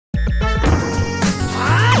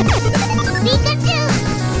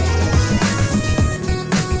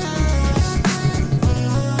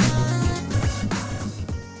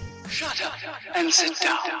and sit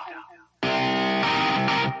down.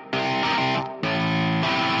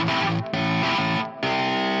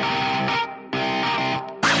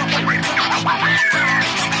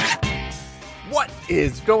 What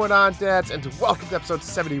is going on, dads? And welcome to episode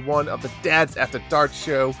 71 of the Dads After Dark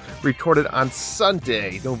show, recorded on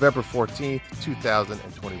Sunday, November 14th,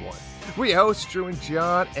 2021. We host Drew and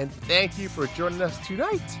John, and thank you for joining us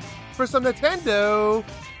tonight for some Nintendo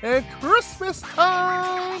and Christmas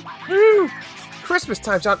time. Woo! Christmas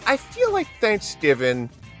time, John. I feel like Thanksgiving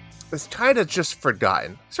is kind of just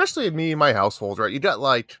forgotten, especially in me and my household, right? You got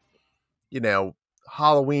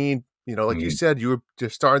Halloween. Like you said, you were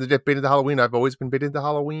just starting to get bit into Halloween. I've always been bit into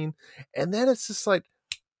Halloween. And then it's just like,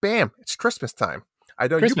 bam, it's Christmas time. I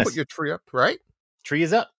know you put your tree up, right? Tree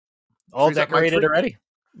is up. All Tree's decorated already.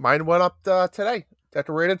 Mine went up today.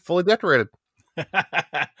 Decorated, fully decorated.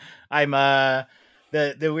 I'm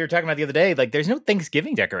we were talking about the other day, like there's no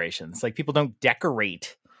Thanksgiving decorations. Like people don't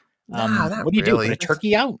decorate. What do you do? Put a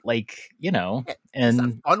turkey out?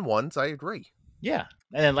 And fun ones, I agree. Yeah.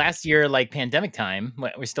 And then last year, like pandemic time,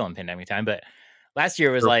 we're still in pandemic time, but last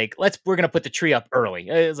year was like, we're going to put the tree up early.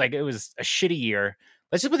 It was a shitty year.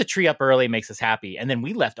 Let's just put the tree up early. It makes us happy. And then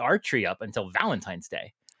we left our tree up until Valentine's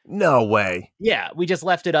Day. No way. Yeah. We just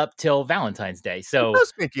left it up till Valentine's Day. So it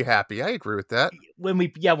does make you happy. I agree with that. When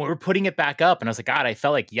we were putting it back up and I was like, God, I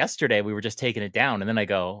felt like yesterday we were just taking it down. And then I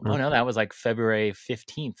go, oh no, that was like February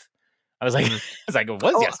 15th. I was like, it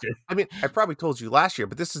was yesterday. I mean, I probably told you last year,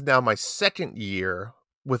 but this is now my second year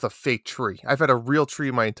with a fake tree. I've had a real tree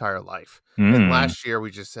my entire life. And last year we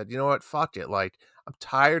just said, you know what? Fuck it. Like, I'm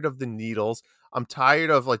tired of the needles. I'm tired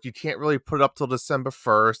of you can't really put it up till December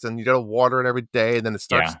 1st and you got to water it every day and then it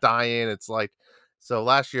starts dying. It's like, so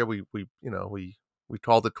last year we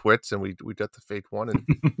called it quits and we got the fake one. And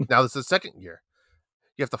now this is the second year.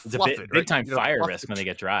 You have to fluff it. Right? Big time fire risk when they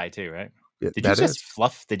get dry too, right? Yeah, Did you just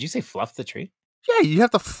fluff? Did you say fluff the tree? Yeah, you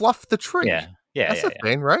have to fluff the tree. Yeah. That's a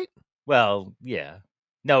thing, right? Well, yeah.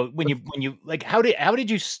 No, when you like, how did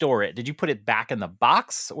you store it? Did you put it back in the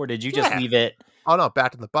box or did you just leave it? Oh no,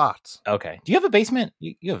 back in the box. Okay. Do you have a basement?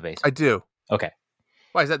 You have a basement. I do. Okay.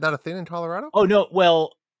 Why is that not a thing in Colorado? Oh no.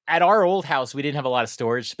 Well, at our old house, we didn't have a lot of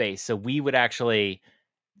storage space, so we would actually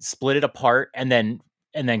split it apart and then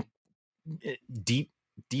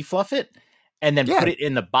defluff it and then put it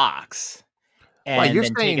in the box. And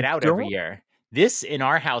then take it out every year. This in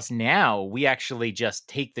our house now, we actually just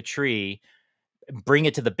take the tree, bring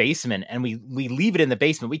it to the basement, and we leave it in the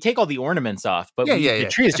basement. We take all the ornaments off, but the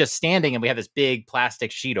tree is just standing, and we have this big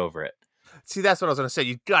plastic sheet over it. See, that's what I was going to say.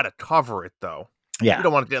 You got to cover it, though. Yeah, you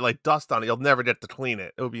don't want to get dust on it. You'll never get to clean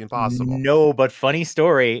it. It would be impossible. No, but funny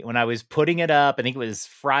story. When I was putting it up, I think it was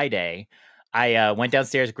Friday. I went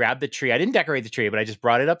downstairs, grabbed the tree. I didn't decorate the tree, but I just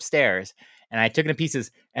brought it upstairs. And I took it in pieces,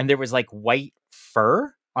 and there was white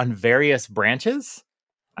fur on various branches.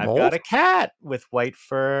 I've got a cat with white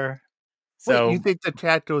fur. So wait, you think the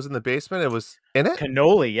cat goes in the basement? It was in it?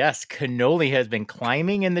 Cannoli, yes. Cannoli has been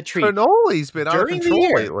climbing in the tree. Cannoli's been out of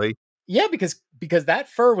control lately. Yeah, because that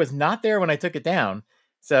fur was not there when I took it down.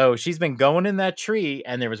 So she's been going in that tree,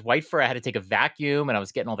 and there was white fur. I had to take a vacuum, and I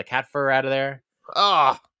was getting all the cat fur out of there.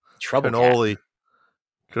 Trouble Cannoli. Cat.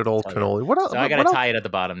 Good old Cannoli. What else? So I got to tie it at the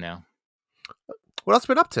bottom now. What else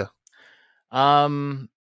been up to?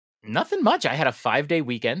 Nothing much. I had a 5-day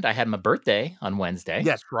weekend. I had my birthday on Wednesday.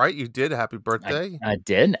 Yes, right. You did. Happy birthday. I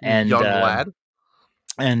did. And young lad.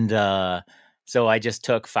 And so I just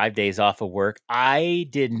took 5 days off of work. I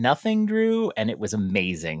did nothing, Drew, and it was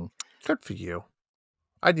amazing. Good for you.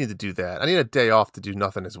 I need to do that. I need a day off to do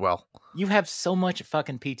nothing as well. You have so much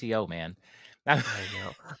fucking PTO, man. I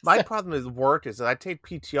know. My problem with work is that I take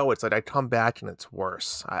PTO. It's like I come back and it's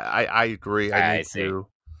worse. I agree. I need to.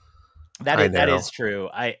 That is true.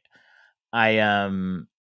 I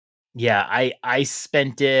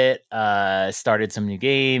spent it. Started some new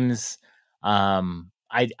games.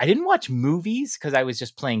 I didn't watch movies because I was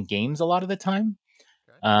just playing games a lot of the time.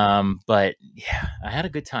 Okay. But yeah, I had a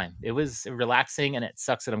good time. It was relaxing, and it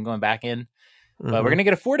sucks that I'm going back in. But we're gonna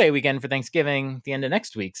get a 4-day weekend for Thanksgiving at the end of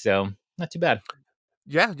next week, so not too bad.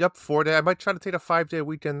 Yeah, yep, 4-day. I might try to take a 5-day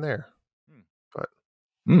weekend there. But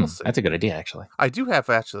we'll see. That's a good idea, actually. I do have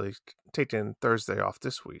actually taken Thursday off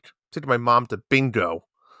this week. Taking my mom to bingo.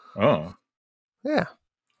 Oh. Yeah.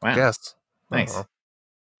 Wow. I guess. Nice.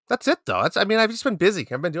 That's it, though. I've just been busy.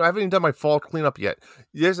 I haven't even done my fall cleanup yet.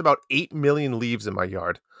 There's about 8 million leaves in my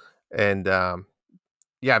yard. And, I'm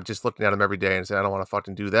just looking at them every day and saying, I don't want to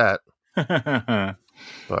fucking do that.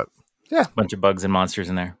 But, yeah. Bunch of bugs and monsters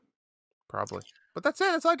in there. Probably. But that's it.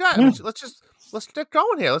 That's all I got. Let's get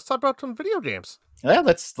going here. Let's talk about some video games. Yeah,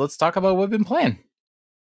 let's talk about what we've been playing.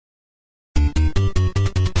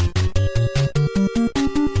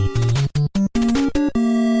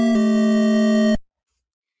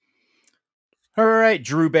 right,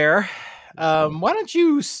 Drew Bear. Why don't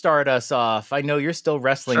you start us off? I know you're still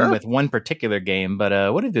wrestling Sure. with one particular game,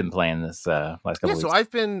 but what have you been playing this last couple Yeah, weeks? so I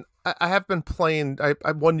have been playing I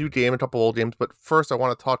one new game, a couple old games, but first I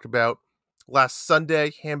want to talk about last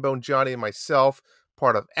Sunday, Hambone Johnny and myself,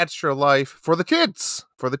 part of Extra Life for the kids.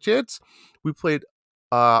 For the kids, we played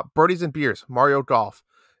Birdies and Beers, Mario Golf.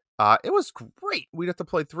 It was great. We'd have to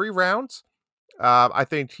play 3 rounds. I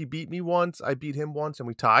think he beat me once, I beat him once, and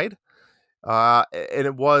we tied.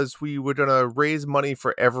 And we were gonna raise money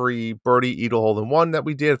for every birdie, eagle, hole in one that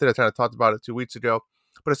we did. I think I kind of talked about it 2 weeks ago.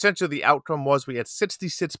 But essentially, the outcome was we had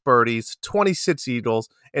 66 birdies, 26 eagles,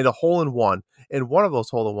 and a hole in one. And one of those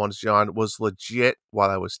hole in ones, John, was legit while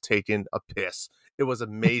I was taking a piss. It was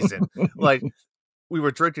amazing. Like, we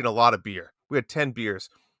were drinking a lot of beer. We had 10 beers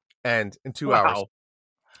and in 2 hours. Wow.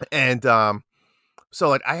 And so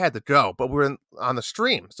like I had to go, but we're on the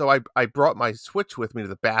stream. So I brought my Switch with me to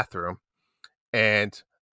the bathroom, and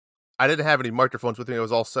I didn't have any microphones with me. It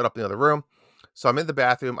was all set up in the other room. So I'm in the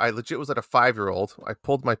bathroom. I legit was like a 5-year-old. I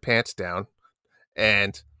pulled my pants down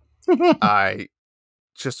and I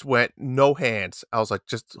just went no hands. I was like,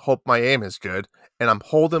 just hope my aim is good. And I'm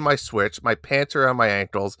holding my Switch. My pants are on my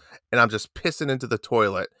ankles, and I'm just pissing into the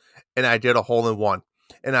toilet. And I did a hole in one.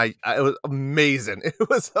 And it was amazing. It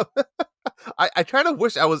was, I kind of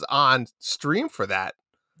wish I was on stream for that.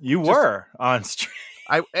 You were on stream.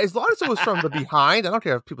 As long as it was from the behind, I don't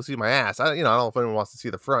care if people see my ass. I don't know if anyone wants to see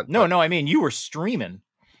the front. No, I mean, you were streaming.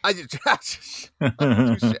 I did.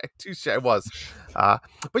 Touche was.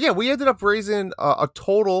 But yeah, we ended up raising a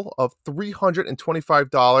total of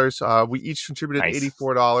 $325. We each contributed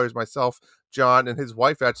 $84. Myself, John, and his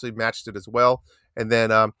wife actually matched it as well. And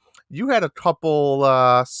then you had a couple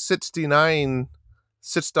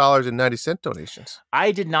 $6.90 donations.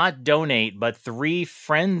 I did not donate, but 3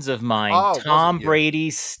 friends of mine, Tom Brady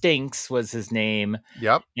Stinks was his name.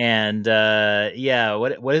 Yep. And yeah,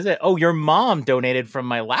 what is it? Oh, your mom donated from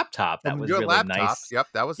my laptop. That was your really laptop. nice. Yep,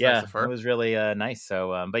 that was nice of her. It was really nice.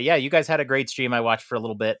 So, but yeah, you guys had a great stream. I watched for a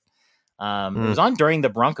little bit. It was on during the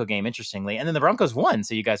Bronco game, interestingly, and then the Broncos won,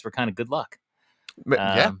 so you guys were kind of good luck.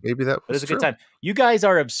 Yeah, maybe that was a good time. You guys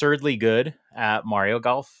are absurdly good at Mario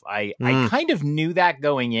Golf. I kind of knew that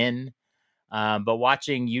going in, but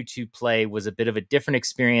watching you two play was a bit of a different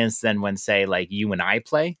experience than when, say, like you and I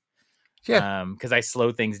play. Yeah, because I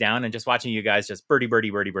slow things down, and just watching you guys just birdie,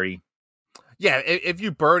 birdie, birdie, birdie. Yeah, if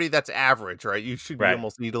you birdie, that's average, right? You should be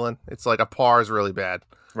almost needling. It's like a par is really bad,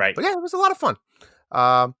 right? But yeah, it was a lot of fun.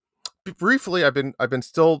 Briefly, I've been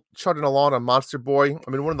still chugging along on Monster Boy. I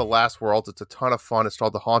mean, one of the last worlds. It's a ton of fun. It's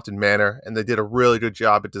called the Haunted Manor, and they did a really good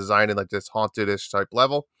job at designing like this haunted-ish type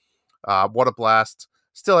level. What a blast!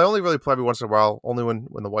 Still, I only really play every once in a while, only when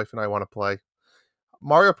the wife and I want to play.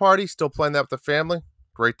 Mario Party, still playing that with the family.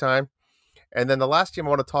 Great time. And then the last game I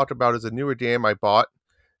want to talk about is a newer game I bought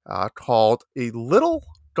called A Little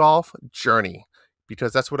Golf Journey,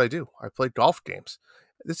 because that's what I do. I play golf games.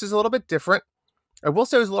 This is a little bit different. I will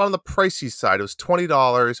say it was a lot on the pricey side. It was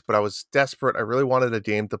 $20, but I was desperate. I really wanted a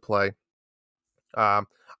game to play. I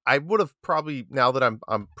would have probably, now that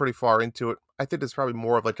I'm pretty far into it, I think it's probably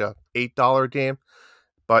more of like a $8 game.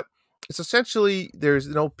 But it's essentially, there's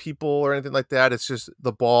no people or anything like that. It's just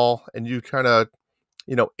the ball, and you kind of,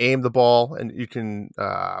 aim the ball, and you can,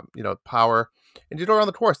 power, and you go around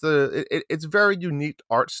the course. It's very unique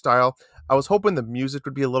art style. I was hoping the music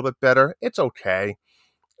would be a little bit better. It's okay.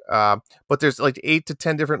 But there's like 8 to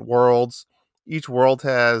 10 different worlds. Each world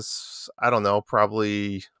has, I don't know,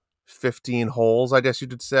 probably 15 holes, I guess you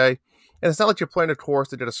could say. And it's not like you're playing a course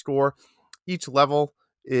to get a score. Each level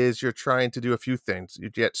is you're trying to do a few things. You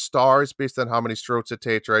get stars based on how many strokes it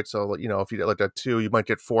takes, right? So, if you get like a 2, you might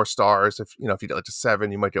get 4 stars. If you get like a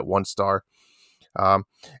 7, you might get 1 star. And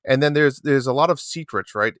then there's a lot of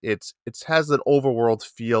secrets, right? It has an overworld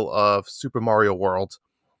feel of Super Mario World,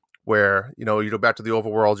 where, you go back to the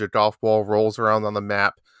overworld, your golf ball rolls around on the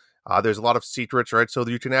map. There's a lot of secrets, right? So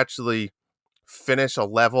you can actually finish a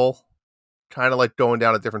level kind of like going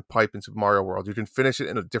down a different pipe in Super Mario World. You can finish it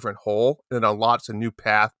in a different hole, and it unlocks a new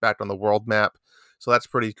path back on the world map. So that's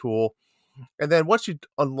pretty cool. And then once you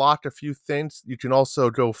unlock a few things, you can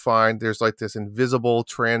also go find, there's like this invisible,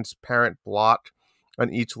 transparent block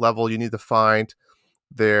on each level you need to find.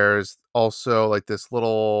 There's also like this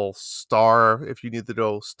little star. If you need to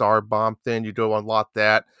go star bomb thing, you go unlock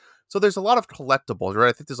that. So there's a lot of collectibles, right?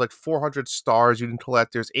 I think there's like 400 stars you can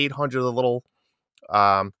collect. There's 800 of the little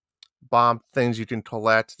bomb things you can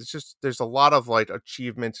collect. It's just, there's a lot of like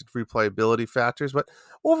achievements and replayability factors, but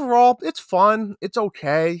overall it's fun. It's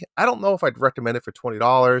okay. I don't know if I'd recommend it for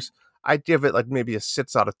 $20. I'd give it like maybe a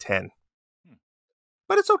 6 out of 10.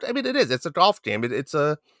 but it's okay. I mean, it is. It's a golf game. It's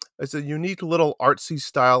a unique little artsy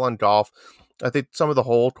style on golf. I think some of the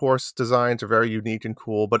hole course designs are very unique and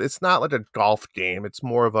cool, but it's not like a golf game. It's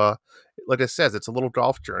more of a, like it says, it's a little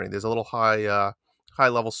golf journey. There's a little high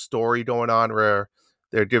level story going on where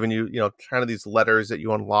they're giving you, kind of these letters that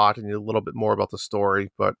you unlock and you a little bit more about the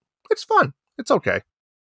story, but it's fun. It's okay.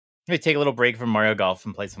 Maybe take a little break from Mario Golf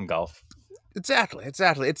and play some golf. Exactly. It's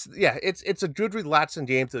a good relaxing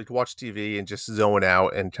game to watch TV and just zone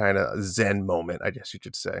out and kind of zen moment, I guess you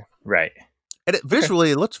could say. Right. And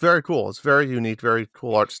visually, it looks very cool. It's very unique, very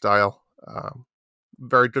cool art style.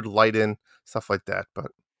 Very good lighting, stuff like that.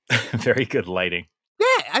 But very good lighting.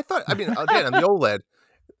 Yeah, again, on the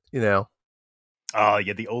OLED, Oh,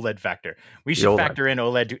 yeah, the OLED factor. We should factor in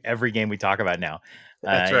OLED to every game we talk about now.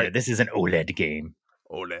 That's right. This is an OLED game.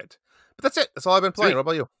 OLED. But that's it. That's all I've been playing. Sweet. What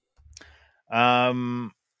about you?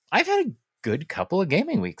 I've had a good couple of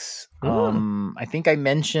gaming weeks. I think I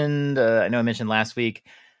mentioned, I mentioned last week,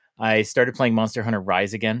 I started playing Monster Hunter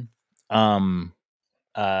Rise again. When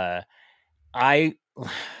did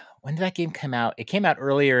that game come out? It came out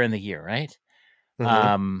earlier in the year, right?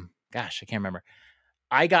 Mm-hmm. Gosh, I can't remember.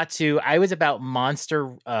 I was about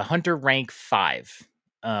Monster Hunter rank 5.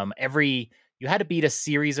 You had to beat a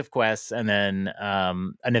series of quests and then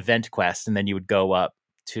an event quest, and then you would go up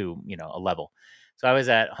to, a level. So I was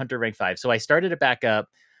at Hunter rank 5. So I started it back up,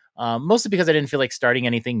 mostly because I didn't feel like starting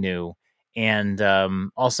anything new. And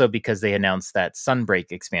also because they announced that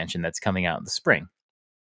Sunbreak expansion that's coming out in the spring.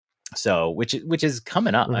 So, which is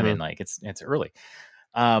coming up. Mm-hmm. I mean, like it's early.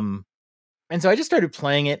 And so I just started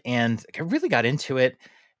playing it and I really got into it.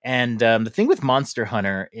 And the thing with Monster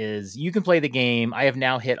Hunter is you can play the game. I have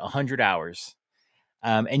now hit 100 hours.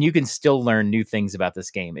 And you can still learn new things about this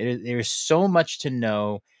game. There's so much to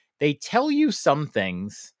know. They tell you some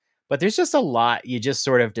things, but there's just a lot you just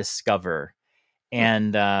sort of discover.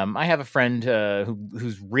 And I have a friend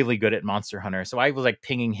who's really good at Monster Hunter. So I was like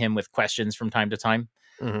pinging him with questions from time to time.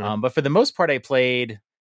 Mm-hmm. But for the most part, I played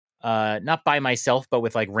not by myself, but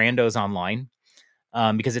with like randos online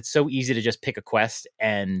because it's so easy to just pick a quest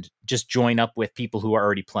and just join up with people who are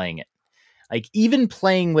already playing it. Like even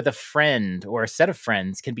playing with a friend or a set of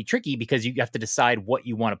friends can be tricky because you have to decide what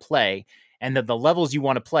you want to play and the levels you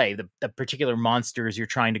want to play, the particular monsters you're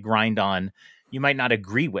trying to grind on, you might not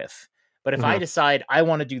agree with. But if I decide I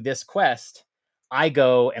want to do this quest, I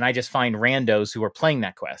go and I just find randos who are playing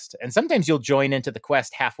that quest. And sometimes you'll join into the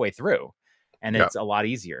quest halfway through and it's a lot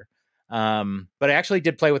easier. But I actually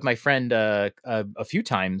did play with my friend a few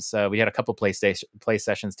times. We had a couple play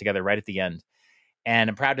sessions together right at the end.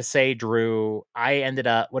 And I'm proud to say, Drew, I ended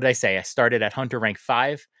up, what did I say? I started at Hunter rank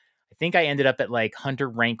 5. I think I ended up at like Hunter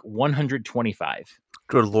rank 125.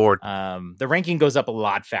 Good Lord. The ranking goes up a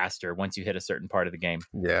lot faster once you hit a certain part of the game.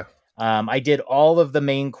 Yeah. I did all of the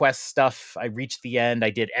main quest stuff. I reached the end.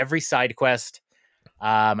 I did every side quest.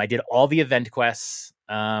 I did all the event quests.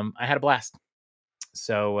 I had a blast.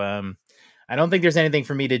 So I don't think there's anything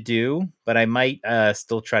for me to do, but I might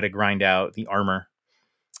still try to grind out the armor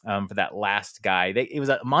for that last guy. It was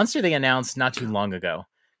a monster they announced not too long ago.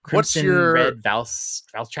 Crimson Red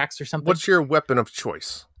Valtrax or something. What's your weapon of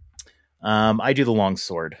choice? I do the long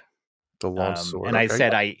sword. The long sword. And okay. I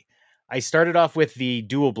said I started off with the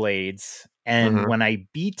dual blades, and when I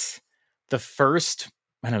beat the first,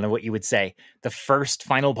 I don't know what you would say, the first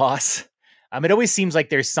final boss, it always seems like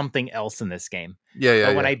there's something else in this game. Yeah.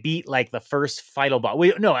 But when I beat like the first final boss,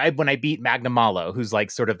 when I beat Magnamalo, who's like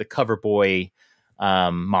sort of the cover boy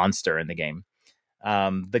monster in the game,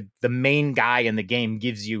 the main guy in the game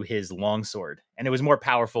gives you his longsword, and it was more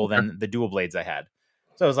powerful than the dual blades I had.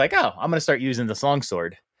 So I was like, oh, I'm going to start using this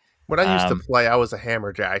longsword. When I used to play, I was a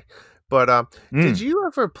hammer guy. But did you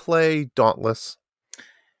ever play Dauntless?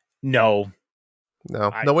 No.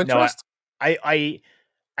 No interest? I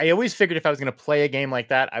always figured if I was going to play a game like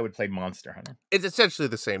that, I would play Monster Hunter. It's essentially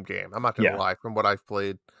the same game. I'm not going to lie. From what I've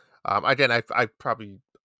played, again, I think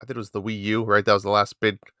it was the Wii U, right? That was the last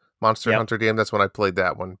big Monster Hunter game. That's when I played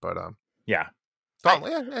that one. But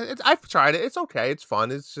I've tried it. It's okay. It's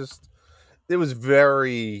fun. It's just it was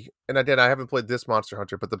very. And again, I haven't played this Monster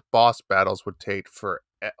Hunter, but the boss battles would take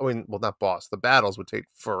not boss. The battles would take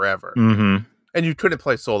forever, and you couldn't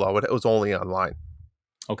play solo. It was only online.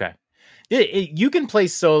 Okay. You can play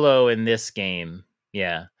solo in this game.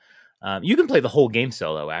 Yeah. You can play the whole game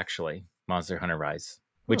solo, actually, Monster Hunter Rise,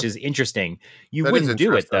 which is interesting. You wouldn't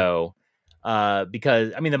do it, though,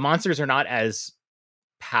 because, the monsters are not as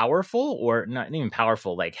powerful, or not even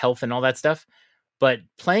powerful, like health and all that stuff. But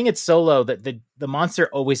playing it solo, the monster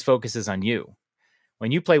always focuses on you.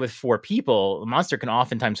 When you play with 4 people, the monster can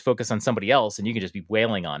oftentimes focus on somebody else and you can just be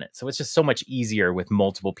wailing on it. So it's just so much easier with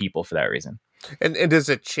multiple people for that reason. And does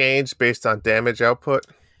it change based on damage output?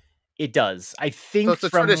 It does. I So think it's a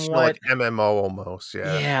from traditional what... like MMO almost,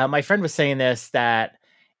 yeah. Yeah, my friend was saying this, that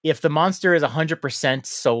if the monster is 100%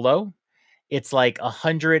 solo, it's like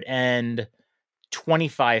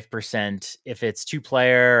 125% if it's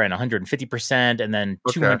 2-player and 150% and then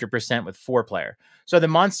Okay. 200% with 4-player. So the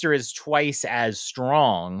monster is twice as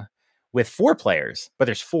strong with 4 players, but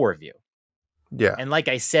there's 4 of you. Yeah. And like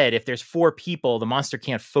I said, if there's 4 people, the monster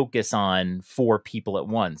can't focus on 4 people at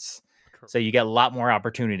once. So you get a lot more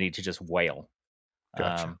opportunity to just wail.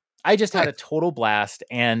 Gotcha. I just had a Nice. total blast.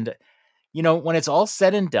 And, when it's all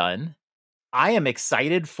said and done, I am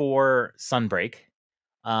excited for Sunbreak.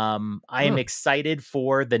 I am excited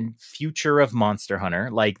for the future of Monster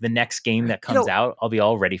Hunter. Like the next game that comes out, I'll be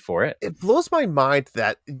all ready for it. It blows my mind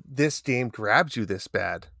that this game grabs you this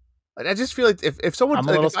bad. Like, I just feel like if someone, I'm a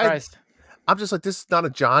like, little if surprised. I'm just like, this is not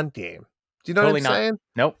a John game. Do you know Totally what I'm saying?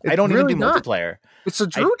 Nope. It's I don't really even do not. multiplayer. It's a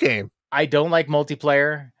Drew game. I don't like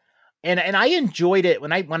multiplayer. And I enjoyed it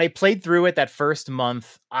when I played through it that first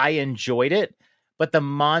month. I enjoyed it, but the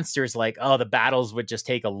monsters, like, the battles would just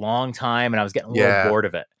take a long time, and I was getting a little bored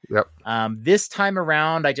of it. Yep. This time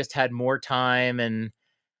around, I just had more time, and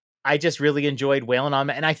I just really enjoyed wailing on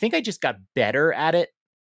it. And I think I just got better at it,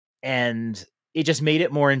 and it just made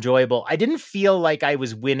it more enjoyable. I didn't feel like I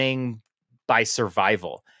was winning by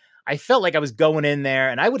survival. I felt like I was going in there,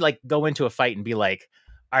 and I would like go into a fight and be like,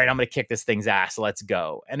 all right, I'm going to kick this thing's ass. Let's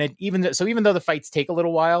go. And even though the fights take a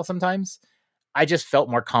little while sometimes, I just felt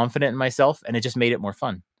more confident in myself, and it just made it more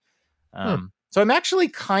fun. So I'm actually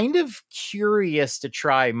kind of curious to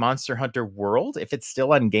try Monster Hunter World if it's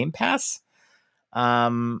still on Game Pass.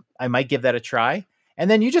 I might give that a try. And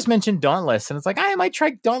then you just mentioned Dauntless, and it's like, I might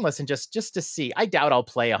try Dauntless and just to see. I doubt I'll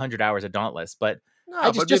play 100 hours of Dauntless, but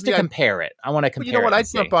just to compare it. I want to compare. You know what? I'd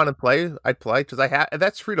jump on and play. I'd play because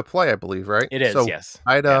that's free to play, I believe, right? It is, so yes.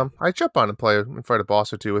 I'd jump on and play and fight a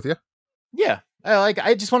boss or two with you. Yeah,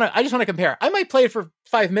 I just want to compare. I might play it for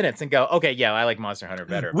 5 minutes and go, okay, yeah, I like Monster Hunter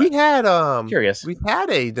better. We had curious. We had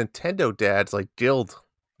a Nintendo Dads like guild.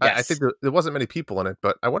 Yes. I think there wasn't many people in it,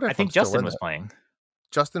 but I wonder if I think Justin was playing.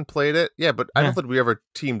 Justin played it, yeah, but I don't think we ever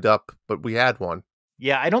teamed up. But we had one.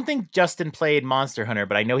 Yeah, I don't think Justin played Monster Hunter,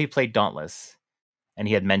 but I know he played Dauntless, and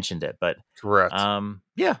he had mentioned it. But correct.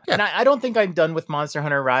 Yeah. And I don't think I'm done with Monster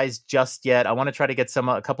Hunter Rise just yet. I want to try to get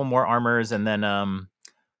a couple more armors, and then I'm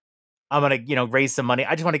gonna raise some money.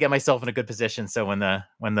 I just want to get myself in a good position so when the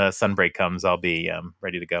Sunbreak comes, I'll be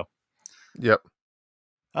ready to go. Yep.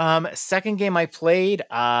 Second game I played,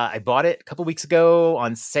 I bought it a couple weeks ago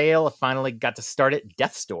on sale. I finally got to start it.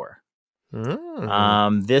 Death's Door.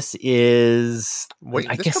 This is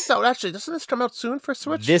comes out actually. Doesn't this come out soon for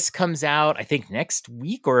Switch? This comes out, I think, next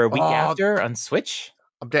week or a week after on Switch.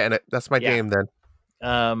 I'm getting it. That's my game then.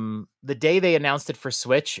 The day they announced it for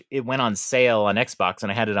Switch, it went on sale on Xbox,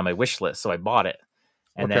 and I had it on my wish list, so I bought it.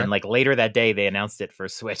 And then like later that day, they announced it for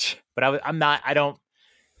Switch. But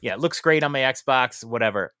it looks great on my Xbox,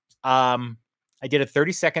 whatever. I did a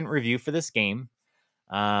 30-second review for this game.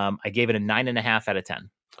 I gave it a 9.5 out of 10.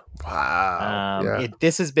 Wow.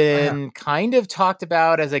 This has been kind of talked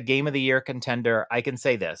about as a Game of the Year contender. I can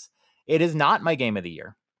say this. It is not my Game of the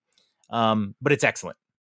Year, but it's excellent.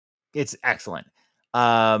 It's excellent.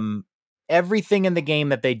 Everything in the game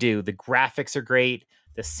that they do, the graphics are great.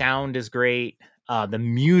 The sound is great. The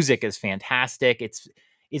music is fantastic.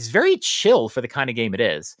 It's very chill for the kind of game it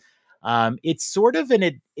is. It's sort of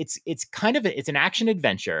it's an action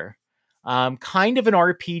adventure, kind of an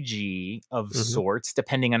RPG of sorts,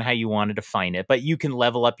 depending on how you want to define it. But you can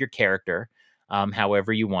level up your character,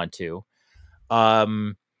 however you want to.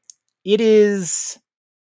 It's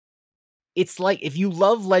like if you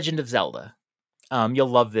love Legend of Zelda, you'll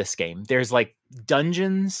love this game. There's like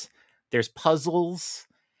dungeons, there's puzzles.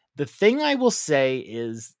 The thing I will say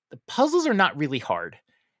is the puzzles are not really hard.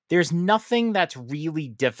 There's nothing that's really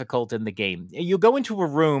difficult in the game. You'll go into a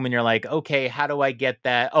room and you're like, okay, how do I get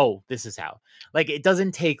that? Oh, this is how. Like, it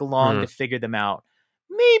doesn't take long to figure them out.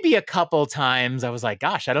 Maybe a couple times I was like,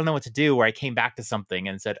 gosh, I don't know what to do, where I came back to something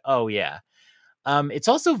and said, oh, yeah. It's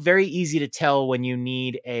also very easy to tell when you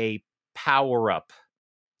need a power up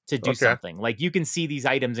to do something. Like, you can see these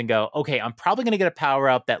items and go, okay, I'm probably going to get a power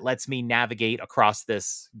up that lets me navigate across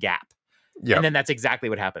this gap. Yep. And then that's exactly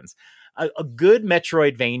what happens. A good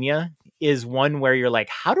Metroidvania is one where you're like,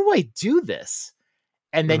 how do I do this?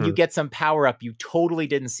 And then you get some power up you totally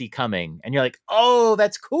didn't see coming. And you're like, oh,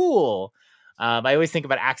 that's cool. I always think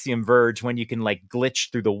about Axiom Verge when you can like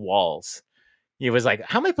glitch through the walls. It was like,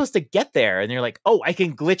 how am I supposed to get there? And you're like, oh, I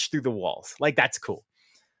can glitch through the walls. Like, that's cool.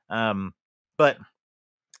 But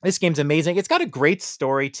this game's amazing. It's got a great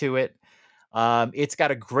story to it. It's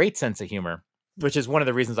got a great sense of humor, which is one of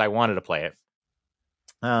the reasons I wanted to play it.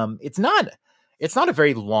 It's not a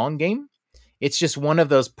very long game. It's just one of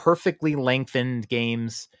those perfectly lengthened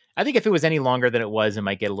games. I think if it was any longer than it was, it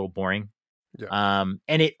might get a little boring. Yeah.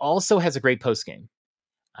 And it also has a great post game.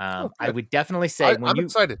 I would definitely say I'm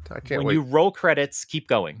excited. I can't wait. When you roll credits, keep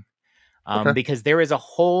going. Because there is a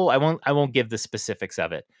whole, I won't give the specifics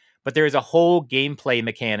of it, but there is a whole gameplay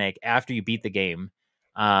mechanic after you beat the game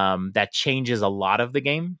that changes a lot of the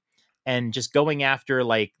game. And just going after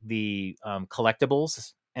like the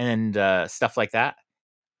collectibles and stuff like that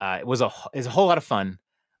is a whole lot of fun.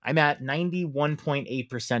 I'm at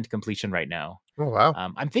 91.8% completion right now. Oh,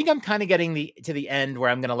 wow. I think I'm kind of getting to the end where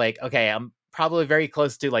I'm going to like, okay, I'm probably very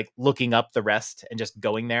close to like looking up the rest and just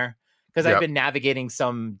going there. Because I've been navigating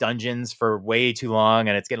some dungeons for way too long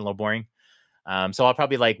and it's getting a little boring. So I'll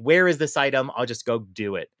probably like, where is this item? I'll just go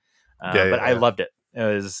do it. But I loved it.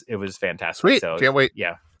 It was fantastic. Sweet. So can't wait.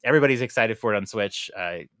 Yeah. Everybody's excited for it on Switch.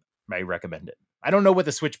 I recommend it. I don't know what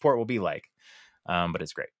the Switch port will be like, but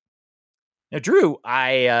it's great. Now, Drew,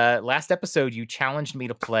 last episode, you challenged me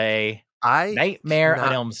to play Nightmare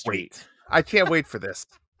on Elm Street. I can't wait for this.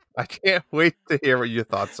 I can't wait to hear what your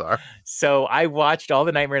thoughts are. So I watched all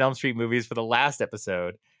the Nightmare on Elm Street movies for the last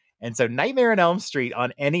episode. And so Nightmare on Elm Street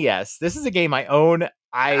on NES, this is a game I own.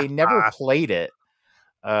 I never played it.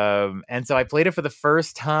 And so I played it for the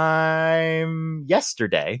first time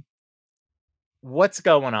yesterday. What's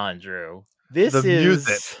going on, Drew?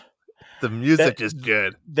 The music is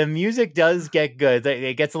good. The music does get good.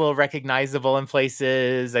 It gets a little recognizable in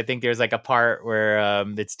places. I think there's like a part where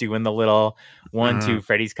it's doing the little 1, 2,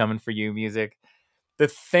 Freddy's coming for you music. The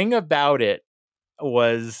thing about it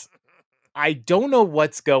was I don't know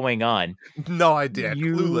what's going on. No idea.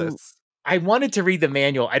 Clueless. I wanted to read the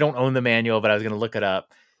manual. I don't own the manual, but I was going to look it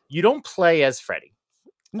up. You don't play as Freddy.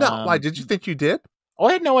 No. Why? Did you think you did? Oh,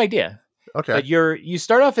 I had no idea. Okay. But you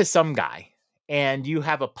start off as some guy and you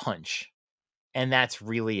have a punch. And that's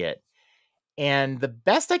really it. And the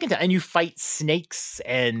best I can tell, and you fight snakes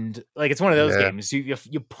and like, it's one of those games.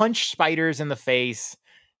 You punch spiders in the face,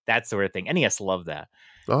 that sort of thing. NES loved that.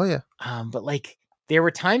 Oh yeah. But like there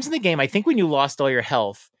were times in the game, I think when you lost all your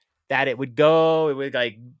health, that it would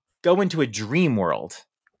like go into a dream world.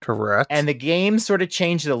 Correct. And the game sort of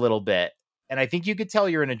changed it a little bit. And I think you could tell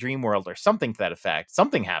you're in a dream world or something to that effect.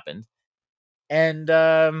 Something happened. And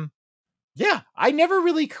yeah, I never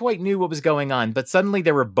really quite knew what was going on, but suddenly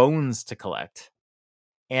there were bones to collect.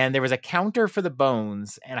 And there was a counter for the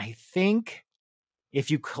bones. And I think if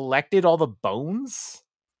you collected all the bones,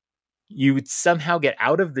 you would somehow get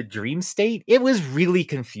out of the dream state. It was really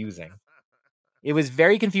confusing. It was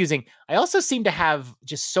very confusing. I also seem to have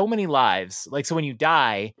just so many lives. Like, so when you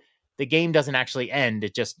die, the game doesn't actually end.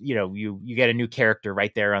 It just, you get a new character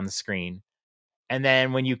right there on the screen. And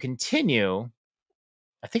then when you continue,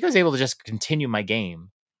 I think I was able to just continue my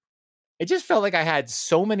game. It just felt like I had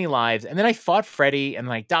so many lives. And then I fought Freddy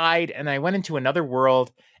and I died and I went into another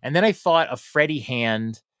world. And then I fought a Freddy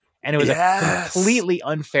hand and it was a completely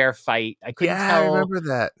unfair fight. I couldn't tell. I remember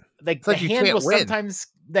that. Like the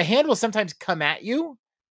hand will sometimes come at you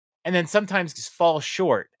and then sometimes just fall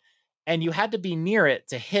short and you had to be near it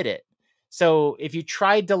to hit it. So if you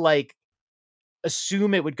tried to like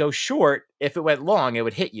assume it would go short, if it went long, it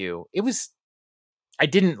would hit you. I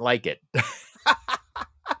didn't like it.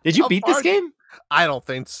 Did you beat this game? I don't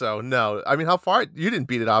think so. No. I mean, how far? You didn't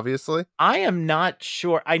beat it, obviously. I am not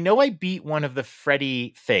sure. I know I beat one of the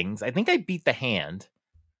Freddy things. I think I beat the hand.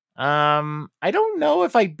 I don't know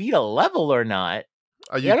if I beat a level or not.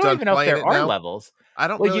 I don't even know if there are levels. I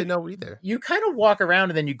don't really know either. You kind of walk around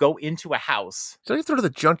and then you go into a house. So you throw to the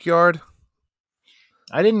junkyard?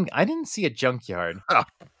 I didn't see a junkyard. Oh.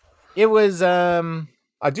 It was I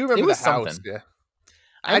do remember the house. Something. Yeah.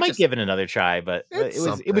 I might give it another try, but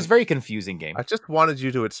it was very confusing game. I just wanted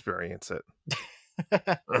you to experience it.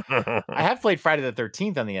 I have played Friday the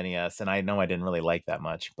 13th on the NES, and I know I didn't really like that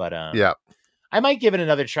much, but yeah, I might give it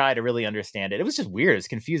another try to really understand it. It was just weird. It's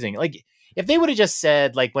confusing. Like if they would have just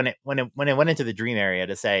said, like when it went into the dream area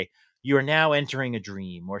to say you are now entering a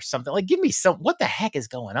dream or something, like give me what the heck is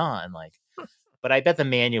going on? Like, but I bet the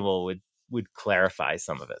manual would clarify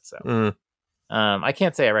some of it. So I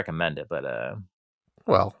can't say I recommend it, but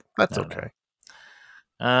well, that's okay.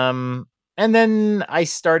 And then I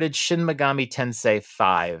started Shin Megami Tensei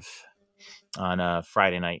 5 on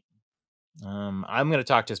Friday night. I'm going to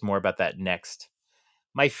talk just more about that next.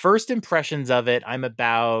 My first impressions of it, I'm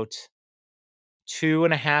about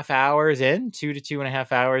 2.5 hours in, 2 to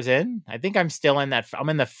 2.5 hours in. I think I'm still in that. I'm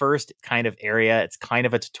in the first kind of area. It's kind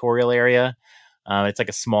of a tutorial area. It's like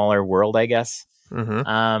a smaller world, I guess.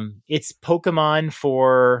 It's Pokemon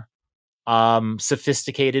for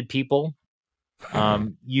sophisticated people.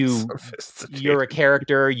 You're a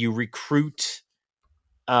character. You recruit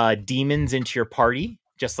demons into your party,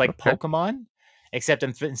 just like Pokemon, except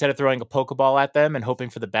instead of throwing a Pokeball at them and hoping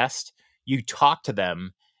for the best, you talk to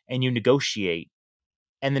them and you negotiate.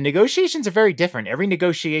 And the negotiations are very different. Every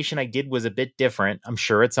negotiation I did was a bit different. I'm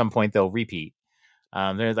sure at some point they'll repeat.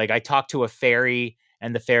 They're like, I talked to a fairy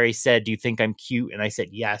and the fairy said, "Do you think I'm cute?" And I said,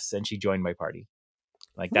 "Yes." And she joined my party.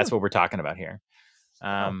 Like, that's what we're talking about here.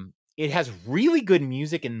 It has really good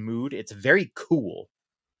music and mood. It's very cool.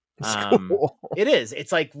 Cool. It is.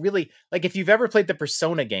 It's like really, like if you've ever played the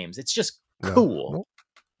Persona games, it's just cool. No.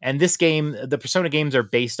 And this game, the Persona games are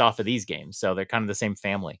based off of these games. So they're kind of the same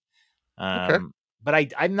family.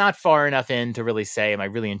 But I'm not far enough in to really say, am I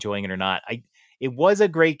really enjoying it or not? It was a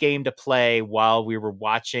great game to play while we were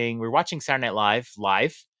watching Saturday Night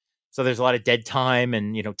Live. So there's a lot of dead time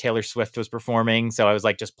and, Taylor Swift was performing. So I was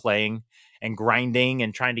like just playing and grinding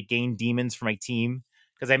and trying to gain demons for my team.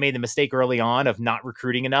 Because I made the mistake early on of not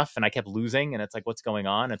recruiting enough and I kept losing. And it's like, what's going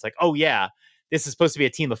on? It's like, oh yeah, this is supposed to be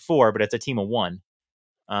a team of 4, but it's a team of 1.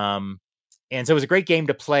 And so it was a great game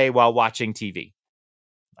to play while watching TV.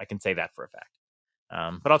 I can say that for a fact.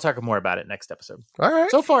 But I'll talk more about it next episode. All right.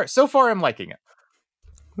 So far, I'm liking it.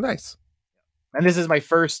 Nice. And this is my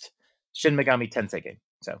first Shin Megami Tensei game.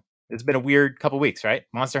 So it's been a weird couple weeks, right?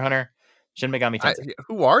 Monster Hunter, Shin Megami Tensei.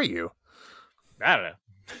 Who are you? I don't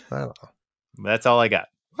know. That's all I got.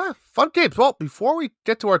 Fun games. Well, before we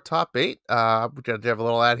get to our top 8, we got to have a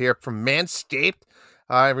little ad here from Manscaped.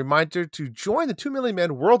 A reminder to join the 2 million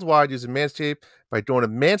men worldwide using Manscaped by going to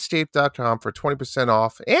manscaped.com for 20%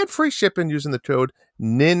 off and free shipping using the code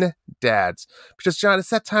NINDADS. Because, John, it's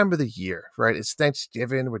that time of the year, right? It's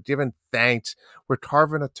Thanksgiving. We're giving thanks. We're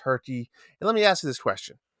carving a turkey. And let me ask you this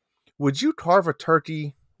question. Would you carve a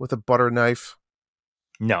turkey with a butter knife?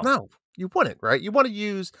 No, you wouldn't, right? You want to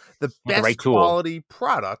use the best quality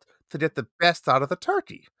product to get the best out of the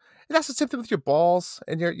turkey. And that's the same thing with your balls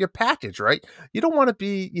and your package, right? You don't want to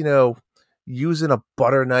be, using a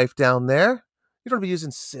butter knife down there. You don't want to be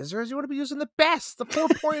using scissors. You want to be using the best, the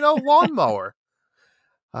 4.0 lawnmower.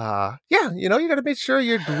 You got to make sure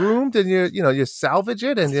you're groomed and you salvage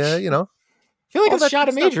it and I feel like it's a shot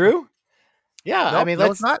at me, Drew. Yeah,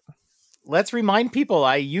 nope, let's remind people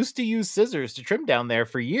I used to use scissors to trim down there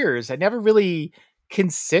for years. I never really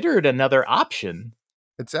considered another option.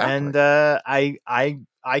 Exactly. And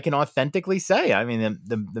I can authentically say, the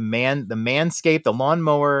Manscaped, the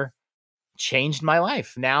lawnmower changed my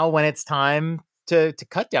life. Now when it's time to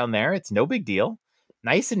cut down there, it's no big deal.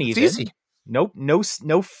 Nice and even. It's easy.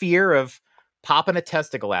 No fear of popping a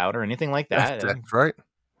testicle out or anything like that. That's right.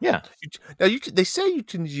 Yeah. Now they say you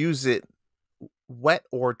can use it wet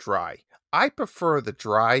or dry. I prefer the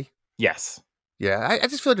dry. Yes. Yeah, I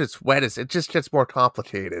just feel like it's wet. It just gets more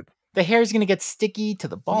complicated. The hair is going to get sticky to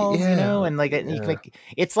the balls, and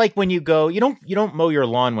it's like when you go, you don't mow your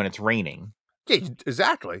lawn when it's raining. Yeah,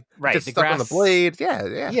 exactly. Right. Just stuck on the blade.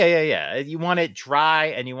 Yeah. You want it dry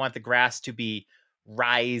and you want the grass to be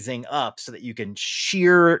rising up so that you can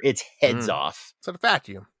shear its heads off. So the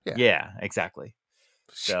vacuum. Yeah. Yeah, exactly.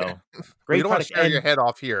 So great. You don't want to shear your head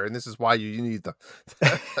off here, and this is why you need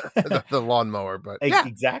the lawnmower. But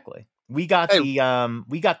exactly. We got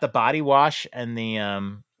the body wash and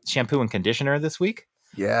the shampoo and conditioner this week.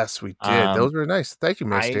 Yes, we did. Those were nice. Thank you,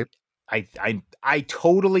 Manscaped. I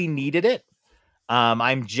totally needed it.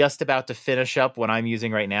 I'm just about to finish up what I'm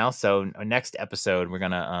using right now. So next episode, we're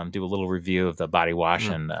gonna do a little review of the body wash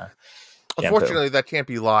and. Unfortunately, that can't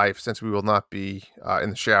be live since we will not be in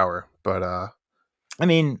the shower. But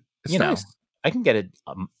nice. I can get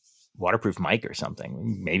a waterproof mic or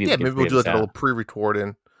something. Maybe we'll do like a little pre-recording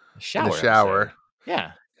in the shower.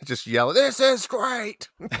 Yeah. Just yell, "This is great!"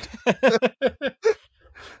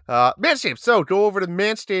 Manscaped. So go over to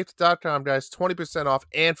manscaped.com, guys. 20% off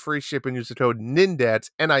and free shipping. Use the code NINDADS,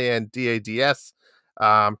 NINDADS.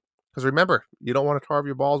 Because remember, you don't want to carve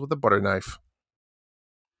your balls with a butter knife.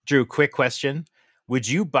 Drew, quick question. Would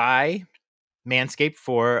you buy Manscaped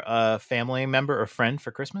for a family member or friend for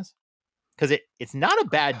Christmas? Because it's not a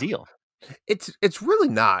bad deal. It's really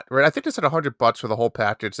not, right? I think it's at $100 for the whole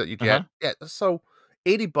package that you get. Yeah, so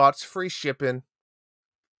 $80, free shipping.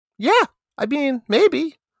 Yeah,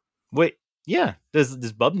 maybe. Wait, yeah. Does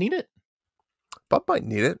Bub need it? Bub might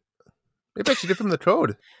need it. Maybe I should give him the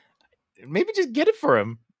code. Maybe just get it for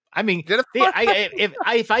him. Get it for him.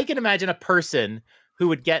 If I can imagine a person who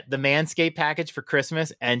would get the Manscaped package for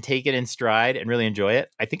Christmas and take it in stride and really enjoy it,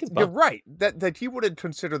 I think it's You're Bob. right. That he wouldn't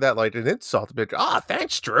consider that like an insult. But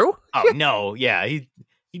thanks, Drew. Oh no, yeah, he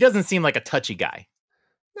doesn't seem like a touchy guy.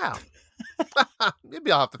 No.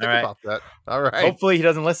 Maybe I'll have to think All right. about that. All right. Hopefully he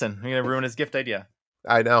doesn't listen. I'm gonna ruin his gift idea.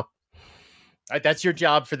 I know. All right, that's your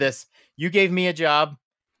job for this. You gave me a job.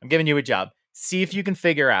 I'm giving you a job. See if you can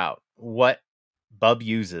figure out what Bub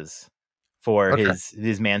uses for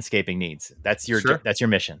his manscaping needs. That's your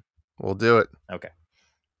mission. We'll do it. Okay.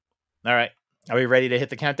 All right. Are we ready to hit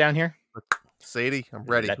the countdown here? Sadie, I'm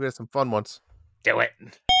ready. We had some fun ones. Do it.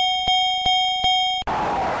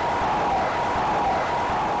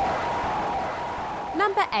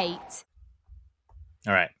 Number 8.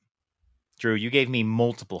 All right. Drew, you gave me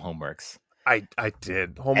multiple homeworks. I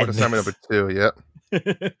did. Homework assignment number 2, yep.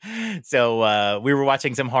 So we were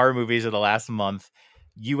watching some horror movies of the last month.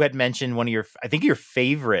 You had mentioned one of your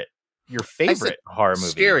favorite horror movie.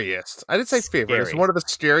 Scariest. I didn't say favorite. It's one of the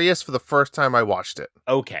scariest for the first time I watched it.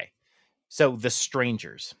 Okay. So The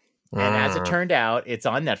Strangers. And as it turned out, it's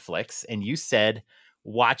on Netflix. And you said,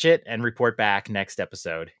 watch it and report back next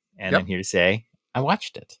episode. And I'm here to say, I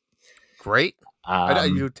watched it. Great.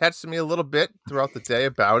 You texted me a little bit throughout the day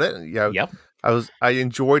about it. Yep. I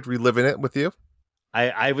enjoyed reliving it with you.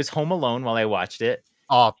 I was home alone while I watched it.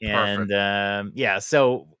 Oh, perfect. And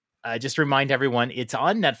so just remind everyone, it's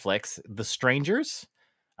on Netflix, The Strangers.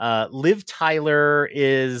 Liv Tyler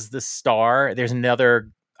is the star. There's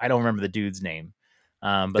another, I don't remember the dude's name,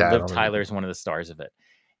 but Liv Tyler is one of the stars of it.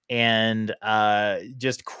 And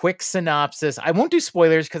just quick synopsis. I won't do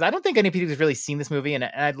spoilers because I don't think any people has really seen this movie, and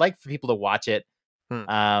I'd like for people to watch it.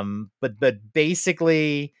 But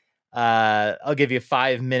basically, I'll give you a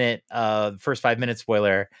 5-minute, first 5 minute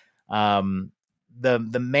spoiler.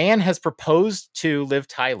 The man has proposed to Liv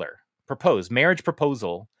Tyler, marriage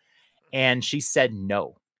proposal, and she said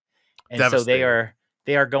no. And so they're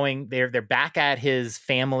back at his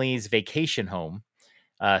family's vacation home,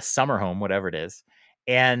 summer home, whatever it is.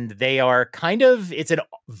 And they are it's a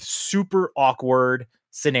super awkward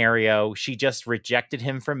scenario. She just rejected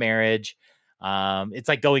him for marriage. It's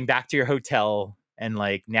like going back to your hotel and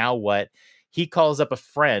like, now what? He calls up a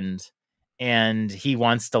friend and he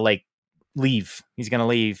wants to like leave. He's going to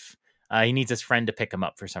leave. He needs his friend to pick him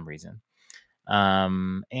up for some reason.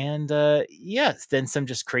 Yes, then some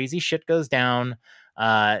just crazy shit goes down.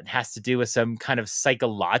 It has to do with some kind of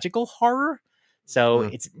psychological horror. So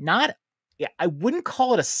it's not, I wouldn't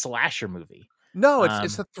call it a slasher movie. No,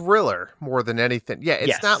 it's a thriller more than anything. Yeah,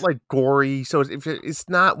 it's not like gory. So it's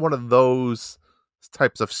not one of those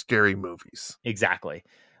types of scary movies. Exactly.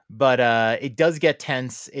 But it does get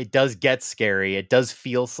tense. It does get scary. It does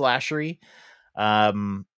feel slashery. I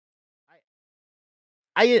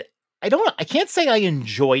can't say I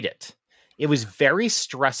enjoyed it. It was very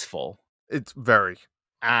stressful. It's very.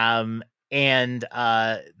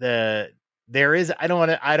 There is, I don't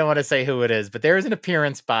want to say who it is, but there is an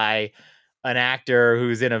appearance by an actor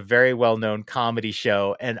who's in a very well-known comedy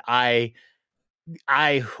show, and I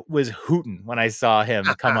was hooting when I saw him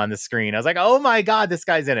come on the screen. I was like, "Oh my god, this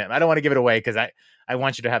guy's in it!" I don't want to give it away because I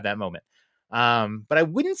want you to have that moment. But I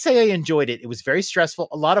wouldn't say I enjoyed it. It was very stressful.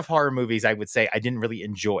 A lot of horror movies, I would say, I didn't really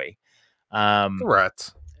enjoy.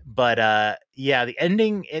 Correct. But the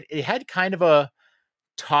ending, it had kind of a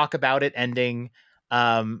talk about it ending.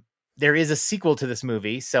 There is a sequel to this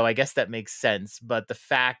movie, so I guess that makes sense. But the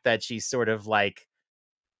fact that she sort of like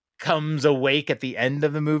comes awake at the end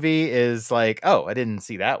of the movie is like, oh, I didn't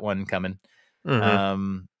see that one coming.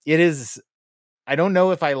 It is. I don't know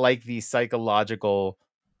if I like the psychological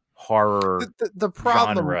horror the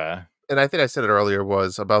problem, genre. And I think I said it earlier,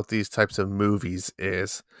 was about these types of movies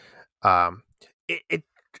is it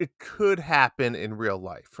could happen in real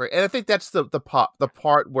life, right? And I think that's the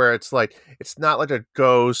part where it's like, it's not like a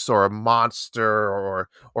ghost or a monster or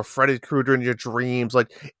Freddy Krueger in your dreams.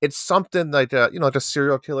 Like, it's something like like a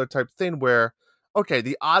serial killer type thing where, okay,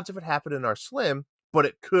 the odds of it happening are slim, but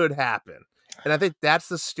it could happen. And I think that's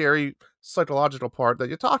the scary psychological part that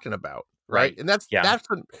you're talking about, right? And that's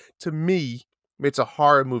what, to me, makes a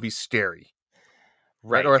horror movie scary,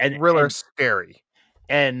 right? Or a thriller scary.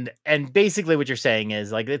 And basically what you're saying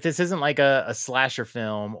is like, this isn't like a slasher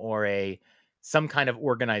film or some kind of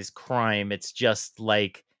organized crime. It's just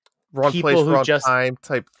like wrong people place, who wrong just time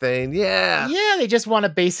type thing. Yeah. They just want to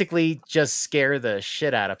basically just scare the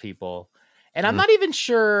shit out of people. And I'm not even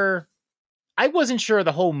sure. I wasn't sure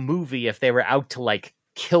the whole movie if they were out to like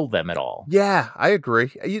kill them at all. Yeah, I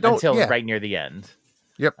agree. Until right near the end.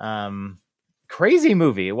 Yep. Crazy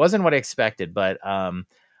movie. It wasn't what I expected, but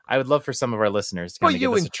I would love for some of our listeners to kind of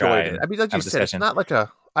give us a try. I mean, like you said, it's not like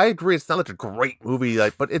a I agree. It's not like a great movie,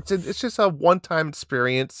 but it's just a one-time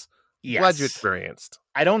experience. Glad you Yes. experienced.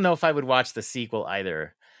 I don't know if I would watch the sequel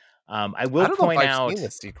either. I will I don't know if point I've out seen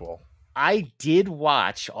the sequel. I did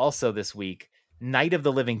watch also this week Night of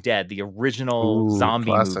the Living Dead, the original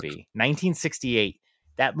zombie classic. movie, 1968.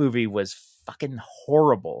 That movie was fucking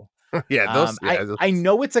horrible. Yeah, I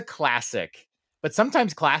know it's a classic, but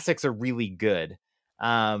sometimes classics are really good.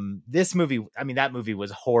 This movie, I mean, that movie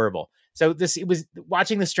was horrible. So it was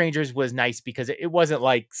watching The Strangers was nice because it wasn't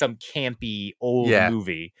like some campy old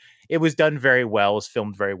movie. It was done very well, was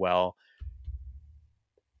filmed very well.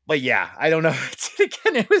 But yeah, I don't know.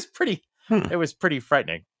 Again, it was pretty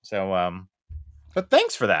frightening. So, but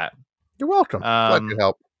thanks for that. You're welcome. Glad to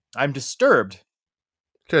help. I'm disturbed.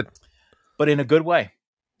 Good. But in a good way.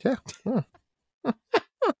 Yeah.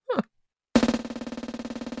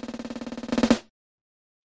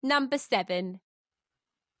 Number 7.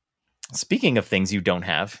 Speaking of things you don't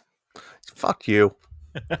have. Fuck you.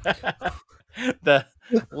 The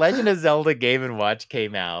Legend of Zelda Game & Watch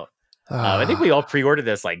came out. I think we all pre-ordered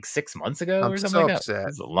this like 6 months ago or something like that. It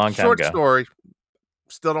was a long time ago. Short story.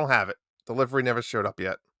 Still don't have it. Delivery never showed up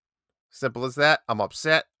yet. Simple as that. I'm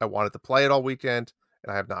upset. I wanted to play it all weekend,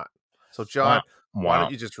 and I have not. So, John, why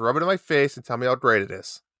don't you just rub it in my face and tell me how great it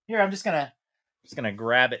is? Here, I'm just gonna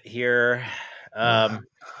grab it here.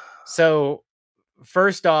 So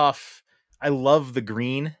first off, I love the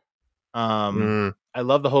green. I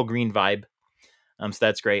love the whole green vibe. So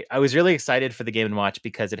that's great. I was really excited for the Game & Watch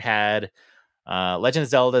because it had Legend of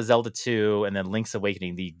Zelda, Zelda 2, and then Link's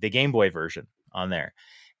Awakening, the Game Boy version on there.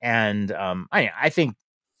 And I think,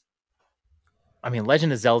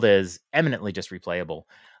 Legend of Zelda is eminently just replayable.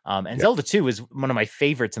 And Zelda 2 is one of my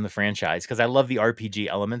favorites in the franchise because I love the RPG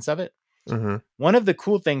elements of it. Mm-hmm. One of the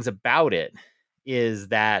cool things about it is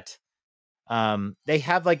that they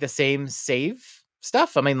have like the same save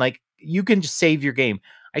stuff. I mean, like you can just save your game.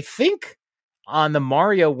 I think on the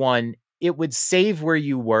Mario one, it would save where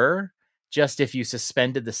you were just if you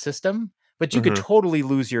suspended the system, but you could totally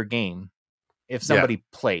lose your game if somebody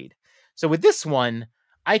played. So with this one,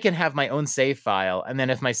 I can have my own save file, and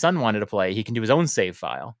then if my son wanted to play, he can do his own save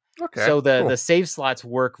file. Okay. So the save slots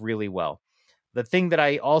work really well. The thing that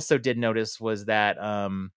I also did notice was that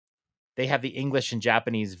they have the English and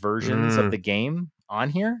Japanese versions of the game on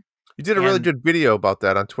here. You did a really good video about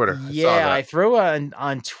that on Twitter. I throw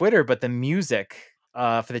on Twitter, but the music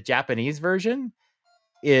for the Japanese version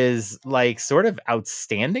is like sort of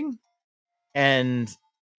outstanding. And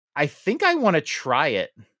I think I want to try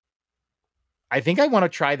it. I think I want to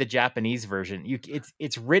try the Japanese version.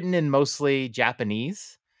 It's written in mostly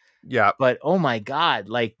Japanese. Yeah. But oh my God,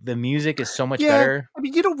 like the music is so much better. I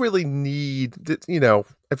mean, you don't really need,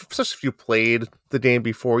 especially if you played the game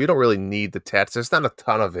before, you don't really need the text. There's not a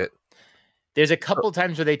ton of it. There's a couple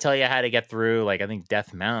times where they tell you how to get through, like I think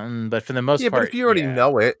Death Mountain, but for the most part, but if you already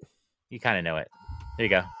know it, you kind of know it. There you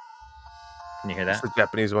go. Can you hear that? It's the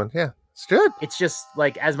Japanese one. Yeah, it's good. It's just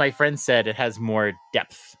like, as my friend said, it has more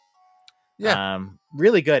depth. Yeah.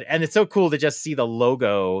 Really good. And it's so cool to just see the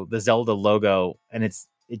logo, the Zelda logo, and it's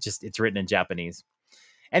written in Japanese.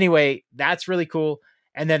 Anyway, that's really cool.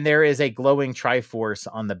 And then there is a glowing Triforce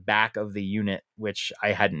on the back of the unit, which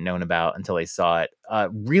I hadn't known about until I saw it.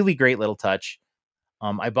 Really great little touch.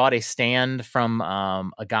 I bought a stand from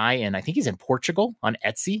a guy, and I think he's in Portugal on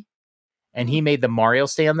Etsy. And he made the Mario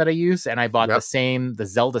stand that I use. And I bought the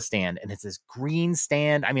Zelda stand. And it's this green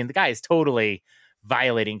stand. I mean, the guy is totally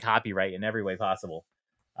violating copyright in every way possible.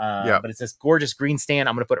 But it's this gorgeous green stand.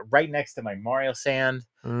 I'm going to put it right next to my Mario stand.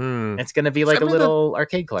 It's going to be like a little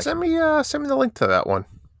arcade collection. Send me the link to that one.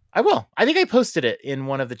 I will. I think I posted it in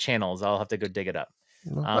one of the channels. I'll have to go dig it up.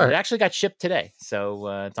 It actually got shipped today, so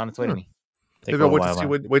it's on its way to me.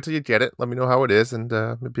 Wait till you get it. Let me know how it is, and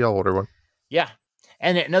maybe I'll order one. Yeah.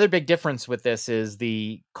 And another big difference with this is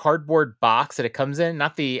the cardboard box that it comes in,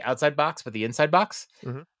 not the outside box, but the inside box.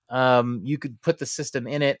 You could put the system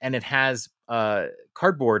in it, and it has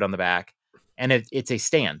cardboard on the back, and it's a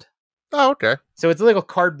stand. Oh, okay. So it's a little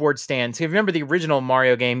cardboard stand. So if you remember the original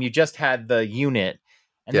Mario game, you just had the unit,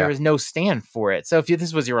 and there was no stand for it. So if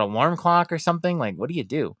this was your alarm clock or something, like, what do you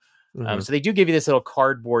do? So they do give you this little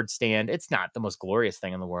cardboard stand. It's not the most glorious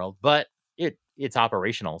thing in the world, but it's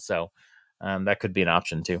operational. So that could be an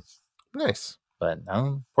option too. Nice. But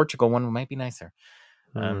Portugal one might be nicer.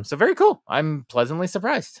 So very cool. I'm pleasantly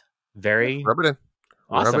surprised. Very rub it in.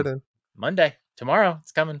 Awesome. Rub it in. Monday. Tomorrow.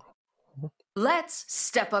 It's coming. Let's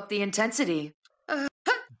step up the intensity.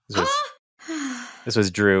 This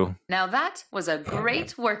was Drew. Now that was a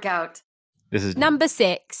great workout. This is Number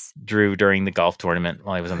 6. Drew during the golf tournament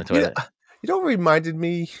while he was on the toilet. You know what reminded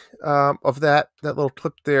me of that little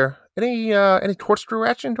clip there? Any corkscrew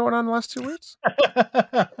action going on the last 2 weeks?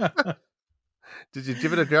 Did you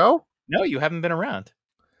give it a go? No, you haven't been around.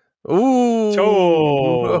 Ooh.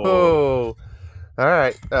 Oh. All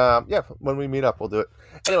right. Yeah, when we meet up, we'll do it.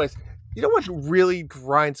 Anyways, you know what really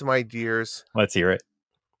grinds my gears? Let's hear it.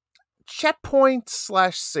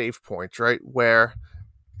 Checkpoints / save points, right? Where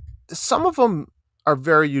some of them are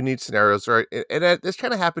very unique scenarios, right? And this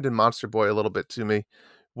kind of happened in Monster Boy a little bit to me,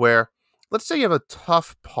 where let's say you have a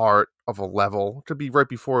tough part of a level. It could be right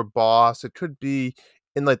before a boss. It could be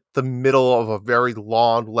in like the middle of a very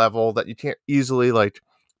long level that you can't easily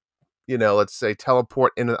let's say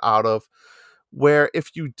teleport in and out of. Where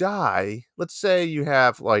if you die, let's say you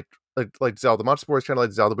have like Zelda. Monster Boy is kind of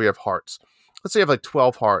like Zelda, where you have hearts. Let's say you have like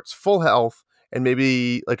 12 hearts, full health, and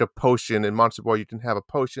maybe like a potion. In Monster Boy, you can have a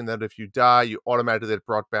potion that if you die, you automatically get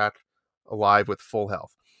brought back alive with full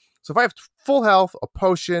health. So if I have full health, a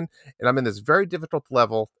potion, and I'm in this very difficult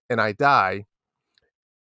level, and I die,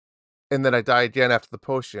 and then I die again after the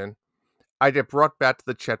potion, I get brought back to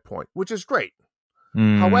the checkpoint, which is great.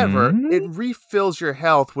 However, it refills your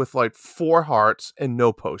health with like 4 hearts and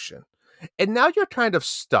no potion. And now you're kind of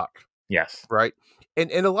stuck. Yes. Right? And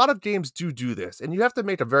a lot of games do this, and you have to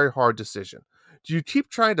make a very hard decision. Do you keep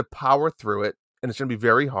trying to power through it, and it's going to be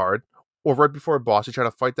very hard, or right before a boss, you try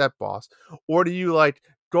to fight that boss, or do you like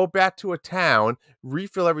go back to a town,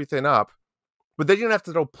 refill everything up, but then you don't have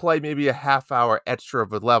to go play maybe a half hour extra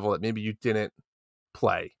of a level that maybe you didn't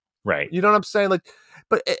play. Right. You know what I'm saying? Like,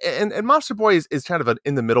 but and Monster Boy is kind of an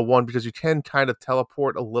in the middle one because you can kind of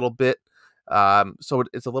teleport a little bit. So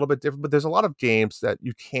it's a little bit different, but there's a lot of games that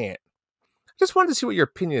you can't. Just wanted to see what your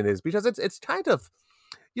opinion is, because it's kind of,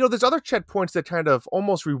 there's other checkpoints that kind of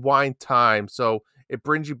almost rewind time. So it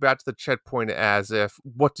brings you back to the checkpoint as if,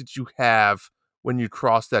 what did you have when you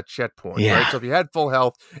crossed that checkpoint? Yeah. Right. So if you had full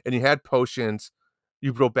health and you had potions,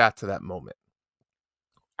 you go back to that moment.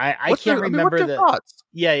 I can't remember what's your thoughts?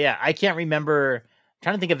 Yeah. I can't remember. I'm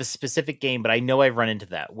trying to think of a specific game, but I know I've run into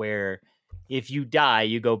that where if you die,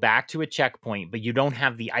 you go back to a checkpoint, but you don't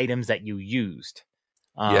have the items that you used.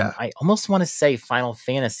 I almost want to say Final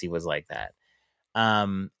Fantasy was like that.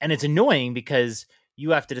 And it's annoying because you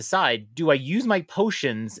have to decide, do I use my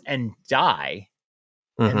potions and die?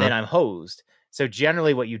 And then I'm hosed. So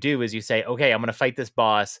generally what you do is you say, okay, I'm going to fight this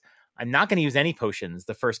boss. I'm not going to use any potions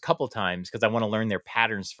the first couple times because I want to learn their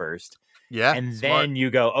patterns first. Yeah. And smart. then you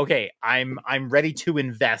go, okay, I'm ready to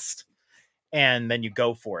invest. And then you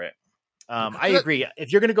go for it. I agree.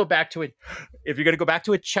 If you're going to go back to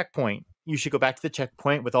a checkpoint, you should go back to the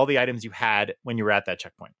checkpoint with all the items you had when you were at that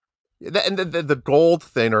checkpoint. And the gold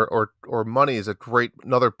thing or money is a great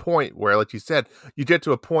another point where, like you said, you get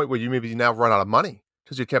to a point where you maybe now run out of money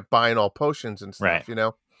because you kept buying all potions and stuff,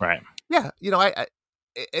 Right. Right. Yeah.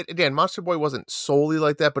 Again, Monster Boy wasn't solely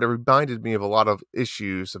like that, but it reminded me of a lot of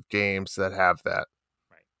issues of games that have that.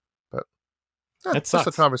 Right. But that's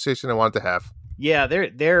a conversation I wanted to have. Yeah,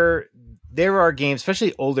 there are games,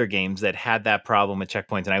 especially older games, that had that problem with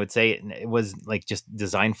checkpoints, and I would say it was like just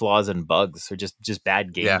design flaws and bugs, or just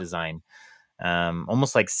bad game design,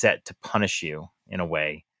 almost like set to punish you in a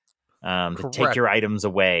way, to take your items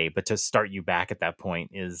away, but to start you back at that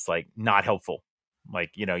point is like not helpful.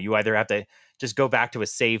 Like, you either have to just go back to a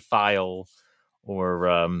save file,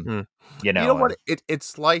 or you know what?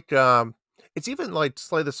 It's like it's even like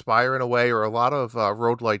Slay the Spire in a way, or a lot of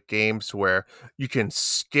roguelike games where you can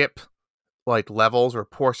skip like levels or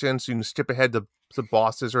portions. You can skip ahead to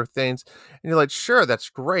bosses or things, and you're like, sure, that's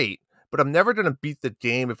great, but I'm never gonna beat the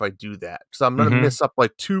game if I do that. So I'm gonna miss up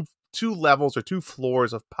like two levels or 2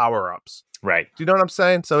 floors of power ups. Right. Do you know what I'm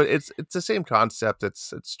saying? So it's the same concept.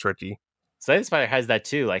 It's tricky. Slay the Spire has that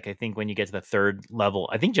too. Like, I think when you get to the 3rd level,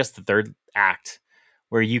 I think just the 3rd act,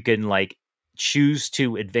 where you can like choose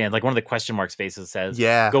to advance. Like one of the question mark spaces says,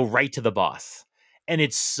 go right to the boss. And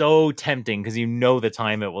it's so tempting because the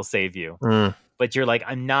time it will save you. But you're like,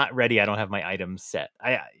 I'm not ready. I don't have my items set.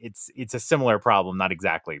 It's a similar problem, not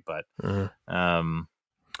exactly, but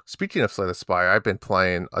Speaking of Slay the Spire, I've been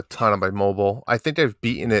playing a ton on my mobile. I think I've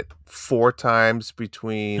beaten it 4 times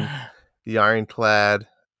between the Ironclad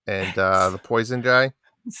and the Poison guy.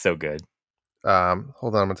 So good. Hold on,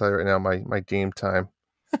 I'm gonna tell you right now my game time,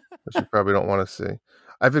 which you probably don't want to see.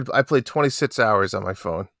 I played 26 hours on my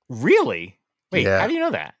phone. Really? Wait, how do you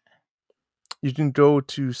know that? You can go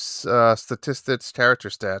to statistics, character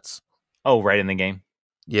stats. Oh, right in the game.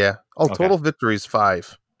 Yeah. Oh, Okay. total victories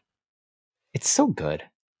 5. It's so good.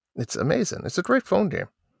 It's amazing. It's a great phone game.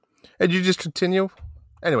 And you just continue.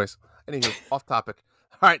 Anyways, off topic.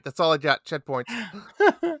 All right, that's all I got. Checkpoints.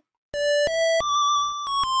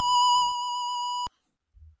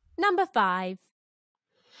 Number 5.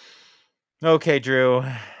 Okay, Drew.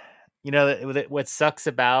 You know what sucks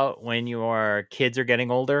about when your kids are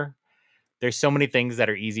getting older? There's so many things that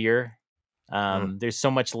are easier. There's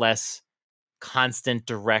so much less constant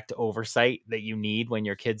direct oversight that you need when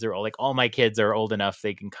your kids are like, all my kids are old enough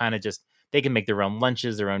they can kind of just they can make their own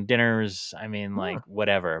lunches, their own dinners. I mean, like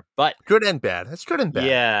whatever. But good and bad. That's good and bad.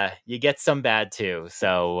 Yeah, you get some bad too.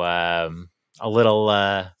 So a little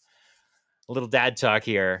dad talk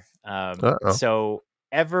here. So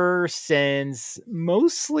ever since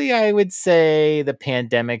mostly I would say the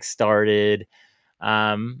pandemic started,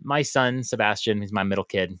 my son Sebastian, who's my middle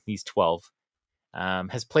kid, he's 12,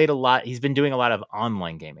 has played a lot. He's been doing a lot of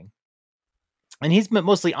online gaming, and he's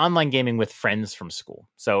mostly online gaming with friends from school.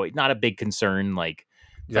 So not a big concern like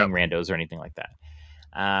playing randos or anything like that.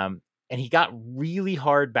 And he got really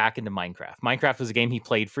hard back into Minecraft. Minecraft was a game he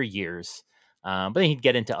played for years, but then he'd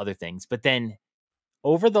get into other things. But then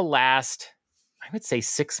over the last, I would say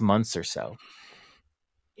 6 months or so,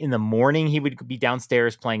 in the morning, he would be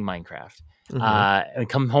downstairs playing Minecraft. And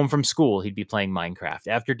come home from school, he'd be playing Minecraft.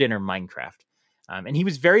 After dinner, Minecraft. And he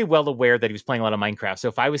was very well aware that he was playing a lot of Minecraft. So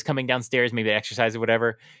if I was coming downstairs, maybe to exercise or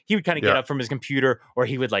whatever, he would kind of get up from his computer, or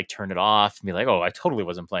he would like turn it off and be like, oh, I totally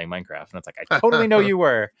wasn't playing Minecraft. And it's like, I totally know you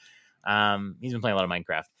were. He's been playing a lot of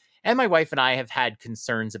Minecraft. And my wife and I have had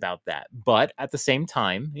concerns about that. But at the same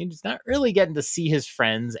time, he's not really getting to see his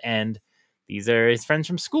friends. And these are his friends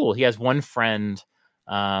from school. He has one friend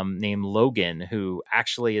named Logan, who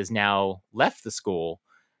actually has now left the school.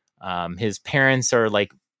 His parents are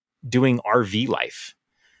like doing RV life.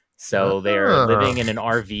 So they're living in an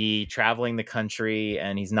RV, traveling the country,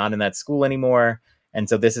 and he's not in that school anymore. And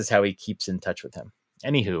so this is how he keeps in touch with him.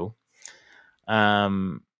 Anywho,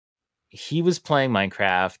 he was playing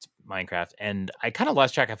Minecraft, and I kind of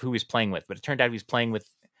lost track of who he was playing with, but it turned out he was playing with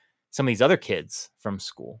some of these other kids from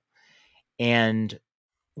school. And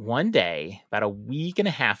one day, about a week and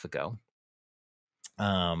a half ago,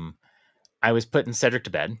 I was putting Cedric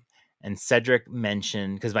to bed, and Cedric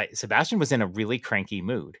mentioned, because Sebastian was in a really cranky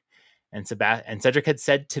mood, and Cedric had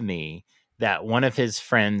said to me that one of his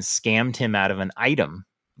friends scammed him out of an item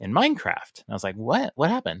in Minecraft. And I was like, what? What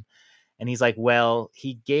happened? And he's like, well,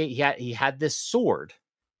 he had this sword,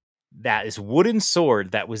 this wooden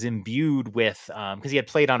sword that was imbued with, because he had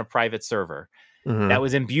played on a private server, that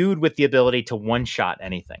was imbued with the ability to one-shot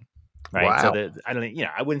anything. Right. Wow. So I don't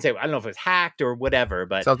know if it was hacked or whatever,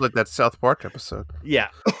 but sounds like that South Park episode. Yeah.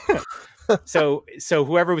 So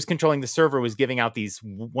whoever was controlling the server was giving out these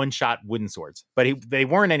one-shot wooden swords, but they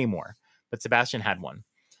weren't anymore. But Sebastian had one,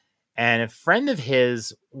 and a friend of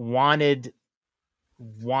his wanted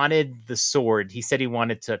the sword. He said he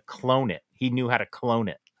wanted to clone it. He knew how to clone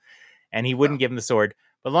it, and he wouldn't give him the sword.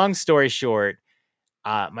 But long story short,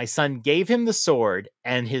 my son gave him the sword,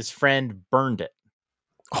 and his friend burned it.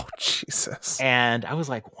 Oh, Jesus. And I was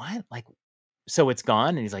like, what? Like, so it's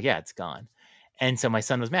gone? And he's like, yeah, it's gone. And so my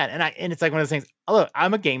son was mad. And it's like one of those things. Oh, look,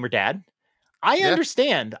 I'm a gamer dad. I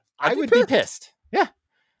understand. I would be pissed. Yeah.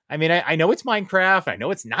 I mean, I know it's Minecraft. I know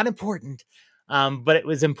it's not important. But it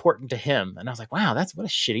was important to him. And I was like, wow, what a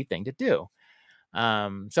shitty thing to do.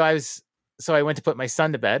 So I went to put my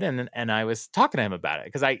son to bed, and I was talking to him about it,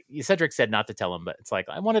 because Cedric said not to tell him, but it's like,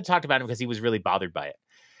 I wanted to talk about him because he was really bothered by it.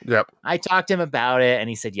 Yep. I talked to him about it, and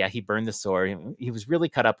he said, yeah, he burned the sword. He was really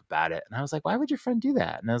cut up about it. And I was like, why would your friend do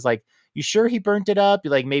that? And I was like, you sure he burnt it up?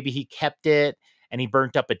 Like, maybe he kept it and he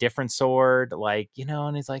burnt up a different sword, like,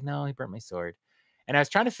 and he's like, no, he burnt my sword. And I was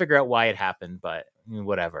trying to figure out why it happened, but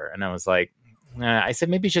whatever. And I was like, I said,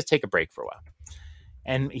 maybe just take a break for a while.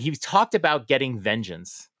 And he talked about getting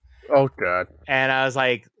vengeance. Oh, God. And I was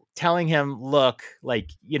like, telling him, look, like,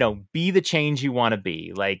 be the change you want to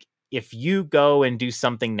be. Like, if you go and do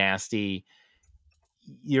something nasty,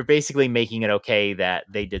 you're basically making it okay that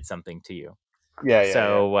they did something to you. Yeah.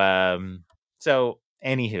 So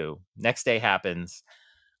anywho, next day happens.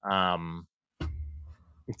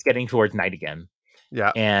 It's getting towards night again.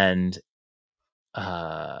 Yeah. And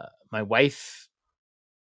my wife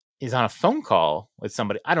is on a phone call with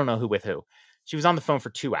somebody. I don't know with who. She was on the phone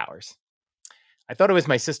for 2 hours. I thought it was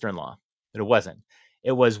my sister-in-law, but it wasn't.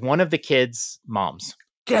 It was one of the kids' moms.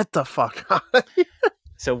 Get the fuck out of here.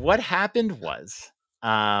 So what happened was,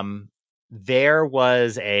 there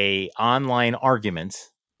was a online argument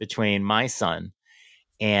between my son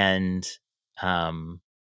and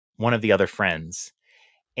one of the other friends.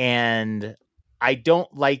 And I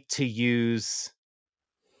don't like to use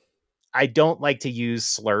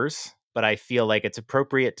slurs, but I feel like it's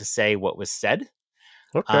appropriate to say what was said.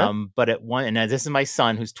 Okay. But and this is my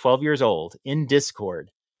son, who's 12 years old, in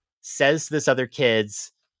Discord, says to this other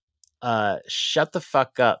kid's, shut the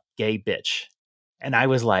fuck up, gay bitch. And I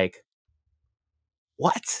was like,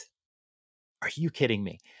 what? Are you kidding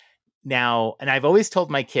me? Now, and I've always told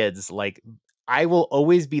my kids, like, I will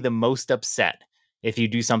always be the most upset if you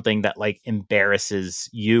do something that like embarrasses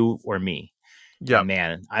you or me. Yeah. And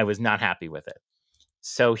man, I was not happy with it.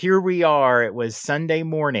 So here we are. It was Sunday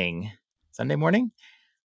morning,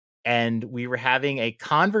 and we were having a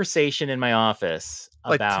conversation in my office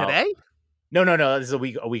about like today. No. This is a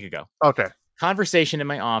week ago. Okay. Conversation in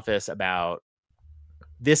my office about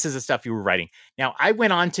this is the stuff you were writing. Now I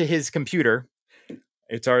went onto his computer.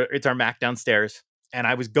 It's our Mac downstairs, and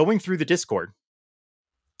I was going through the Discord,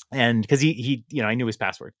 and because he I knew his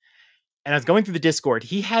password, and I was going through the Discord.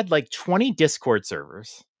 He had like 20 Discord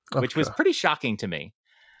servers, which was pretty shocking to me.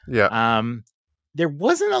 Yeah. There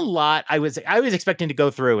wasn't a lot. I was expecting to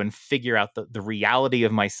go through and figure out the reality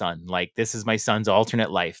of my son. Like, this is my son's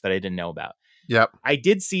alternate life that I didn't know about. Yep. I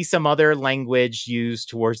did see some other language used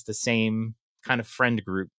towards the same kind of friend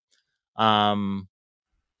group. And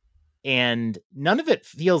none of it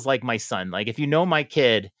feels like my son. Like, if you know my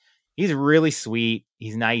kid, he's really sweet.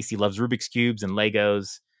 He's nice. He loves Rubik's Cubes and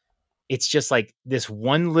Legos. It's just like this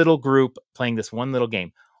one little group playing this one little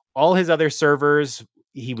game. All his other servers,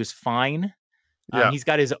 he was fine. Yeah. He's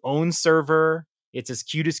got his own server. It's as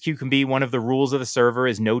cute can be. One of the rules of the server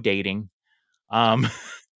is no dating.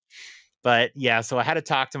 But yeah, so I had to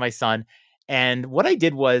talk to my son. And what I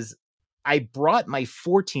did was I brought my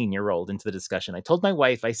 14-year-old into the discussion. I told my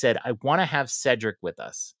wife, I said, I want to have Cedric with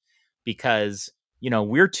us because,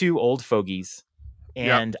 we're two old fogies.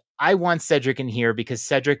 And I want Cedric in here because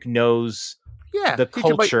Cedric knows the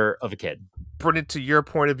culture of a kid. Bring it to your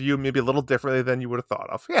point of view, maybe a little differently than you would have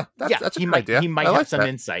thought of. Yeah, that's a good idea. He might have some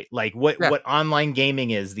insight, like what online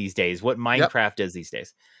gaming is these days, what Minecraft is these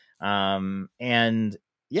days. And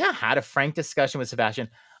yeah, had a frank discussion with Sebastian.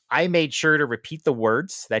 I made sure to repeat the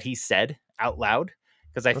words that he said out loud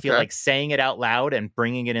because I feel like saying it out loud and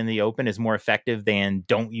bringing it in the open is more effective than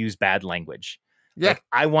don't use bad language. Yeah. Like,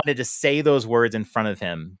 I wanted to say those words in front of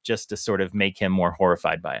him just to sort of make him more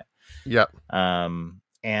horrified by it. Yep.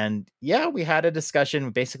 And yeah, we had a discussion.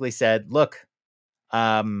 We basically said, look,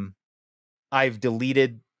 I've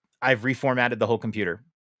reformatted the whole computer.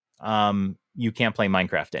 You can't play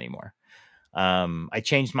Minecraft anymore. I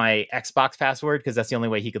changed my Xbox password because that's the only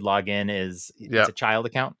way he could log in it's a child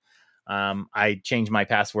account. I changed my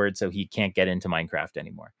password so he can't get into Minecraft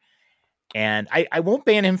anymore. And I won't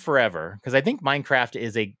ban him forever because I think Minecraft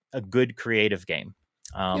is a good creative game.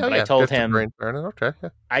 But I told him,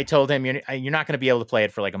 I told him, you're not going to be able to play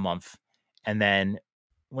it for like a month. And then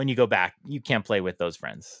when you go back, you can't play with those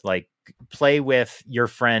friends. Like, play with your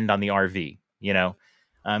friend on the RV,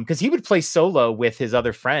 because he would play solo with his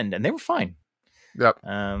other friend and they were fine. Yep.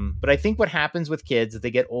 But I think what happens with kids is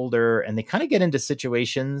they get older and they kind of get into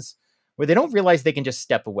situations where they don't realize they can just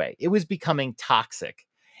step away. It was becoming toxic.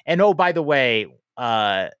 And oh, by the way,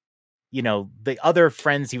 the other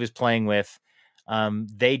friends he was playing with,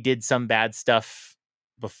 they did some bad stuff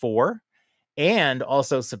before. And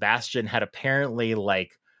also Sebastian had apparently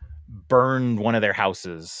like burned one of their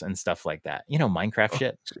houses and stuff like that. Minecraft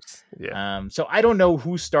shit. Yeah. So I don't know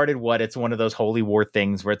who started what. It's one of those holy war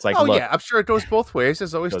things where it's like, look, I'm sure it goes both ways.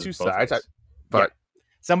 There's always two sides. But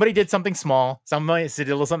somebody did something small. Somebody did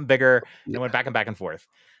a little something bigger and went back and forth.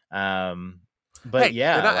 But hey,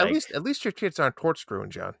 at least your kids aren't corkscrewing,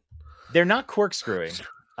 John. They're not corkscrewing.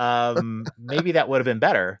 Maybe that would have been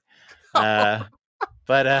better. But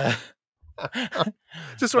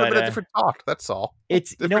just would have been a different talk. That's all.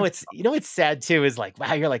 It's it's sad too. Is like,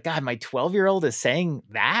 wow, you're like, God, my 12-year-old is saying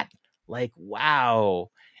that. Like, wow.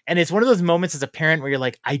 And it's one of those moments as a parent where you're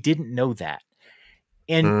like, I didn't know that.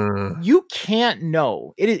 And you can't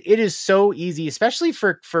know. It is so easy, especially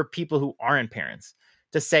for people who aren't parents,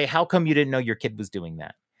 to say, how come you didn't know your kid was doing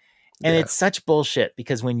that? And it's such bullshit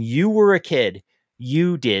because when you were a kid,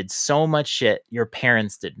 you did so much shit your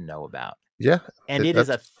parents didn't know about. Yeah. And it is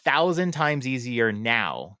 1,000 times easier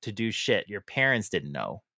now to do shit your parents didn't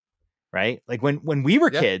know. Right? Like when we were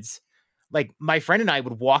kids, like my friend and I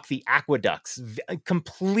would walk the aqueducts,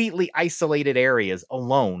 completely isolated areas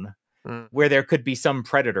alone where there could be some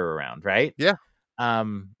predator around. Right? Yeah.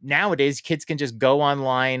 Nowadays, kids can just go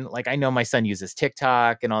online. Like, I know my son uses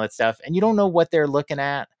TikTok and all that stuff, and you don't know what they're looking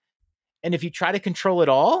at. And if you try to control it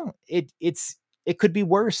all, it could be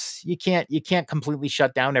worse. You can't completely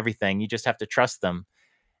shut down everything. You just have to trust them.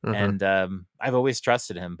 And I've always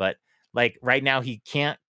trusted him, but like right now he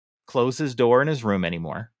can't close his door in his room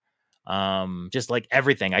anymore. Just like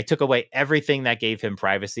everything. I took away everything that gave him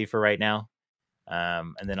privacy for right now.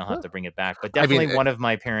 And then I'll have to bring it back. But I mean, definitely one of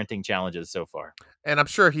my parenting challenges so far. And I'm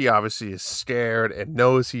sure he obviously is scared and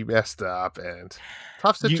knows he messed up and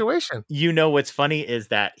tough situation. You know what's funny is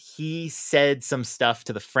that he said some stuff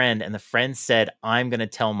to the friend, and the friend said, "I'm going to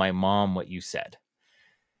tell my mom what you said."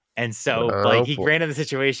 And so he ran into the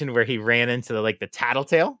situation where he ran into the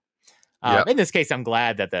tattletale. In this case, I'm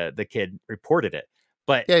glad that the kid reported it.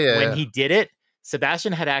 But when he did it,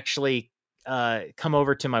 Sebastian had actually come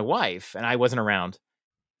over to my wife, and I wasn't around,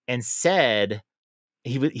 and said,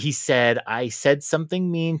 he said, "I said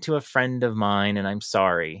something mean to a friend of mine, and I'm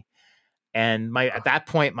sorry." And at that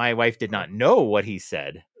point, my wife did not know what he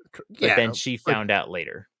said, but then she found out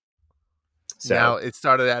later. So now it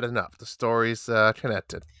started adding up. The story's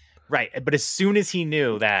connected. Right. But as soon as he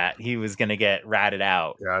knew that he was going to get ratted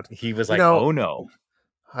out, he was like, oh no.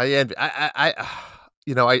 I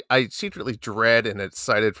secretly dread and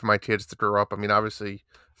excited for my kids to grow up. I mean, obviously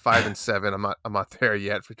 5 and 7, I'm not there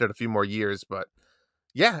yet for a few more years, but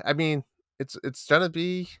yeah, I mean, it's gonna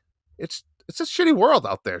be, it's a shitty world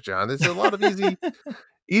out there, John. There's a lot of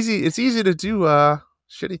it's easy to do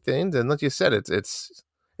shitty things, and like you said, it's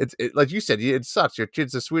like you said, it sucks. Your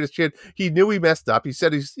kid's the sweetest kid. He knew he messed up. He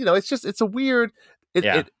said it's a weird.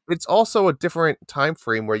 It's also a different time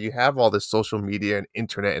frame where you have all this social media and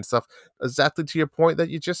internet and stuff. Exactly to your point that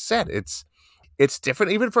you just said. It's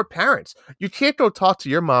different even for parents. You can't go talk to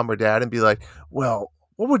your mom or dad and be like, "Well,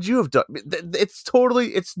 what would you have done?"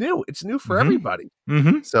 It's new. It's new for everybody.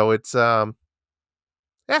 Mm-hmm. So it's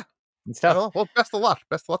it's tough. Well, best of luck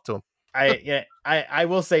to him. I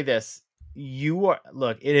will say this.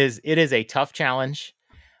 It is a tough challenge.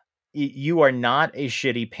 You are not a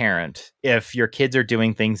shitty parent if your kids are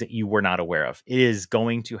doing things that you were not aware of. It is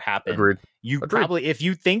going to happen. Agreed. Probably, if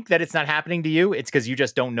you think that it's not happening to you, it's because you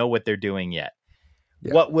just don't know what they're doing yet.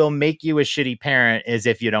 Yeah. What will make you a shitty parent is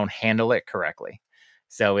if you don't handle it correctly.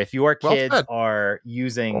 So if your kids are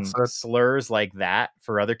using slurs like that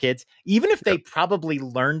for other kids, even if they probably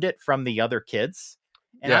learned it from the other kids,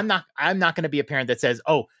 and I'm not going to be a parent that says,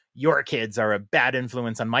 "Oh, your kids are a bad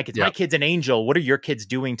influence on my kids. My kid's an angel. What are your kids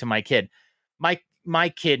doing to my kid?" My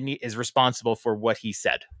kid is responsible for what he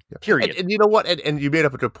said. Period. And you know what? And you made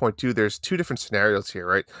up a good point too. There's two different scenarios here,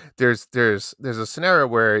 right? There's a scenario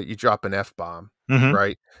where you drop an F-bomb,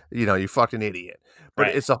 right? You fucking idiot. But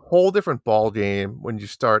it's a whole different ball game when you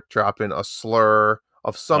start dropping a slur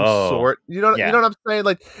of some sort. You know what I'm saying?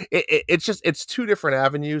 Like it's two different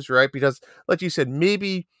avenues, right? Because like you said,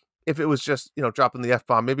 maybe if it was just, dropping the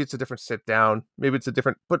F-bomb, maybe it's a different sit down, maybe it's a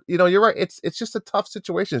different, but you're right. It's just a tough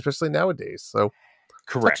situation, especially nowadays. So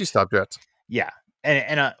correct. Touchy subject. Yeah.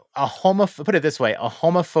 And a put it this way, a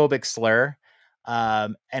homophobic slur.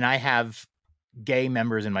 And I have gay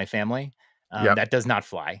members in my family. That does not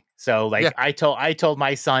fly. So I told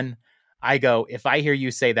my son, I go, if I hear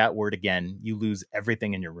you say that word again, you lose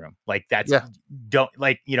everything in your room. Like that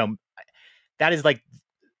is like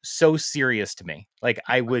so serious to me. Like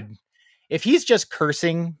I would, if he's just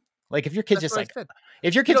cursing, like if your kid's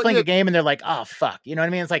if your kid's playing a game and they're like, "Oh fuck," you know what I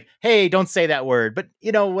mean? It's like, "Hey, don't say that word," but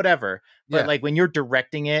whatever. But like when you're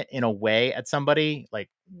directing it in a way at somebody, like,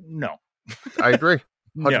 no. I agree.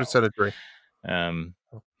 100% agree.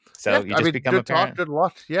 So you just become a parent. Good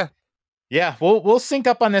luck. Yeah. Yeah. We'll sync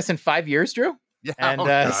up on this in 5 years, Drew. Yeah. And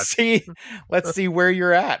let's see where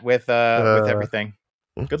you're at with everything.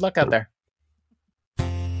 Good luck out there.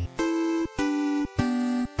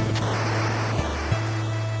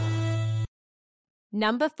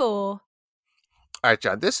 Number 4. All right,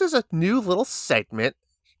 John. This is a new little segment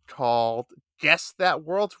called Guess That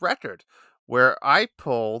World Record, where I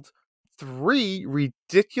pulled 3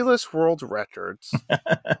 ridiculous world records,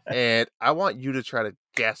 and I want you to try to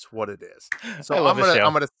guess what it is. So I'm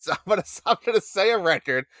gonna say a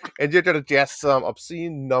record, and you're gonna guess some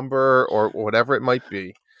obscene number or whatever it might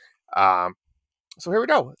be. So here we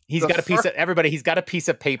go. He's got a piece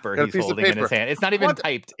of paper he's holding in his hand. It's not even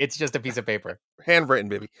typed. It's just a piece of paper. Handwritten,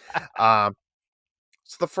 baby. So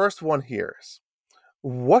the first one here is,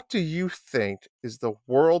 what do you think is the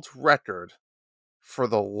world record for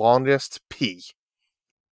the longest pee?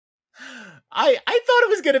 I thought it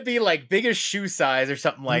was going to be like biggest shoe size or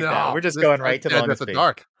something like that. We're just going right to the longest pee.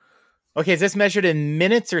 Dark. Okay, is this measured in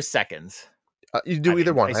minutes or seconds? You do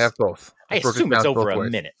either one. I have both. I assume it's over a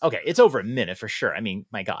minute. Okay, it's over a minute for sure. I mean,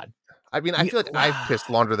 my God. I mean, I feel like I've pissed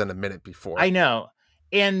longer than a minute before. I know.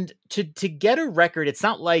 And to get a record, it's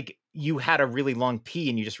not like you had a really long pee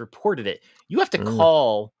and you just reported it. You have to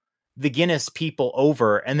call the Guinness people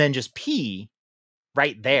over and then just pee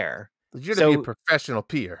right there. You're going to be a professional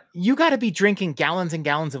peer. You got to be drinking gallons and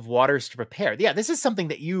gallons of waters to prepare. Yeah, this is something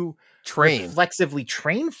that you reflexively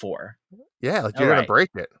train for. Yeah, like you're going to break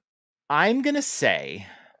it. I'm going to say,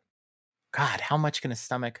 God, how much can a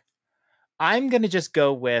stomach? I'm going to just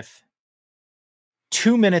go with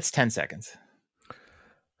 2 minutes, 10 seconds.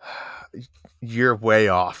 You're way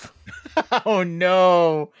off. Oh,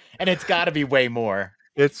 no. And it's got to be way more.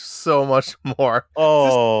 It's so much more.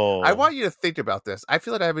 Oh. I want you to think about this. I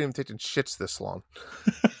feel like I haven't even taken shits this long.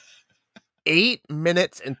 8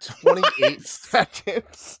 minutes and 28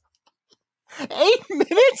 seconds. 8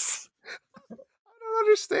 minutes? I don't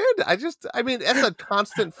understand. I mean, that's a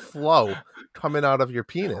constant flow coming out of your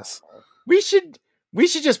penis. We should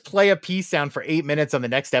just play a pee sound for 8 minutes on the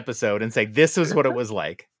next episode and say, this is what it was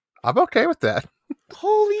like. I'm okay with that.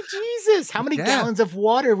 Holy Jesus. How many gallons of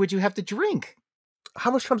water would you have to drink? How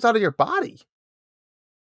much comes out of your body?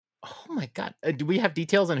 Oh my God. Do we have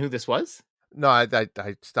details on who this was? No, I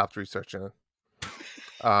stopped researching it.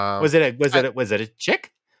 Was it a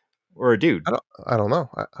chick or a dude? I don't know.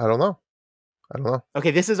 I don't know.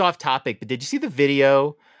 Okay, this is off topic, but did you see the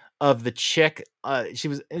video of the chick? She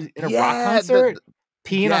was in a rock concert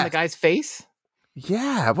peeing on the guy's face.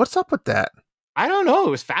 Yeah, what's up with that? I don't know.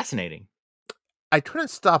 It was fascinating. I couldn't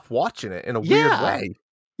stop watching it in a weird way.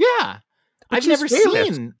 Yeah. I've never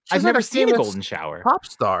seen a golden shower. Pop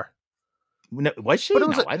star. No, was she?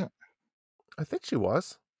 I think she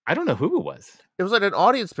was. I don't know who it was. It was like an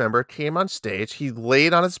audience member came on stage. He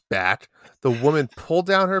laid on his back. The woman pulled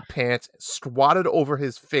down her pants, squatted over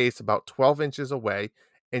his face about 12 inches away,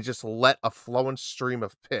 and just let a flowing stream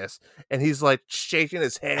of piss. And he's like shaking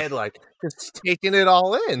his head, like just taking it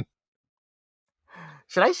all in.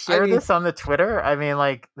 Should I share this on the Twitter? I mean,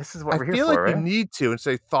 like, this is what we're here for, I feel like right? you need to, and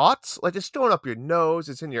say thoughts. Like, it's going up your nose.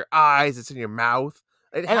 It's in your eyes. It's in your mouth.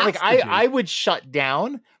 I would shut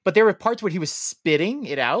down, but there were parts where he was spitting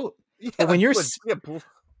it out. Yeah, but when you're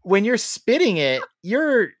spitting it,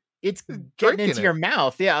 it's getting into your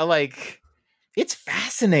mouth. Yeah, like, it's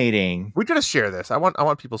fascinating. We gotta share this. I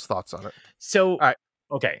want people's thoughts on it. So, all right.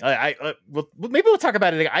 Okay, maybe we'll talk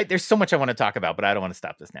about it. There's so much I want to talk about, but I don't want to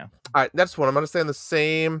stop this now. All right, next one. I'm going to stay on the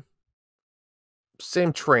same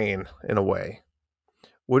train in a way.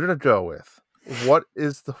 We're going to go with, what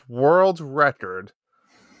is the world record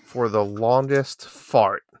for the longest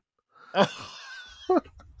fart?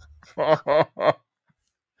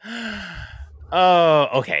 Oh,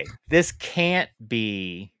 okay. This can't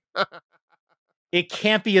be. It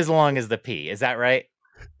can't be as long as the pee. Is that right?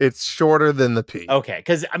 It's shorter than the pee. Okay,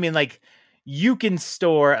 because I mean, like, you can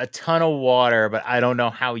store a ton of water, but I don't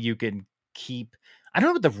know how you can keep. I don't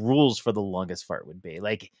know what the rules for the longest fart would be.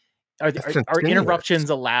 Like, are interruptions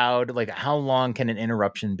allowed? Like, how long can an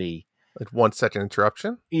interruption be? Like 1 second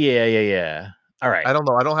interruption? Yeah. All right. I don't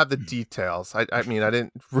know. I don't have the details. I mean, I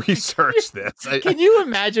didn't research this. Can you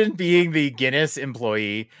imagine being the Guinness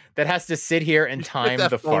employee that has to sit here and time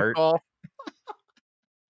the fart?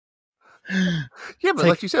 Yeah, but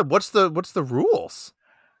like you said, what's the rules?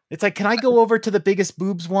 It's like, can I go over to the biggest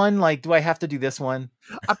boobs one? Like, do I have to do this one?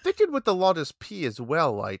 I'm thinking with the longest pee as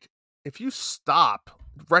well. Like, if you stop,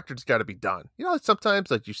 the record's got to be done. You know, like sometimes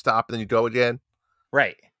like you stop and then you go again.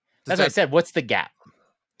 Right. That's what I said. What's the gap?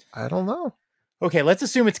 I don't know. Okay, let's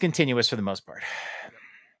assume it's continuous for the most part.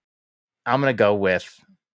 I'm gonna go with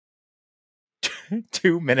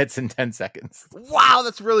 2 minutes and 10 seconds. Wow,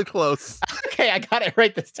 that's really close. Okay, I got it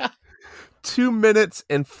right this time. 2 minutes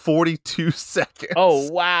and 42 seconds. Oh,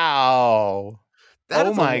 wow.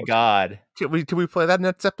 Oh my God. Can we play that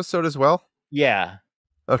next episode as well? Yeah.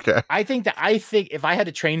 Okay. I think if I had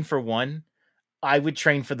to train for one, I would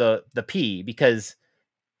train for the pee, because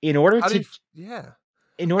in order to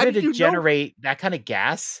generate that kind of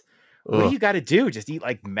gas, what do you got to do? Just eat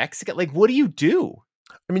like Mexican? Like, what do you do?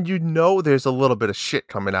 I mean, there's a little bit of shit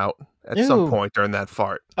coming out at some point during that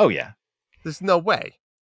fart. Oh, yeah. There's no way.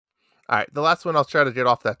 All right, the last one, I'll try to get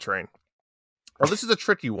off that train. Well, this is a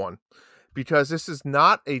tricky one, because this is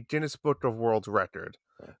not a Guinness Book of World Record,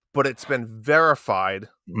 but it's been verified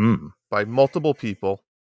by multiple people,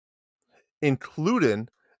 including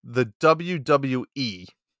the WWE,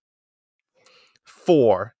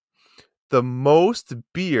 for the most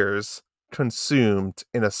beers consumed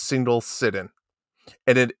in a single sitting.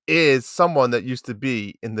 And it is someone that used to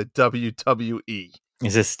be in the WWE.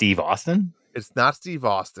 Is this Steve Austin? It's not Steve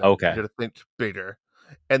Austin. Okay. You gotta think bigger.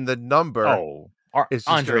 And the number is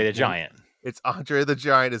Andre the Giant. It's Andre the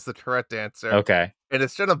Giant is the correct answer. Okay. And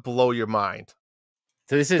it's gonna blow your mind.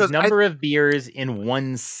 So this is number of beers in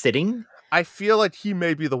one sitting? I feel like he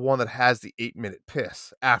may be the one that has the 8-minute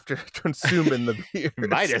piss after consuming the beers.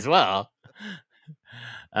 Might as well.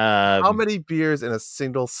 How many beers in a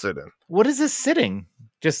single sitting? What is this sitting?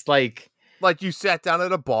 Just like you sat down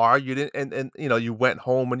at a bar, you didn't, and you went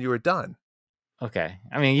home when you were done. okay.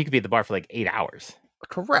 I mean, you could be at the bar for like 8 hours.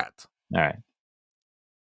 Correct. All right.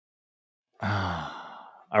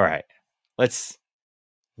 All right. Let's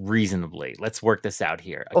work this out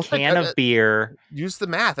here. A can of beer. Use the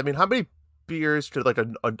math. I mean, how many beers could like a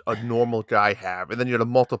normal guy have? And then you had to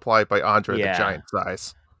multiply it by Andre the Giant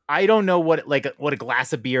size. I don't know what a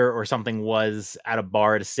glass of beer or something was at a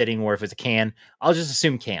bar at a sitting, or if it's a can. I'll just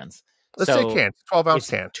assume cans. Let's say cans. 12-ounce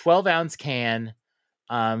can. 12-ounce can.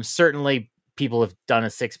 Certainly people have done a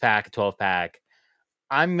 6-pack, a 12-pack.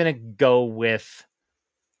 I'm gonna go with,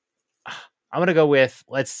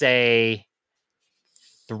 let's say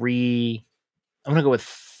 3. I'm gonna go with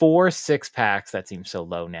 4 6-packs. That seems so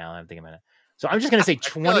low now. I'm thinking about it. So I'm just gonna say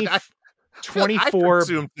 20. 24. I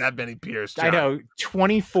consumed that many beers, John. I know,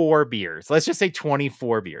 24 beers. Let's just say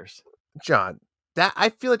 24 beers. John, I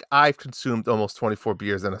feel like I've consumed almost 24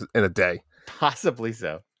 beers in a day. Possibly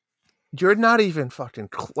so. You're not even fucking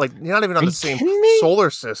you're not even on the same solar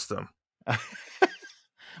system.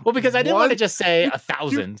 Well, because I didn't want to just say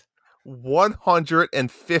 1,000.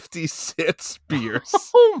 156 beers.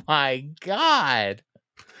 Oh my God.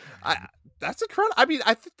 That's incredible. I mean,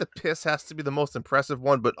 I think the piss has to be the most impressive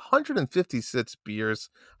one, but 156 beers.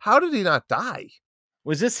 How did he not die?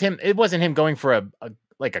 Was this him? It wasn't him going for a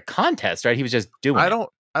contest, right? He was just doing it.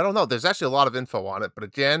 I don't know. There's actually a lot of info on it, but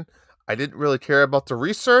again, I didn't really care about the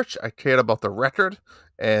research. I cared about the record,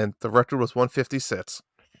 and the record was 156.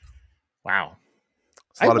 Wow.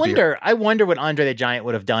 I wonder what Andre the Giant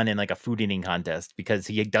would have done in like a food eating contest, because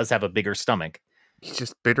he does have a bigger stomach. He's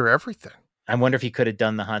just bigger everything. I wonder if he could have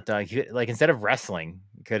done the hot dog. Like, instead of wrestling,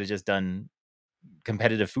 he could have just done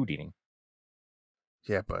competitive food eating.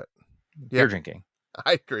 Yeah, but beer drinking.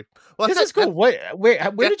 I agree. Well, this is cool. Where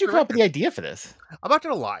did you come up with the idea for this? I'm not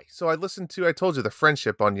gonna lie. So I told you the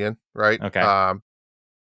Friendship Onion, right? Okay.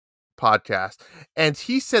 Podcast, and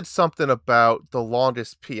he said something about the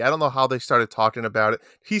longest pee. I don't know how they started talking about it.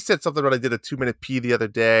 He said something about I did a 2-minute pee the other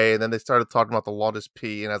day, and then they started talking about the longest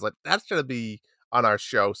pee, and I was like, that's gonna be on our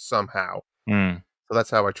show somehow. So that's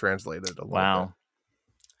how I translated it a little bit.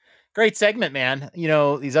 Great segment, man.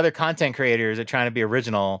 These other content creators are trying to be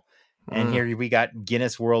original, and here we got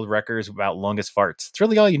Guinness World Records about longest farts. It's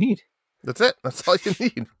really all you need. That's it. That's all you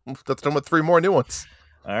need. That's done with 3 more new ones.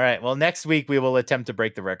 All right. Well, next week we will attempt to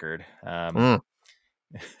break the record. Be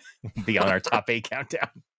on our top 8 countdown.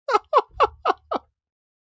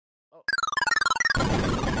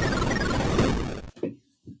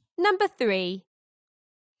 Number 3.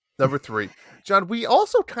 John, we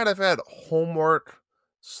also kind of had homework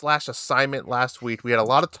 / assignment last week. We had a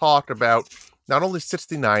lot of talk about not only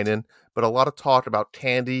 69ing, but a lot of talk about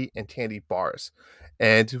candy and candy bars.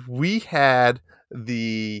 And we had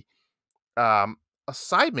the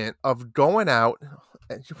assignment of going out,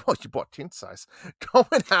 and you bought teen size,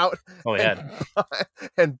 going out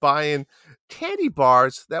and buying candy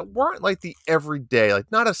bars that weren't like the everyday,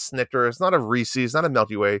 like not a Snickers, not a Reese's, not a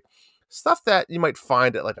Milky Way, stuff that you might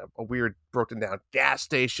find at like a weird broken down gas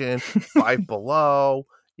station, Five Below,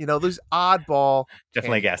 those oddball.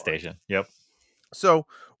 Definitely a gas station. Yep. So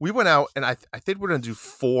we went out, and I think we're going to do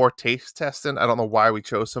 4 taste testing. I don't know why we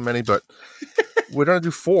chose so many, but we're going to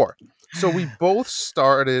do 4. So we both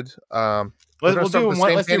started. Let's do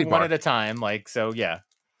one at a time. Like, so, yeah.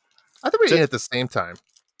 I think we're eating at the same time.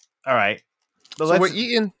 All right. So we're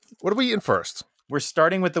eating. What are we eating first? We're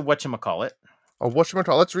starting with the whatchamacallit.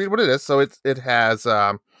 Let's read what it is. So it has.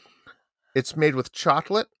 It's made with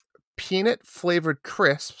chocolate, peanut flavored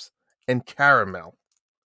crisps, and caramel.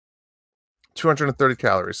 230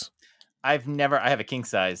 calories. I have a king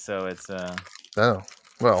size, so it's Oh,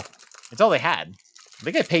 well. It's all they had. I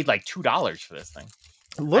think I paid like $2 for this thing.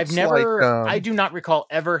 I do not recall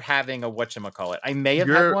ever having a whatchamacallit. I may have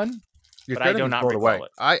had one, but I do not recall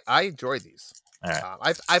it. I enjoy these. All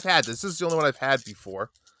right. I've had this. This is the only one I've had before.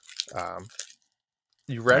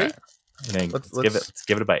 You ready? Right. Let's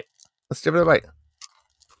give it a bite. Let's give it a bite.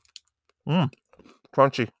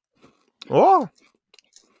 Crunchy. Oh.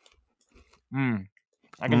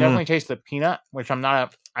 I can definitely taste the peanut, which I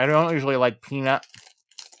don't usually like peanut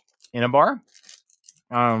in a bar.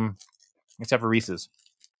 Except for Reese's.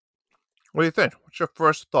 What do you think? What's your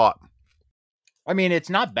first thought? I mean, it's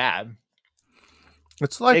not bad.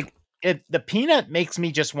 It's like the peanut makes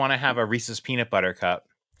me just want to have a Reese's peanut butter cup.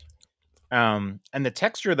 And the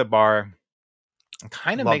texture of the bar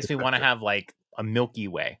kind of makes me want to have like a Milky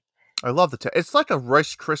Way. I love the texture. It's like a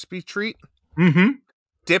Rice Krispie treat.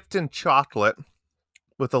 Dipped in chocolate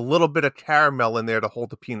with a little bit of caramel in there to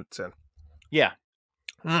hold the peanuts in. Yeah.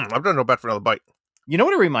 I've done no bet for another bite. You know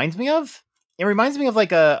what it reminds me of? It reminds me of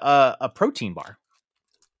like a protein bar,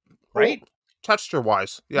 right? Texture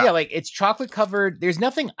wise, Yeah, like it's chocolate covered. There's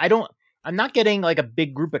nothing. I'm not getting like a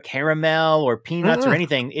big group of caramel or peanuts or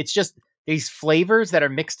anything. It's just these flavors that are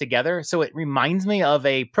mixed together. So it reminds me of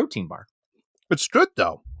a protein bar. It's good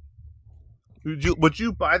though. Would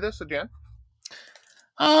you buy this again?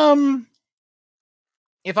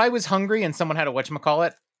 If I was hungry and someone had a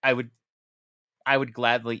whatchamacallit, I would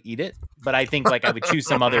gladly eat it. But I think like I would choose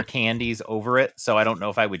some other candies over it. So I don't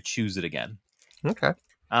know if I would choose it again. Okay.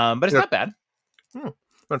 But it's not bad. I'm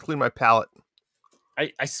gonna clean my palate.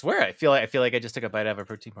 I swear, I feel like I just took a bite out of a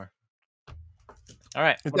protein bar. All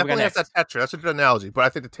right, It definitely has that texture. That's a good analogy, but I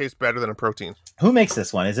think it tastes better than a protein. Who makes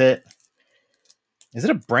this one? Is it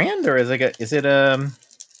a brand or is it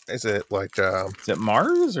Is it like is it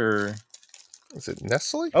Mars or is it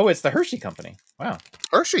Nestle? Oh, it's the Hershey company. Wow,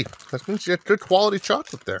 Hershey. That means you have good quality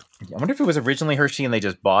chocolate there. I wonder if it was originally Hershey and they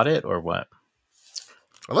just bought it or what.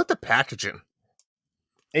 I like the packaging.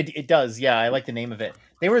 It does, yeah. I like the name of it.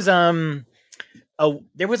 There was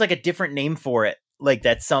like a different name for it, like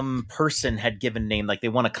that some person had given name, like they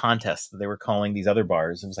won a contest that they were calling these other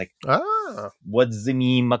bars. It was like, what's the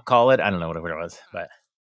name call it? I don't know what it was, but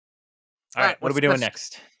all right, what are we doing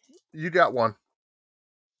next? You got one.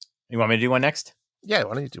 You want me to do one next? Yeah,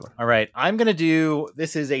 why don't you do one? All right, I'm gonna do.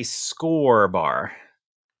 This is a Skor bar.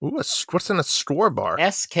 Ooh, what's in a Skor bar?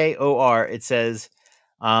 Skor. It says,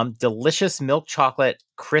 delicious milk chocolate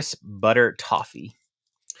crisp butter toffee.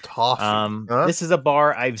 Toffee. This is a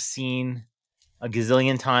bar I've seen a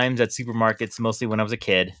gazillion times at supermarkets, mostly when I was a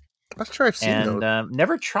kid. Not sure I've seen those.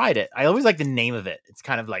 Never tried it. I always like the name of it. It's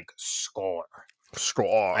kind of like Skor.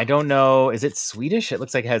 Skor. I don't know. Is it Swedish? It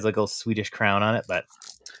looks like it has like a little Swedish crown on it, but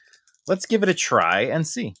let's give it a try and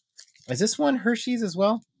see. Is this one Hershey's as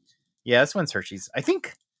well? Yeah, this one's Hershey's. I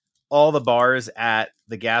think all the bars at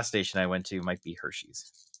the gas station I went to might be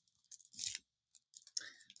Hershey's.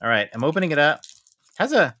 All right, I'm opening it up.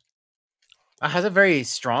 Has a very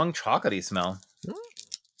strong chocolatey smell.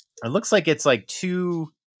 It looks like it's like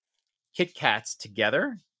two Kit Kats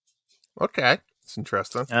together. Okay, it's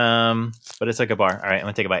interesting. But it's like a bar. All right, I'm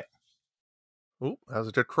gonna take a bite. Ooh, that was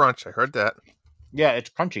a good crunch. I heard that. Yeah, it's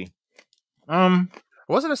crunchy. I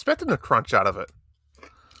wasn't expecting a crunch out of it.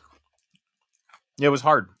 It was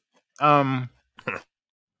hard.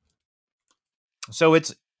 So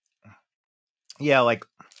it's, yeah, like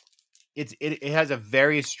it has a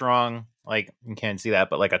very strong, like you can't see that,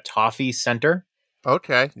 but like a toffee center.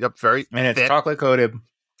 Okay. Yep. Very. And it's chocolate coated.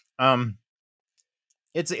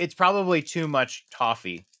 It's probably too much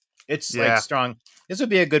toffee. It's like strong. This would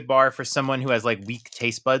be a good bar for someone who has like weak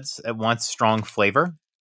taste buds that wants strong flavor.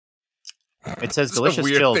 It says delicious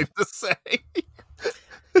chilled. Thing to say.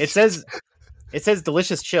 It says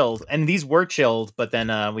delicious chilled, and these were chilled, but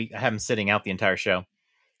then we have them sitting out the entire show.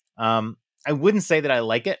 I wouldn't say that I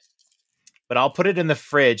like it, but I'll put it in the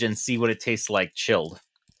fridge and see what it tastes like chilled.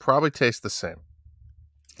 Probably tastes the same.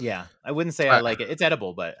 Yeah, I wouldn't say I like it. It's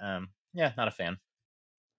edible, but yeah, not a fan.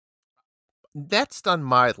 Next on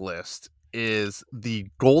my list is the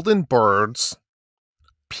Golden Birds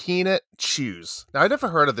Peanut Chews. Now, I never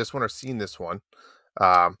heard of this one or seen this one.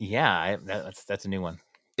 Yeah, that's a new one.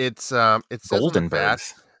 It says Golden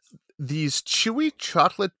Birds. These chewy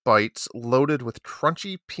chocolate bites loaded with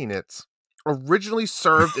crunchy peanuts, originally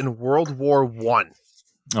served in World War I.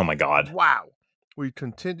 Oh my God! Wow. We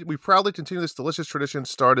proudly continue this delicious tradition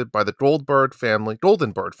started by the Golden Bird family,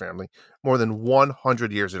 more than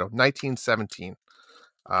 100 years ago, 1917.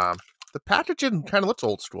 The packaging kind of looks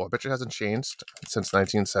old school. I bet it hasn't changed since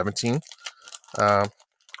 1917.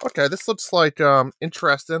 Okay, this looks like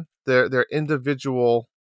interesting. They're individual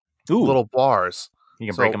little bars. You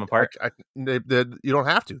can break them apart. You don't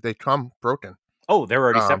have to. They come broken. Oh, they're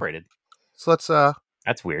already separated. So let's.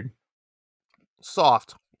 That's weird.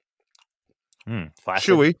 Soft.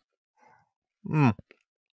 Flaccid. Chewy. Let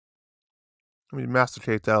me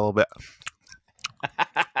masticate that a little bit.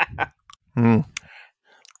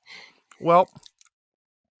 Well,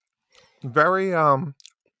 very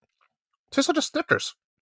tastes like a Snickers.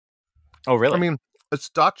 Oh, really? I mean, it's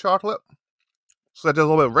dark chocolate, so that does a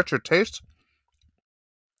little bit richer taste.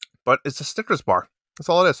 But it's a Snickers bar. That's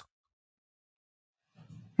all it is.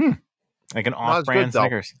 Like an off-brand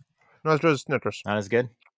Snickers. Not as good as Snickers. Not as good.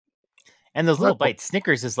 And those little bites.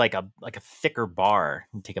 Snickers is like a thicker bar.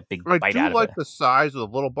 You take a big bite out of it. I do like the size of the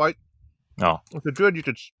little bite. Oh. If it's good, you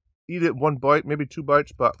could eat it one bite, maybe two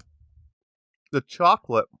bites, but the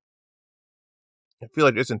chocolate, I feel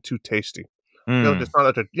like it isn't too tasty. You know, there's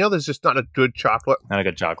just not a good chocolate. Not a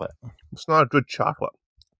good chocolate. It's not a good chocolate.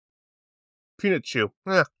 Peanut chew.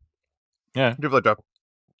 Yeah. Yeah. Give it like a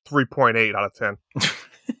 3.8 out of 10.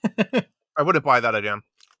 I wouldn't buy that again.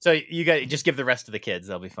 So you got just give the rest to the kids;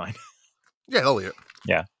 they'll be fine. Yeah, they'll eat it.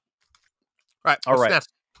 Yeah. All right. All what's right. next?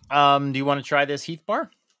 Do you want to try this Heath bar?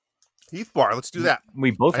 Heath bar. Let's do that.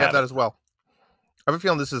 We both I have have that it. as well. I have a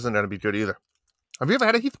feeling this isn't going to be good either. Have you ever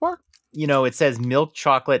had a Heath bar? You know, it says milk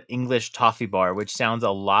chocolate English toffee bar, which sounds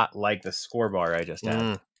a lot like the Skor bar I just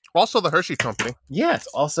had. Also, the Hershey Company. Yeah, it's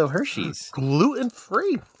also Hershey's.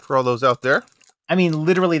 Gluten-free for all those out there. I mean,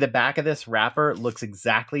 literally, the back of this wrapper looks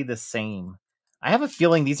exactly the same. I have a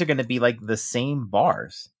feeling these are going to be like the same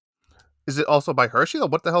bars. Is it also by Hershey?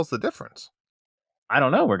 What the hell's the difference? I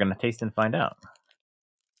don't know. We're going to taste and find out.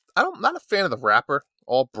 I'm not a fan of the wrapper.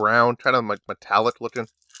 All brown, kind of like metallic looking.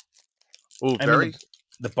 Ooh, very.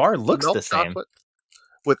 The bar looks milk the same. chocolate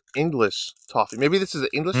with English toffee. Maybe this is an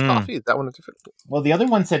English toffee. Is that one different? Well, the other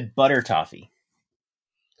one said butter toffee.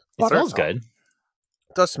 It smells good.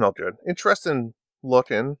 It does smell good. Interesting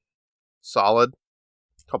looking. Solid.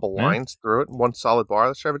 Couple lines through it. One solid bar.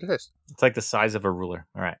 Let's try it taste. It's like the size of a ruler.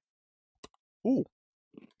 All right. Ooh.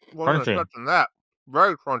 Well, Crunchy. Touching that.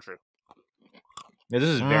 Very crunchy. Yeah, this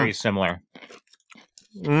is very similar.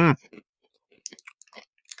 Wow,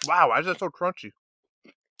 why is that so crunchy?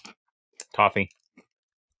 Toffee.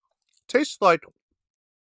 Tastes like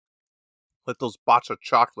those box of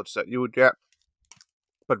chocolates that you would get,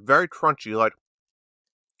 but very crunchy, like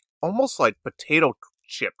almost like potato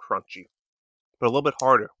chip crunchy, but a little bit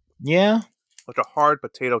harder. Yeah. Like a hard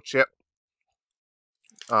potato chip.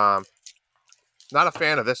 Not a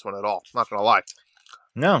fan of this one at all. Not gonna lie.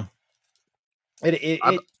 No.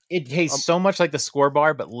 It tastes so much like the Skor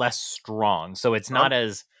bar, but less strong. So it's not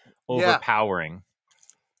as overpowering.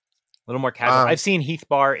 A little more casual. I've seen Heath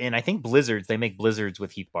bar in, I think, Blizzards. They make Blizzards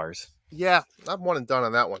with Heath bars. Yeah, I'm one and done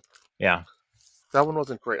on that one. Yeah. That one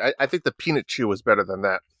wasn't great. I think the peanut chew was better than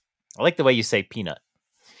that. I like the way you say peanut.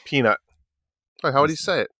 Peanut. Wait, how would you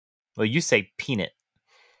say it? Well, you say peanut.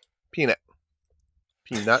 Peanut.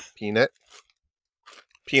 Peanut. Peanut.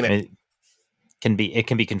 Peanut. It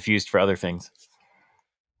can be confused for other things.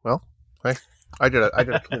 Well, I did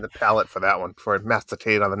clean the palate for that one before I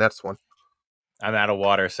masticate on the next one. I'm out of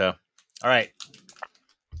water, so all right.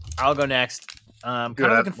 I'll go next. Kind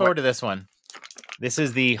of looking forward to this one. This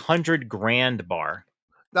is the 100 grand bar.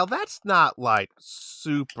 Now that's not like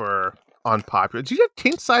super unpopular. Did you get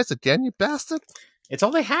king size again, you bastard? It's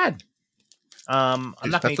all they had. I'm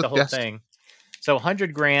not gonna eat the whole thing. So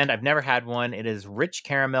 100 grand. I've never had one. It is rich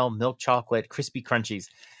caramel, milk chocolate, crispy crunchies.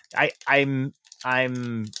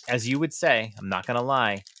 I'm as you would say, I'm not gonna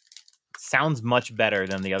lie. Sounds much better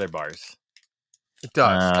than the other bars. It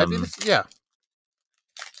does. I mean, yeah.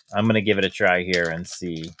 I'm gonna give it a try here and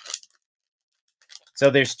see. So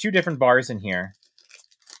there's two different bars in here.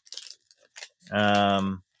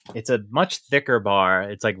 It's a much thicker bar.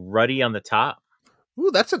 It's like ruddy on the top. Ooh,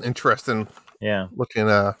 that's an interesting looking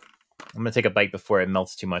I'm gonna take a bite before it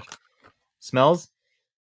melts too much. Smells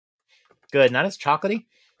good. Not as chocolatey.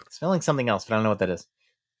 Smelling something else, but I don't know what that is.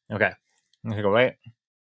 Okay. I'm gonna go right.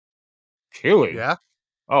 Chewy. Yeah.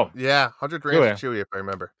 Oh. Yeah. 100 grams of chewy, if I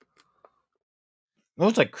remember. It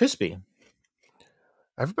looks like crispy.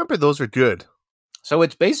 I remember those were good. So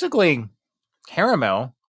it's basically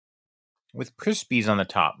caramel with crispies on the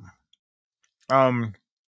top.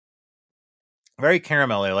 Very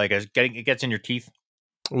caramelly, like it gets in your teeth.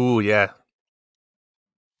 Ooh, yeah.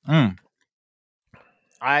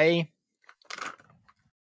 I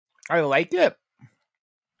like it.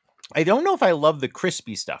 I don't know if I love the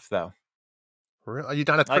crispy stuff though. Really? Are you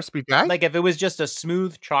not a crispy guy? Like if it was just a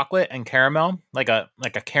smooth chocolate and caramel, like a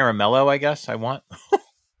caramello, I guess I want.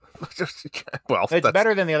 Well, it's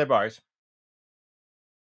better than the other bars.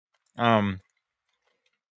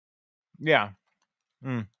 Yeah.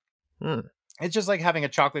 It's just like having a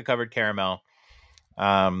chocolate covered caramel.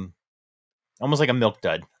 Almost like a milk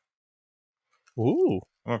dud. Ooh.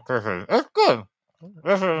 It's good.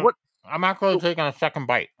 I'm actually taking a second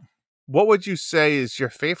bite. What would you say is your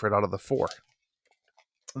favorite out of the four?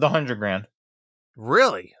 The 100 grand.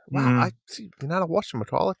 Really? Wow. I see. You're not a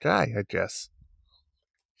whatchamacallit guy, I guess.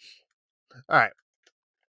 All right.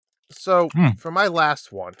 So for my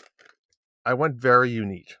last one, I went very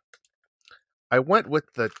unique. I went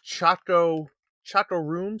with the Choco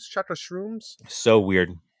Shrooms. So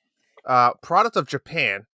weird. Product of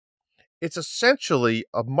Japan. It's essentially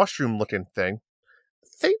a mushroom-looking thing.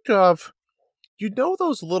 Think of,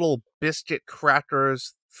 those little biscuit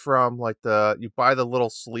crackers from like you buy the little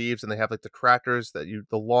sleeves and they have like the crackers the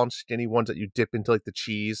long skinny ones that you dip into like the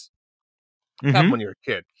cheese. Have them when you're a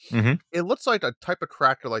kid. It looks like a type of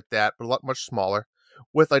cracker like that, but much smaller,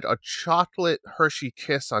 with like a chocolate Hershey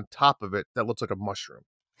Kiss on top of it that looks like a mushroom.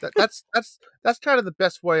 That's kind of the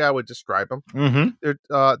best way I would describe them. Mm-hmm.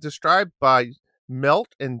 They're described by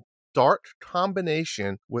melt and dark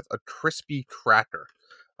combination with a crispy cracker.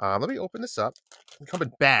 Let me open this up. They come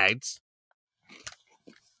in bags.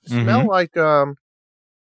 Smell like very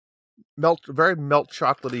melt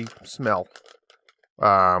chocolatey smell.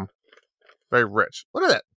 Very rich. Look at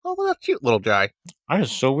that. Oh, look at that cute little guy. That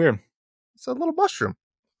is so weird. It's a little mushroom.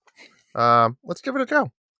 Let's give it a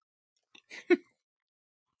go.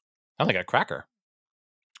 I like a cracker.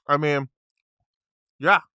 I mean,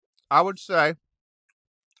 yeah, I would say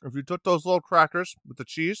if you took those little crackers with the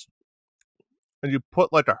cheese and you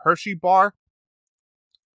put like a Hershey bar,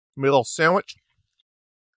 made a little sandwich,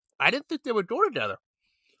 I didn't think they would go together.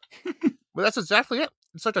 But that's exactly it.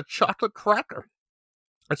 It's like a chocolate cracker.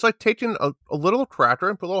 It's like taking a little cracker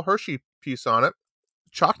and put a little Hershey piece on it.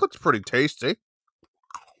 Chocolate's pretty tasty.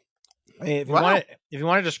 If you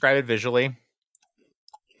want to describe it visually,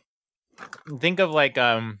 think of like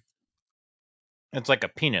it's like a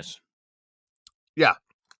penis. Yeah.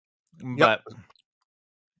 But Yep. oh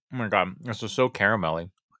my god, this is so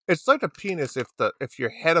caramelly. It's like a penis if your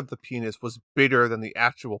head of the penis was bigger than the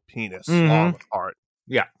actual penis Mhm. long apart.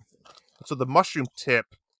 Yeah. So the mushroom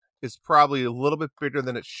tip is probably a little bit bigger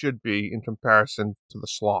than it should be in comparison to the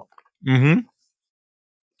slong. Mm-hmm.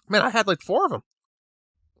 Man, I had like 4 of them.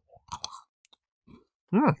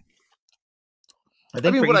 I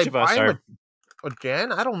think for would each of us buy 'em are...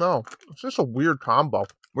 again? I don't know. It's just a weird combo.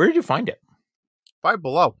 Where did you find it? Right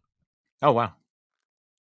below. Oh wow.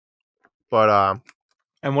 But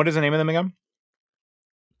And what is the name of them again?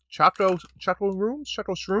 Choco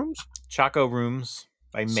Shrooms? Choco Rooms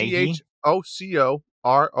by Mayhem. CHOCOROOMS,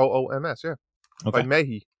 yeah. Okay. By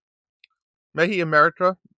Mayhem. Mayhem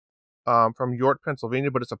America, from York,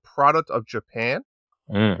 Pennsylvania, but it's a product of Japan.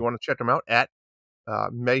 Mm. You want to check them out at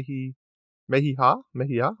Mehiha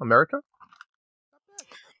America.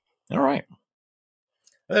 All right.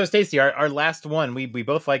 Well, that was tasty. Our last one, we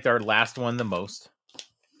both liked our last one the most.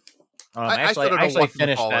 I actually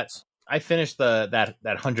finished that. I finished that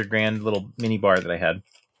 100 grand little mini bar that I had.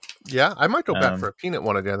 Yeah, I might go back for a peanut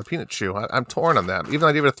one again. The peanut chew. I'm torn on that. Even though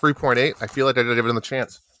I gave it a 3.8, I feel like I did give it a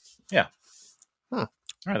chance. Yeah. All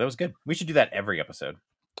right, that was good. We should do that every episode.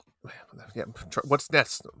 Yeah. What's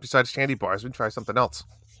next besides candy bars? We can try something else.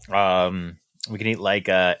 We can eat like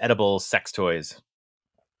edible sex toys.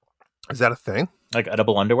 Is that a thing? Like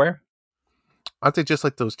edible underwear? Aren't they just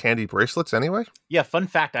like those candy bracelets anyway? Yeah, fun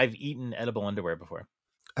fact, I've eaten edible underwear before.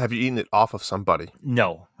 Have you eaten it off of somebody?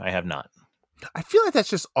 No, I have not. I feel like that's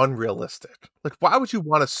just unrealistic. Like, why would you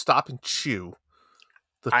want to stop and chew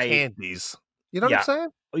the candies? You know what I'm saying?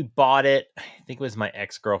 We bought it. I think it was my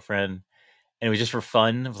ex-girlfriend. And it was just for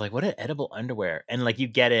fun. I was like, what an edible underwear. And like, you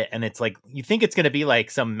get it. And it's like, you think it's going to be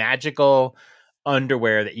like some magical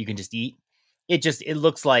underwear that you can just eat. It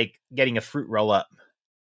looks like getting a fruit roll up.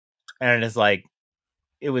 And it's like,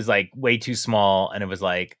 it was like way too small. And it was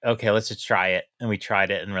like, okay, let's just try it. And we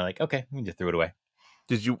tried it and we're like, okay, we just threw it away.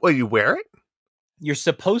 Did you wear it? You're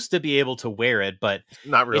supposed to be able to wear it, but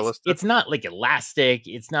not realistic. It's not like elastic.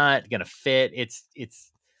 It's not going to fit. It's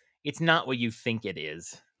not what you think it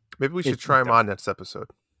is. Maybe we should try them on next episode.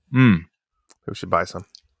 Maybe we should buy some.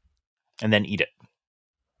 And then eat it.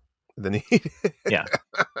 Yeah.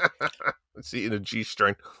 Let's eat in a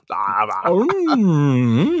G-string. All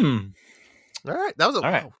right. That was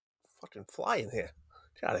fucking fly in here.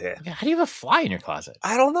 Get out of here. How do you have a fly in your closet?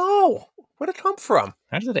 I don't know. Where'd it come from?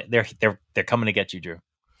 How did it? They're coming to get you, Drew.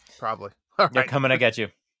 Probably. They're coming to get you.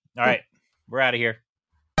 All right. We're out of here.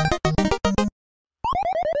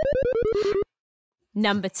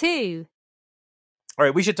 Number 2. All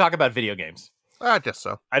right. We should talk about video games. I guess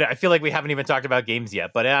so. I feel like we haven't even talked about games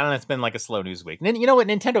yet, but I don't know, it's been like a slow news week. And you know what?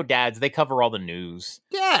 Nintendo dads, they cover all the news.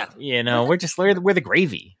 Yeah. You know, we're the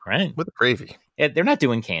gravy, right? We're the gravy. Yeah, they're not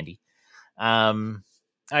doing candy. All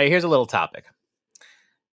right, here's a little topic.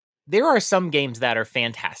 There are some games that are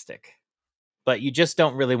fantastic, but you just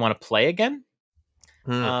don't really want to play again.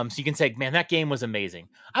 So you can say, man, that game was amazing.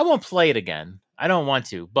 I won't play it again. I don't want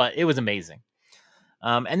to, but it was amazing.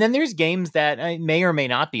 And then there's games that may or may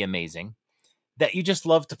not be amazing that you just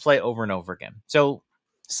love to play over and over again. So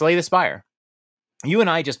Slay the Spire. You and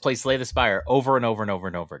I just play Slay the Spire over and over and over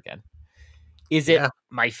and over again. Is it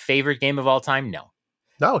my favorite game of all time? No.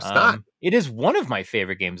 No, it's not. It is one of my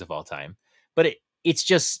favorite games of all time, but it's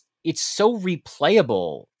so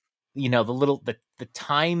replayable. You know, the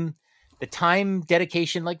time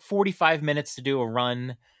dedication, like 45 minutes to do a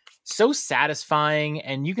run, so satisfying.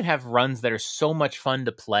 And you can have runs that are so much fun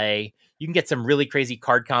to play. you can get some really crazy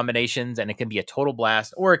card combinations, and it can be a total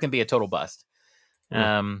blast, or it can be a total bust.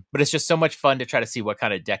 But it's just so much fun to try to see what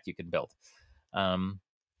kind of deck you can build.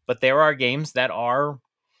 But there are games that are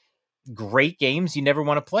great games you never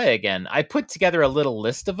want to play again. I put together a little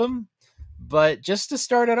list of them, but just to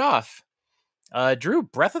start it off, Drew,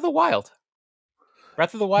 Breath of the Wild.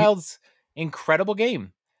 Breath of the Wild's incredible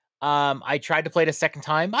game. I tried to play it a second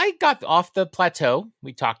time. I got off the plateau.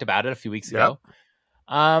 We talked about it a few weeks ago.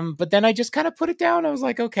 But then I just kind of put it down. I was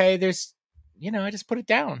like, okay, I just put it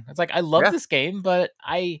down. It's like, I love this game, but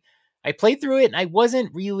I played through it and I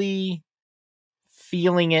wasn't really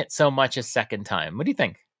feeling it so much a second time. What do you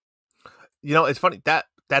think? It's funny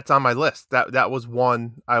that's on my list. That was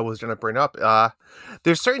one I was going to bring up.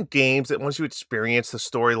 There's certain games that once you experience the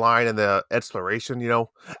storyline and the exploration,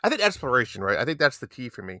 I think exploration, right? I think that's the key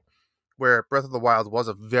for me. Where Breath of the Wild was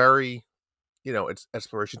a very, it's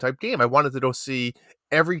exploration type game. I wanted to go see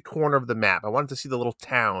every corner of the map. I wanted to see the little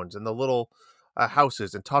towns and the little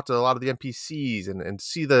houses and talk to a lot of the NPCs and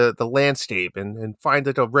see the landscape and find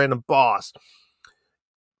like a random boss.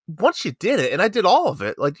 Once you did it, and I did all of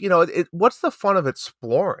it, like, what's the fun of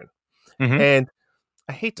exploring? And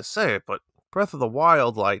I hate to say it, but Breath of the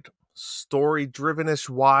Wild, like, story-driven-ish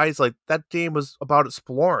wise, like, that game was about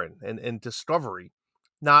exploring and discovery,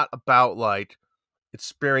 not about, like,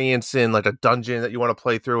 experiencing, like, a dungeon that you want to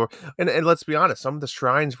play through. And let's be honest, some of the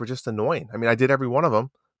shrines were just annoying. I mean, I did every one of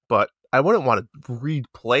them, but I wouldn't want to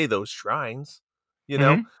replay those shrines,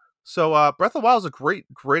 So, Breath of the Wild is a great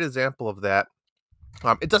example of that.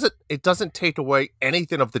 It doesn't take away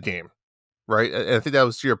anything of the game, right? And I think that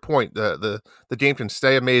was to your point. The game can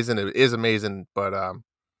stay amazing. It is amazing, but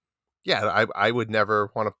I would never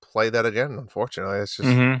want to play that again. Unfortunately, it's just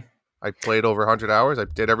I played over 100 hours. I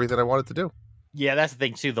did everything I wanted to do. Yeah, that's the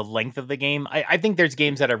thing too. The length of the game. I think there's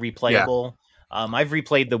games that are replayable. Yeah. I've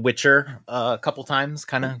replayed The Witcher a couple times,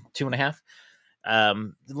 kind of 2.5.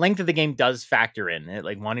 The length of the game does factor in,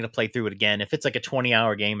 like wanting to play through it again. If it's like a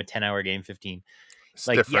 20-hour game, a 10-hour game, 15. It's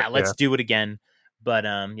like, different, let's do it again. But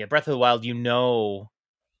Breath of the Wild, if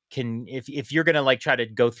you're gonna like try to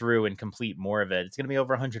go through and complete more of it, it's gonna be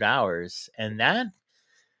over 100 hours, and that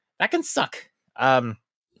can suck. I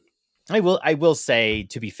will say,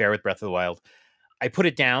 to be fair with Breath of the Wild, I put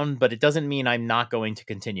it down, but it doesn't mean I'm not going to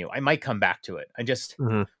continue. I might come back to it. I just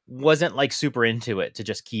wasn't like super into it to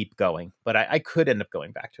just keep going, but I could end up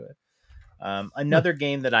going back to it. Another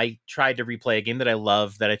game that I tried to replay, a game that I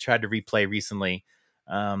love that I tried to replay recently,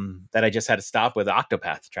 that I just had to stop with,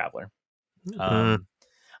 Octopath Traveler.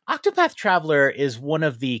 Octopath Traveler is one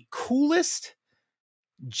of the coolest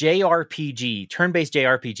turn-based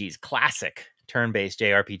JRPGs, classic turn-based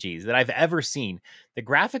JRPGs that I've ever seen. The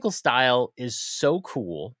graphical style is so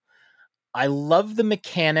cool. I love the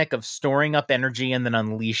mechanic of storing up energy and then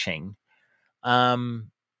unleashing.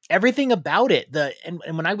 Everything about it.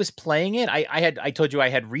 And when I was playing it, I told you I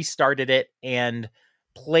had restarted it and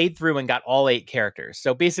played through and got all 8 characters.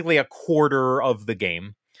 So basically a quarter of the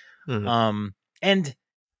game. And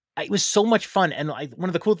it was so much fun. And one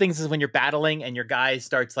of the cool things is when you're battling and your guy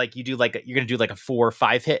starts like, you're going to do like a 4 or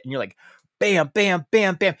 5 hit and you're like, bam, bam,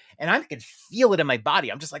 bam, bam. And I can feel it in my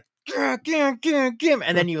body. I'm just like, gam.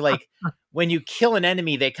 And then you like, when you kill an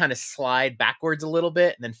enemy, they kind of slide backwards a little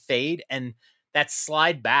bit and then fade. And that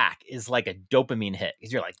slide back is like a dopamine hit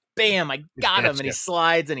because you're like, bam, I got him. And he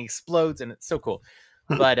slides and he explodes and it's so cool.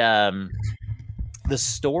 But the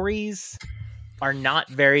stories are not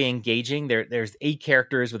very engaging. There's 8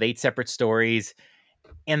 characters with 8 separate stories.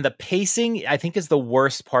 And the pacing, I think, is the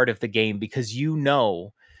worst part of the game because you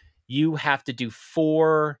have to do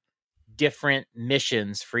 4 different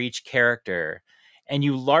missions for each character. And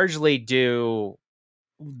you largely do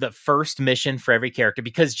the first mission for every character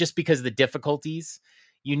because of the difficulties,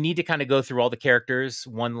 you need to kind of go through all the characters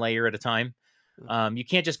one layer at a time. You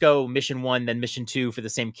can't just go mission 1, then mission 2 for the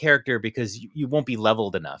same character because you won't be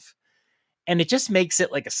leveled enough. And it just makes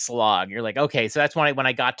it like a slog. You're like, okay, so that's why when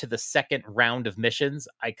I got to the second round of missions,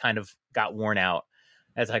 I kind of got worn out.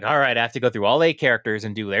 It's like, all right, I have to go through all 8 characters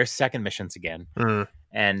and do their second missions again.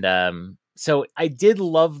 And so I did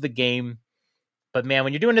love the game. But man,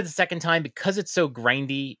 when you're doing it the second time, because it's so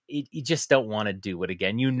grindy, you just don't want to do it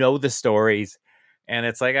again. You know the stories, and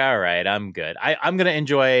it's like, all right, I'm good. I'm going to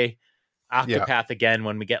enjoy Octopath again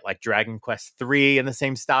when we get like Dragon Quest 3 in the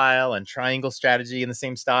same style and Triangle Strategy in the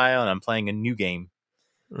same style, and I'm playing a new game.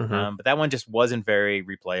 But that one just wasn't very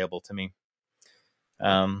replayable to me.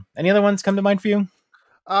 Any other ones come to mind for you?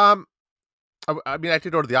 I mean, I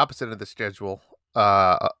could go to the opposite of the schedule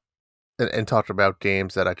and talk about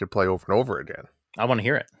games that I could play over and over again. I want to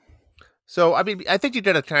hear it. So, I mean, I think you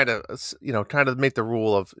did a kind of, kind of make the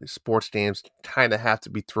rule of sports games kind of have to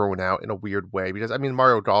be thrown out in a weird way because, I mean,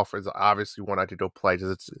 Mario Golf is obviously one I could go play because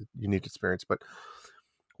it's a unique experience. But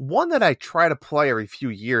one that I try to play every few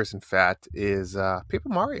years, in fact, is Paper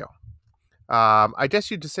Mario. I guess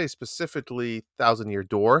you'd just say specifically Thousand Year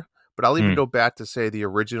Door, but I'll even Hmm. go back to say the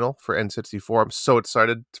original for N64. I'm so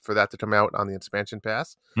excited for that to come out on the expansion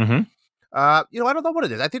pass. Mm-hmm. I don't know what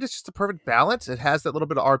it is. I think it's just the perfect balance. It has that little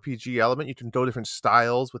bit of RPG element. You can go different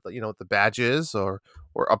styles with the badges or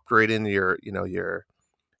upgrading your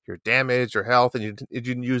damage or health, and you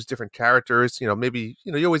can use different characters. Maybe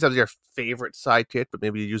you always have your favorite sidekick, but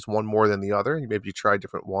maybe you use one more than the other. Maybe you try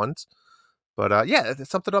different ones. But yeah, it's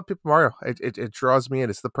something about Paper Mario. It draws me in.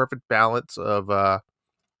 It's the perfect balance of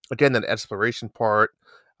again that exploration part,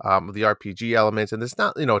 the RPG elements, and there's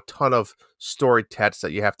not a ton of story text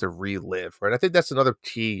that you have to relive, right? I think that's another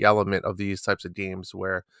key element of these types of games.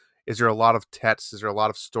 Where is there a lot of text? Is there a lot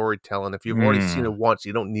of storytelling? If you've already seen it once,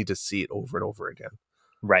 you don't need to see it over and over again.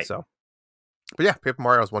 Right. So, but yeah, Paper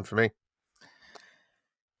Mario is one for me.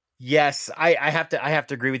 Yes, I have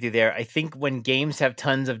to agree with you there. I think when games have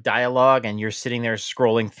tons of dialogue and you're sitting there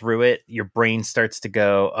scrolling through it, your brain starts to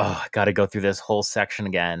go, "Oh, I got to go through this whole section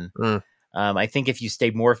again." Mm. I think if you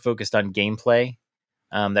stay more focused on gameplay,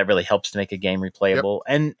 that really helps to make a game replayable.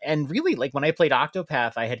 And really, like when I played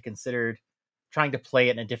Octopath, I had considered trying to play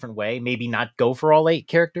it in a different way, maybe not go for all 8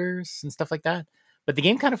 characters and stuff like that. But the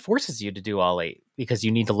game kind of forces you to do all 8 because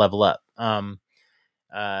you need to level up.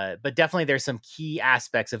 But definitely there's some key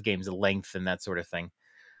aspects of games, length and that sort of thing.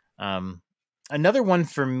 Another one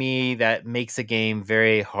for me that makes a game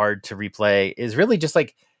very hard to replay is really just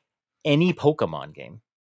like any Pokemon game.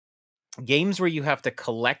 Games where you have to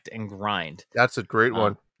collect and grind. That's a great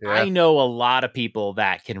one. Yeah. I know a lot of people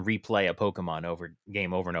that can replay a Pokemon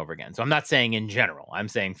game over and over again. So I'm not saying in general. I'm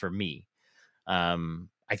saying for me.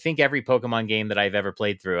 I think every Pokemon game that I've ever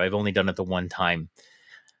played through, I've only done it the one time.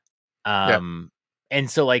 And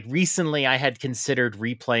so like recently I had considered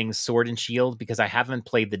replaying Sword and Shield because I haven't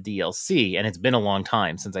played the DLC and it's been a long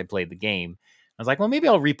time since I played the game. I was like, well, maybe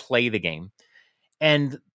I'll replay the game.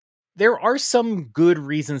 And there are some good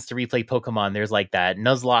reasons to replay Pokemon. There's like that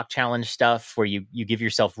Nuzlocke challenge stuff where you give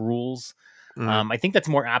yourself rules. I think that's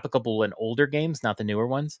more applicable in older games, not the newer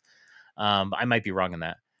ones. I might be wrong on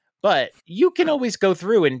that. But you can always go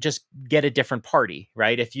through and just get a different party,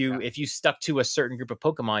 right? If you stuck to a certain group of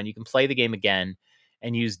Pokemon, you can play the game again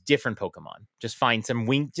and use different Pokemon. Just find some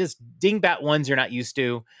just dingbat ones you're not used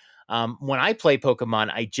to. When I play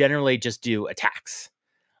Pokemon, I generally just do attacks.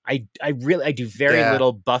 I do very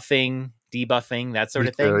little buffing, debuffing, that sort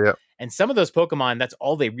of thing. Too, yeah. And some of those Pokemon, that's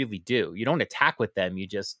all they really do. You don't attack with them. You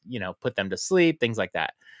just, put them to sleep, things like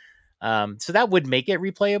that. So that would make it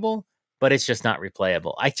replayable, but it's just not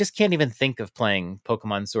replayable. I just can't even think of playing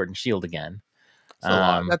Pokemon Sword and Shield again.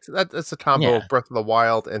 So that's a combo of Breath of the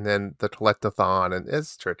Wild and then the Collectathon, and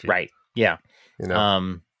it's tricky. Right. Yeah.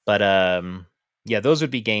 Yeah, those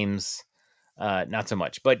would be games, not so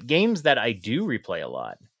much. But games that I do replay a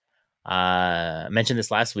lot. I mentioned this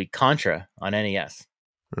last week, Contra on NES.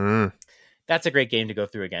 That's a great game to go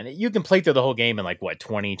through again. You can play through the whole game in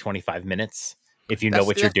 20, 25 minutes if you know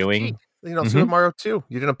what you're doing. Super Mario 2,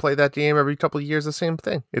 you're going to play that game every couple of years, the same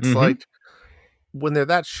thing. It's like, when they're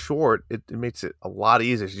that short, it makes it a lot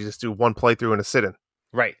easier. You just do one playthrough in a sit-in.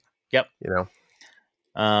 Right. Yep.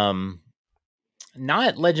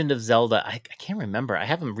 Not Legend of Zelda. I can't remember. I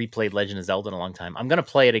haven't replayed Legend of Zelda in a long time. I'm going to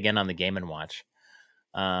play it again on the Game & Watch.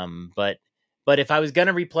 But if I was going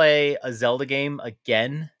to replay a Zelda game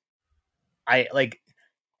again, I like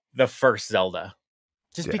the first Zelda.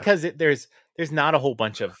 Just because there's not a whole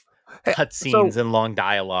bunch of cutscenes and long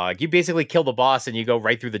dialogue. You basically kill the boss and you go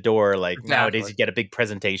right through the door. Nowadays, you get a big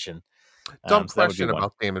presentation. Dumb question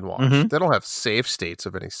about Game & Watch. They don't have save states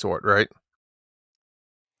of any sort, right?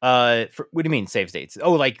 What do you mean save states?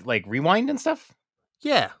 Oh, like rewind and stuff?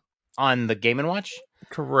 Yeah, on the Game & Watch.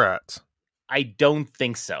 Correct. I don't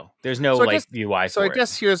think so. There's no UI. So I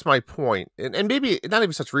guess here's my point, and maybe not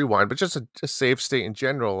even such rewind, but just a save state in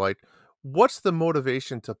general. Like, what's the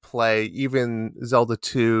motivation to play even Zelda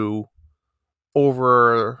 2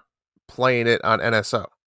 over playing it on NSO?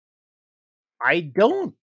 I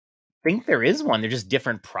don't think there is one. They're just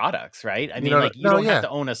different products, right? I mean, you don't have to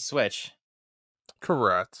own a Switch.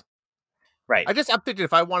 Correct. Right. I'm thinking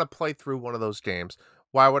if I want to play through one of those games,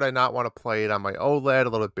 why would I not want to play it on my OLED, a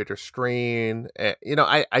little bit bigger screen?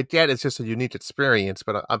 I get it's just a unique experience,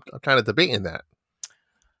 but I'm kind of debating that.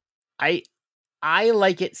 I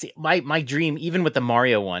like it. See, my dream, even with the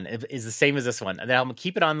Mario one, is the same as this one. And I'm gonna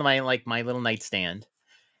keep it on my little nightstand.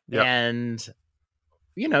 Yep. And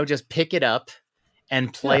just pick it up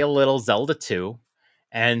and play a little Zelda 2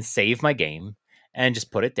 and save my game and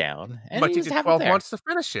just put it down. And It might you take just you have it 12 there. months to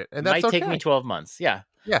finish it, and It that's might take me okay. 12 months. Yeah.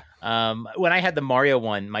 Yeah. When I had the Mario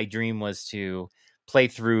one, my dream was to play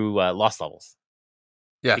through Lost Levels.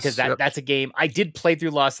 Yes. Because that's a game. I did play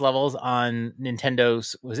through Lost Levels on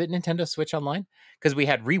Nintendo's. Was it Nintendo Switch Online? Because we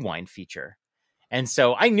had rewind feature. And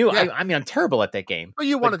so I knew, I'm terrible at that game. Well,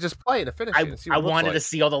 you want to just play it and finish it and see what I it looks wanted like. to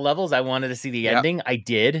see all the levels. I wanted to see the ending. I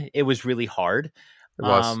did. It was really hard. It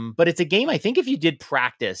was. But it's a game I think if you did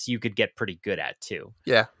practice, you could get pretty good at too.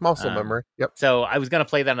 Yeah, muscle memory. Yep. So I was going to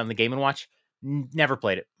play that on the Game & Watch. Never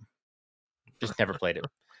played it. Just never played it.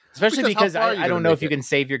 Especially because I don't know if you can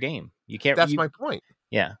save your game. You can't. That's my point.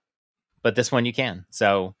 Yeah. But this one you can.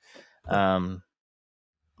 So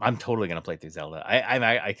I'm totally going to play through Zelda.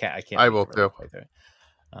 I can't. I will too. Play through it.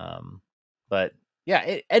 But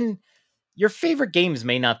yeah, and your favorite games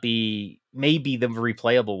may be the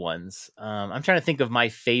replayable ones. I'm trying to think of my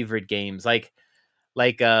favorite games. Like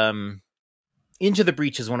Into the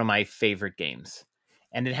Breach is one of my favorite games.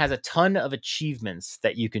 And it has a ton of achievements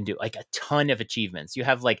that you can do. Like a ton of achievements. You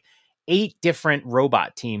have like 8 different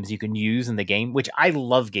robot teams you can use in the game, which I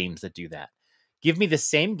love games that do that. Give me the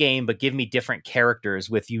same game, but give me different characters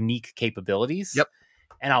with unique capabilities. Yep.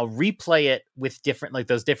 And I'll replay it with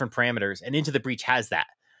those different parameters. And Into the Breach has that.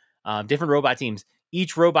 Different robot teams.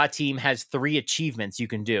 Each robot team has 3 achievements you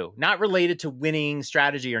can do. Not related to winning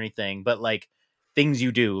strategy or anything, but like things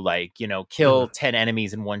you do, like, kill 10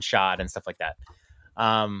 enemies in one shot and stuff like that.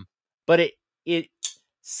 But it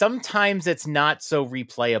sometimes it's not so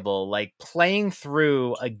replayable. Like playing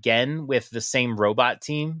through again with the same robot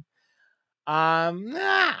team.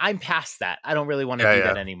 I'm past that. I don't really want to do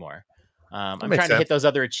that anymore. I'm trying to hit those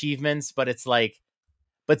other achievements, but it's like,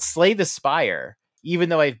 but Slay the Spire, even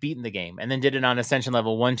though I've beaten the game and then did it on Ascension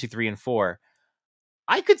level 1, 2, 3, and 4,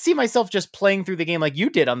 I could see myself just playing through the game like you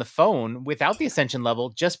did on the phone without the Ascension level,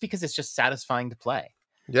 just because it's just satisfying to play.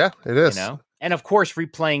 Yeah, it is. And of course,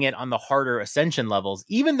 replaying it on the harder Ascension levels,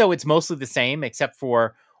 even though it's mostly the same, except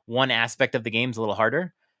for one aspect of the game's a little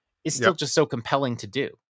harder, is still just so compelling to do.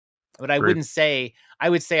 But I would say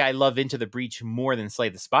I love Into the Breach more than Slay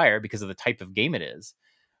the Spire because of the type of game it is.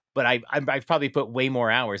 But I've probably put way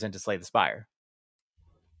more hours into Slay the Spire.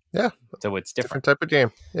 Yeah. So it's different. Different type of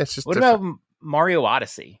game. Yeah, it's just what different. about Mario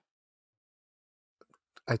Odyssey?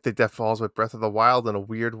 I think that falls with Breath of the Wild in a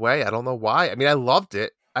weird way. I don't know why. I mean, I loved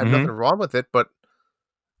it. I have nothing wrong with it, but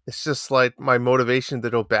it's just like my motivation to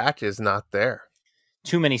go back is not there.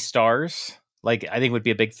 Too many stars, like I think would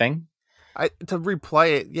be a big thing. To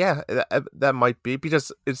replay it, yeah, that might be,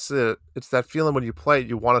 because it's that feeling when you play it,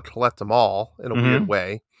 you want to collect them all in a weird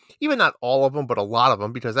way. Even not all of them, but a lot of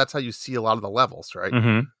them, because that's how you see a lot of the levels,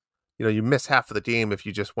 right? You miss half of the game if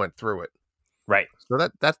you just went through it. Right. So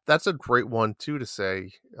that's a great one too to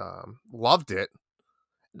say. Loved it.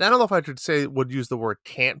 I don't know if I would use the word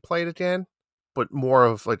can't play it again, but more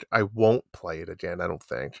of like I won't play it again. I don't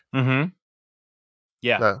think.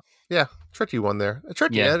 Yeah. Yeah. Tricky one there.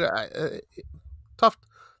 Tricky. Tough.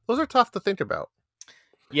 Those are tough to think about.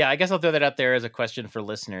 Yeah, I guess I'll throw that out there as a question for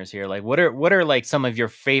listeners here. Like, what are like some of your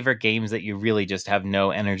favorite games that you really just have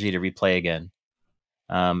no energy to replay again?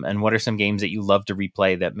 And what are some games that you love to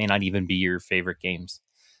replay that may not even be your favorite games?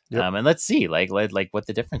 Yep. And let's see, like what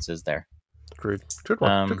the difference is there. Agreed. Good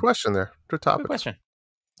one. Good question there. Good topic. Good question.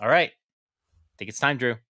 All right. I think it's time,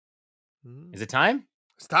 Drew. Is it time?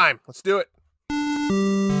 It's time. Let's do it.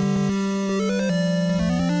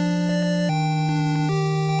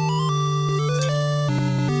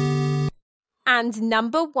 And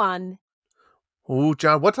number 1. Ooh,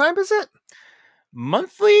 John, what time is it?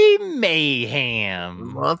 Monthly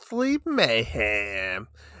Mayhem. Monthly Mayhem.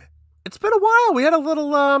 It's been a while. We had a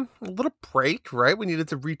little break, right? We needed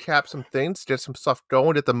to recap some things, get some stuff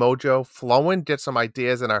going, get the mojo flowing, get some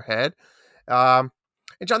ideas in our head. And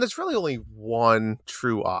John, there's really only one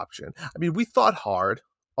true option. I mean, we thought hard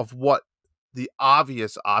of what the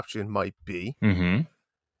obvious option might be,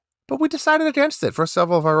 but we decided against it for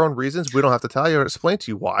several of our own reasons. We don't have to tell you or explain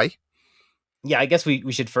to you why. Yeah, I guess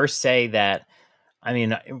we should first say that, I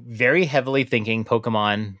mean, very heavily thinking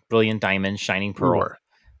Pokemon Brilliant Diamond, Shining Pearl.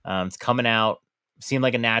 It's coming out, seemed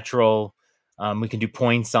like a natural. We can do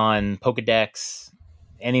points on Pokedex,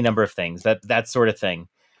 any number of things, that sort of thing.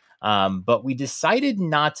 But we decided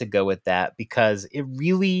not to go with that because it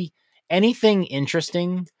really, anything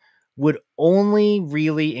interesting would only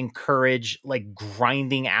really encourage like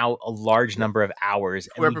grinding out a large number of hours.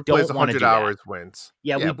 Whoever plays 100 hours wins.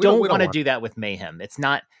 Yeah, we don't want to do that with Mayhem. It's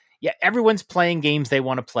not, yeah, everyone's playing games they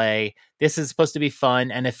want to play. This is supposed to be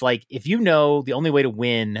fun. And if the only way to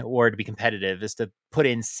win or to be competitive is to put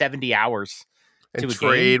in 70 hours and to a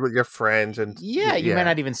trade game, with your friends, and you might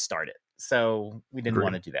not even start it. So we didn't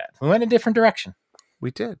want to do that. We went a different direction.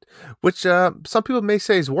 We did, which some people may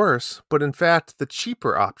say is worse, but in fact, the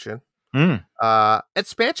cheaper option,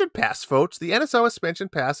 expansion pass, folks. The NSO expansion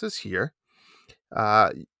pass is here.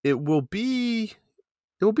 It will be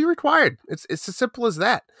required. It's as simple as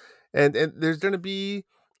that. And there's going to be,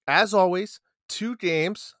 as always, 2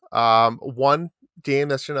 games. One game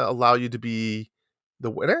that's going to allow you to be the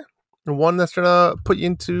winner, and one that's going to put you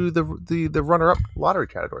into the runner-up lottery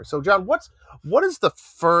category. So, John, what is the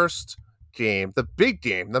first game, the big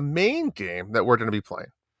game, the main game that we're going to be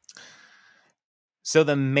playing? So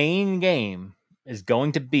the main game is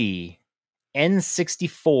going to be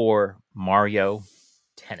N64 Mario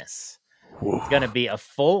Tennis. Whoa. It's going to be a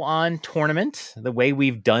full-on tournament, the way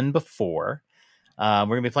we've done before. We're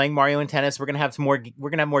going to be playing Mario and Tennis. We're going to have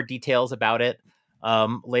more details about it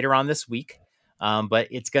later on this week. But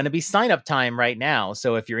it's going to be sign-up time right now.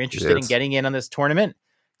 So if you're interested in getting in on this tournament,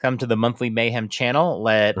 come to the monthly Mayhem channel.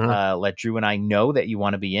 Let Drew and I know that you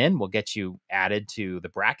want to be in. We'll get you added to the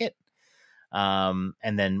bracket. And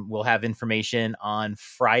then we'll have information on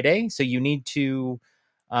Friday. So you need to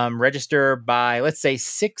register by, let's say,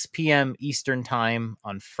 6 p.m. Eastern time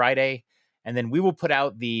on Friday. And then we will put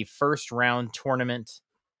out the first round tournament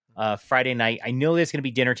Friday night. I know there's going to be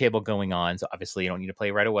dinner table going on, so obviously you don't need to play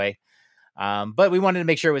right away. But we wanted to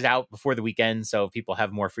make sure it was out before the weekend, so if people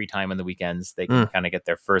have more free time on the weekends, they can kind of get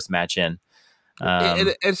their first match in.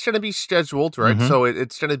 It's going to be scheduled, right? Mm-hmm. So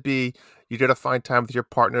it's going to be, you got to find time with your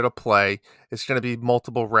partner to play. It's going to be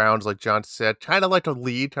multiple rounds, like John said, kind of like a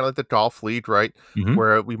league, kind of like the golf league, right? Mm-hmm.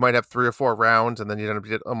 Where we might have 3 or 4 rounds, and then you're going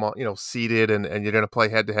to be, seeded, and you're going to play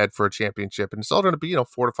head to head for a championship, and it's all going to be,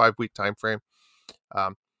 4 to 5 week time frame.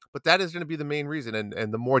 But that is going to be the main reason,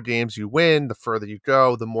 and the more games you win, the further you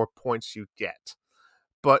go, the more points you get.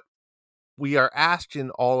 But we are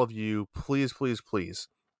asking all of you, please, please, please,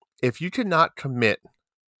 if you cannot commit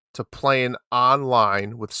to playing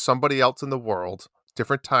online with somebody else in the world,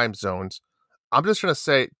 different time zones, I'm just going to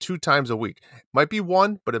say 2 times a week. It might be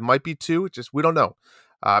 1, but it might be 2. We don't know.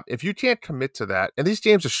 If you can't commit to that, and these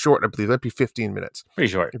games are short, I believe, that'd be 15 minutes.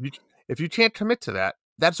 Pretty short. If you can't commit to that,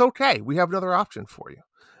 that's okay. We have another option for you.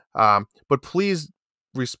 But please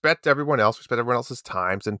respect everyone else's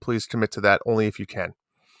times, and please commit to that only if you can.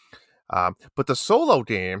 But the solo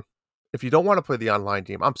game, if you don't want to play the online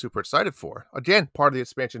game, I'm super excited for. Again, part of the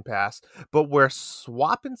expansion pass, but we're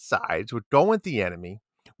swapping sides. We're going with the enemy.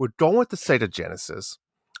 We're going with the Sega Genesis.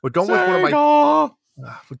 We're going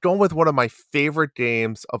with one of my favorite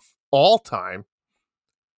games of all time,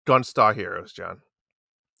 Gunstar Heroes, John.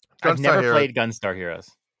 I've never played Gunstar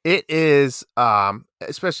Heroes. It is,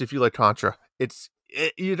 especially if you like Contra,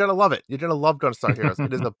 you're going to love it. You're going to love Gunstar Heroes.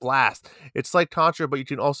 It is a blast. It's like Contra, but you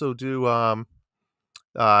can also do,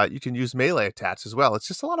 you can use melee attacks as well. It's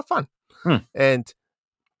just a lot of fun. And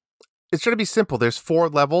it's going to be simple. There's 4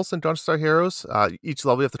 levels in Gunstar Heroes. Each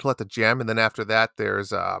level you have to collect a gem, and then after that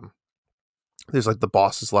there's like the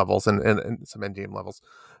bosses levels and some end game levels.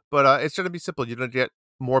 But it's going to be simple. You're going to get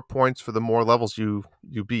more points for the more levels you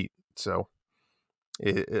beat. So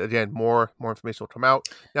again, more information will come out.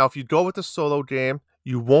 Now, if you go with the solo game,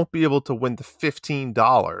 you won't be able to win the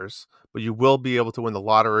 $15, but you will be able to win the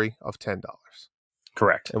lottery of $10.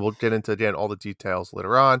 Correct. And we'll get into, again, all the details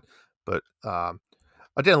later on. But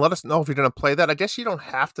again, let us know if you're going to play that. I guess you don't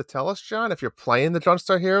have to tell us, John, if you're playing the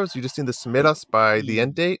Gunstar Heroes. You just need to submit us by the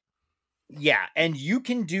end date. Yeah, and you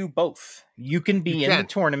can do both. You can be in the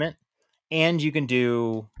tournament, and you can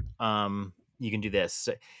do this.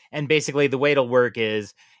 And basically, the way it'll work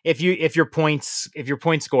is if your point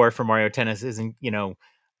score for Mario Tennis isn't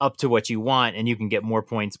up to what you want, and you can get more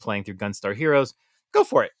points playing through Gunstar Heroes, go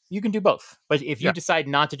for it. You can do both. But if you decide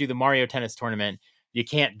not to do the Mario Tennis tournament, you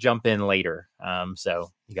can't jump in later.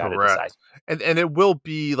 So you got to decide. And it will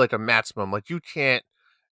be like a maximum. Like, you can't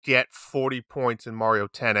get 40 points in Mario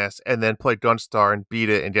Tennis and then play Gunstar and beat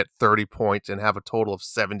it and get 30 points and have a total of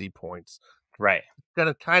 70 points. Right. It's going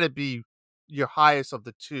to kind of be your highest of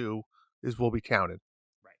the 2 will be counted.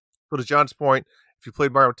 Right. So to John's point, if you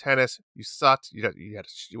played Mario Tennis, you sucked. You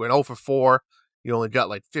went 0 for 4. You only got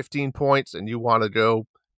like 15 points, and you want to go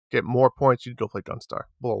get more points, you go play Gunstar.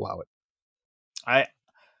 We'll allow it.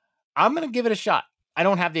 I'm going to give it a shot. I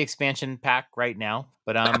don't have the expansion pack right now,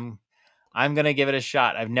 but I'm going to give it a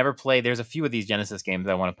shot. I've never played. There's a few of these Genesis games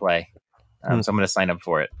I want to play. So I'm going to sign up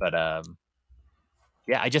for it. But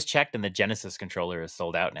yeah, I just checked, and the Genesis controller is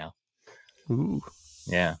sold out now. Ooh.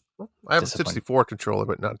 Yeah. I have a Disappointing. 64 controller,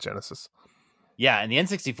 but not Genesis. Yeah, and the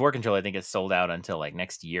N64 controller I think is sold out until like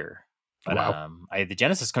next year. But Wow. the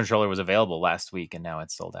Genesis controller was available last week, and now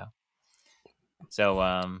it's sold out.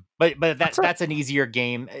 So, but that's an easier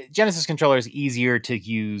game. Genesis controller is easier to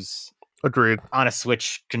use. Agreed. On a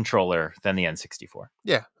Switch controller than the N64.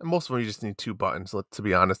 Yeah, and most of them you just need 2 buttons. To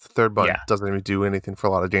be honest, the third button doesn't even do anything for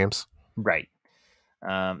a lot of games. Right.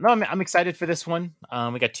 No, I'm excited for this one.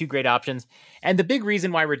 We got 2 great options, and the big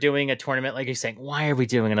reason why we're doing a tournament, like you're saying, why are we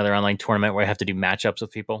doing another online tournament where I have to do matchups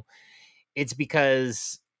with people? It's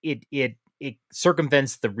because it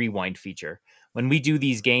circumvents the rewind feature. When we do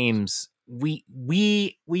these games, we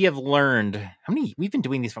have learned we've been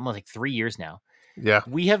doing these for almost like 3 years now. Yeah.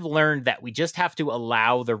 We have learned that we just have to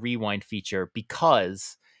allow the rewind feature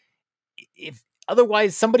because if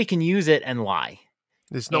otherwise somebody can use it and lie.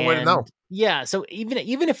 There's no way to know. Yeah, so even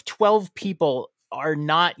if 12 people are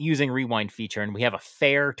not using rewind feature and we have a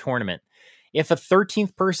fair tournament, if a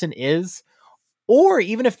 13th person is, or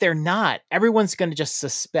even if they're not, everyone's going to just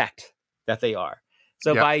suspect that they are.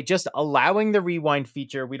 So by just allowing the rewind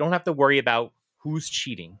feature, we don't have to worry about who's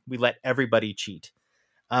cheating. We let everybody cheat.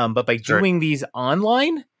 But by doing these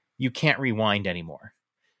online, you can't rewind anymore.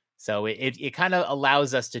 So it kind of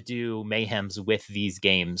allows us to do mayhems with these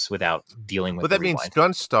games without dealing with. But that means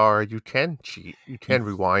Gunstar, you can cheat, you can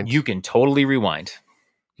rewind, you can totally rewind.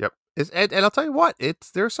 Yep, and I'll tell you what,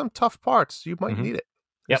 there's some tough parts. You might need it.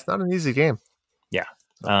 It's not an easy game. Yeah,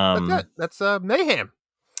 that's Mayhem.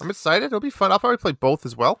 I'm excited. It'll be fun. I'll probably play both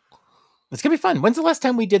as well. It's gonna be fun. When's the last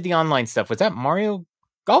time we did the online stuff? Was that Mario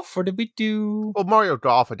Golf, or did we do? Well, Mario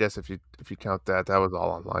Golf, I guess if you count that was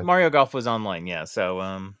all online. Mario Golf was online, yeah.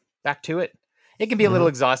 So back to it. It can be a little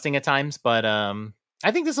exhausting at times, but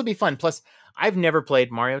I think this will be fun. Plus, I've never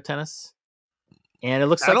played Mario Tennis, and it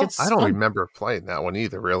looks like it's. I don't fun. remember playing that one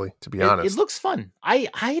either. Really, to be honest, it looks fun. I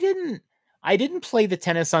didn't play the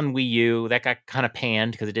tennis on Wii U. That got kind of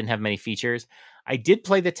panned because it didn't have many features. I did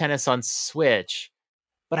play the tennis on Switch.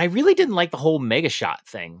 But I really didn't like the whole Mega Shot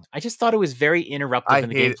thing. I just thought it was very interruptive in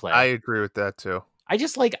the gameplay. I agree with that too. I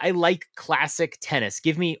like classic tennis.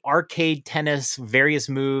 Give me arcade tennis, various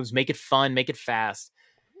moves, make it fun, make it fast.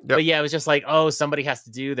 Yep. But yeah, it was just like, oh, somebody has to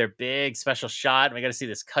do their big special shot. And we got to see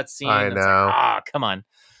this cutscene. I know. Like, come on.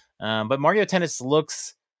 But Mario Tennis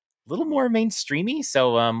looks a little more mainstreamy.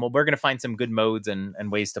 So we're going to find some good modes and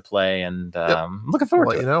ways to play. And I'm looking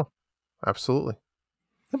forward to it. Absolutely.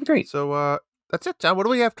 That'd be great. So, that's it, John. What do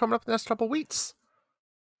we have coming up in the next couple of weeks?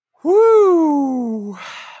 Woo!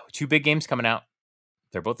 2 big games coming out.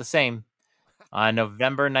 They're both the same. On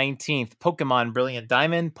November 19th, Pokemon Brilliant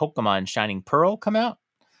Diamond, Pokemon Shining Pearl come out.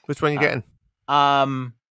 Which one are you getting?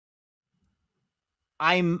 I'm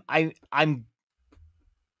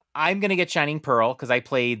gonna get Shining Pearl because I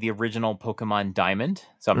played the original Pokemon Diamond,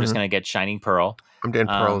 so I'm just gonna get Shining Pearl. I'm getting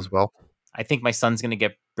Pearl as well. I think my son's gonna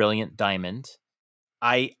get Brilliant Diamond.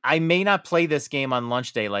 I may not play this game on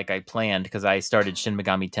launch day like I planned because I started Shin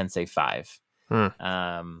Megami Tensei 5.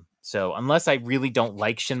 So unless I really don't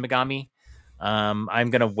like Shin Megami, I'm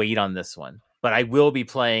gonna wait on this one. But I will be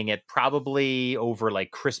playing it probably over like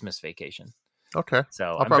Christmas vacation. Okay.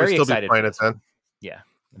 So I'll probably still be playing it then. Yeah,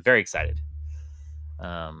 I'm very excited.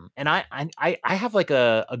 And I have like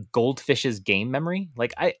a goldfish's game memory.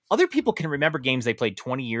 Like other people can remember games they played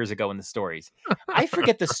 20 years ago in the stories. I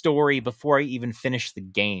forget the story before I even finish the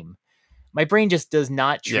game. My brain just does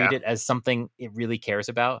not treat it as something it really cares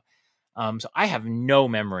about. So I have no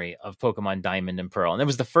memory of Pokemon Diamond and Pearl. And it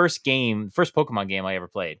was the first Pokemon game I ever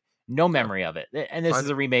played. No memory of it. And this is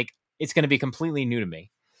a remake. It's going to be completely new to me.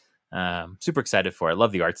 Super excited for it. I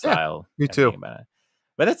love the art style. Me too. About it.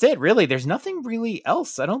 But that's it, really. There's nothing really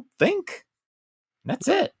else, I don't think. That's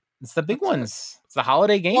it. It's the big ones. It's the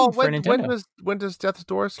holiday game for Nintendo. When does Death's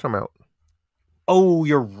Doors come out? Oh,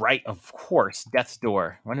 you're right. Of course, Death's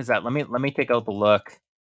Door. When is that? Let me take a look.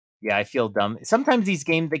 Yeah, I feel dumb. Sometimes these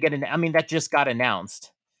games that just got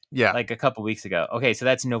announced. Yeah, like a couple weeks ago. Okay, so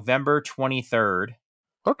that's November 23rd.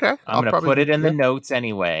 Okay, I'm gonna put it in the notes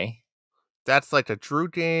anyway. That's like a Drew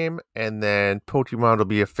game, and then Pokemon will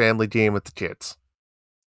be a family game with the kids.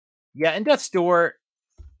 Yeah, and Death's Door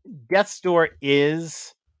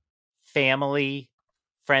is family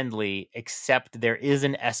friendly, except there is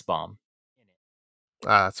an S-bomb in it.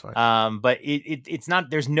 That's fine. But it's not.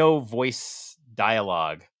 There's no voice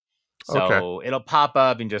dialogue, so it'll pop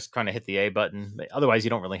up and just kind of hit the A button. Otherwise, you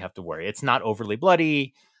don't really have to worry. It's not overly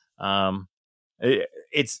bloody.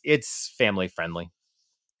 It's family friendly.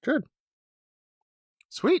 Good.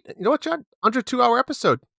 Sweet. You know what, John? Under 2-hour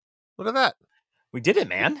episode. Look at that. We did it,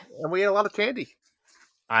 man. And we ate a lot of candy.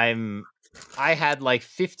 I'm I had like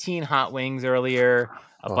 15 hot wings earlier,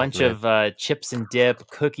 a bunch man. of chips and dip,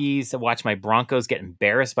 cookies to watch my Broncos get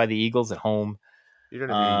embarrassed by the Eagles at home. You're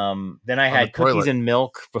gonna Then I on had the cookies toilet. and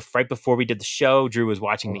milk right before we did the show. Drew was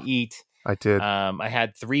watching me eat. I did. I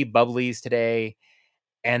had 3 bubblies today,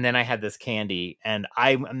 and then I had this candy. And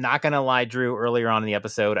I'm not going to lie, Drew, earlier on in the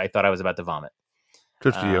episode, I thought I was about to vomit.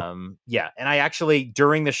 Good for you. Yeah, and I actually,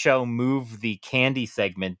 during the show, moved the candy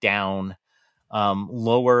segment down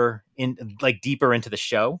lower, in like deeper into the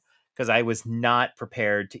show, because I was not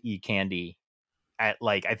prepared to eat candy at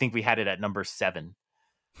like, I think we had it at number 7.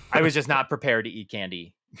 I was just not prepared to eat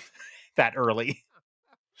candy that early,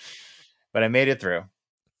 but I made it through.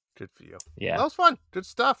 Good for you. Yeah, That was fun. Good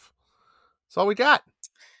stuff. That's all we got.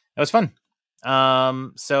 that was fun.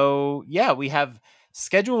 So yeah, we have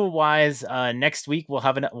schedule wise, next week we'll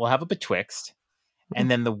have a Betwixt, and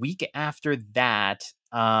then the week after that,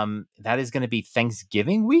 that is going to be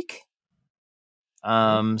Thanksgiving week.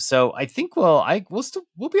 So I think we'll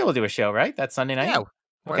be able to do a show, right? That Sunday night. Yeah.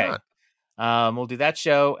 Why Okay. not? We'll do that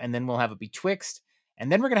show, and then we'll have a Betwixt,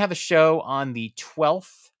 and then we're gonna have a show on the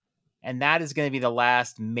 12th, and that is going to be the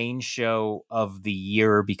last main show of the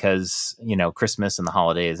year because Christmas and the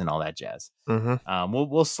holidays and all that jazz. Mm-hmm.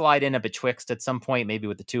 We'll slide in a Betwixt at some point, maybe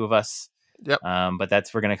with the 2 of us. Yep. But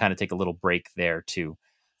we're gonna kind of take a little break there too.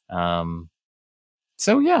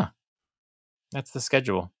 So yeah, that's the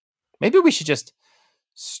schedule. Maybe we should just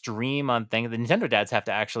stream on things. The Nintendo dads have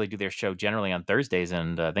to actually do their show generally on Thursdays,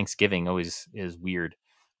 and Thanksgiving always is weird.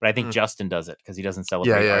 But I think Justin does it because he doesn't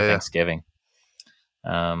celebrate our Thanksgiving.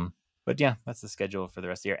 But yeah, that's the schedule for the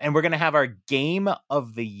rest of the year. And we're going to have our Game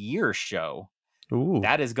of the Year show. Ooh.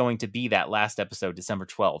 That is going to be that last episode, December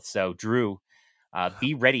 12th. So Drew,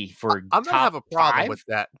 be ready for I'm going to have a problem 5? with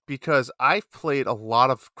that because I've played a lot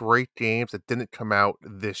of great games that didn't come out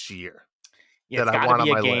this year. Yeah, it's got to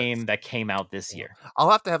be a game that came out this year. I'll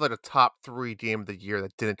have to have like a top 3 game of the year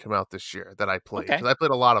that didn't come out this year that I played. Okay. Because I played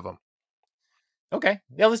a lot of them. Okay.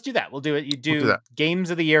 Yeah, let's do that. We'll do it. You do games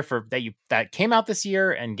of the year that came out this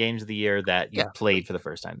year and games of the year that you played for the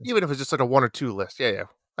first time. Even if it's just like a 1 or 2 list. Yeah.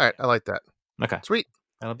 All right. I like that. Okay. Sweet.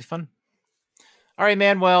 That'll be fun. All right,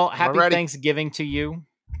 man. Well, happy Thanksgiving to you.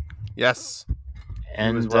 Yes.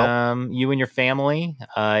 And you and your family,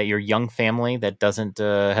 your young family that doesn't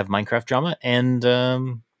have Minecraft drama. And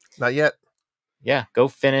not yet. Yeah, go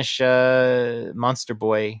finish Monster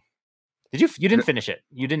Boy. You didn't finish it.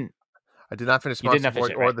 You didn't. I did not finish Monster Boy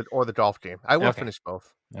or the golf game. I will finish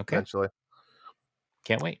both. Okay. Eventually.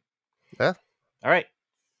 Can't wait. Yeah. All right.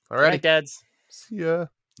 All right, dads. See ya.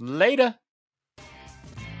 Later.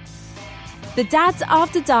 The Dads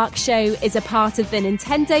After Dark show is a part of the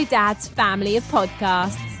Nintendo Dads family of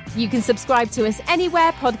podcasts. You can subscribe to us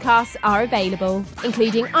anywhere podcasts are available,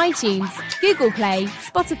 including iTunes, Google Play,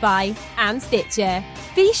 Spotify, and Stitcher.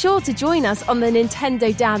 Be sure to join us on the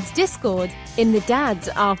Nintendo Dads Discord in the Dads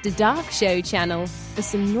After Dark show channel for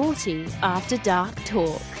some naughty After Dark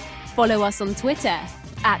talk. Follow us on Twitter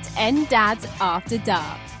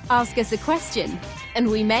 @NDadsAfterDark. Ask us a question, and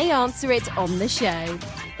we may answer it on the show.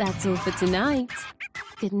 That's all for tonight.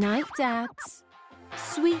 Good night, Dads.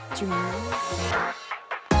 Sweet dreams.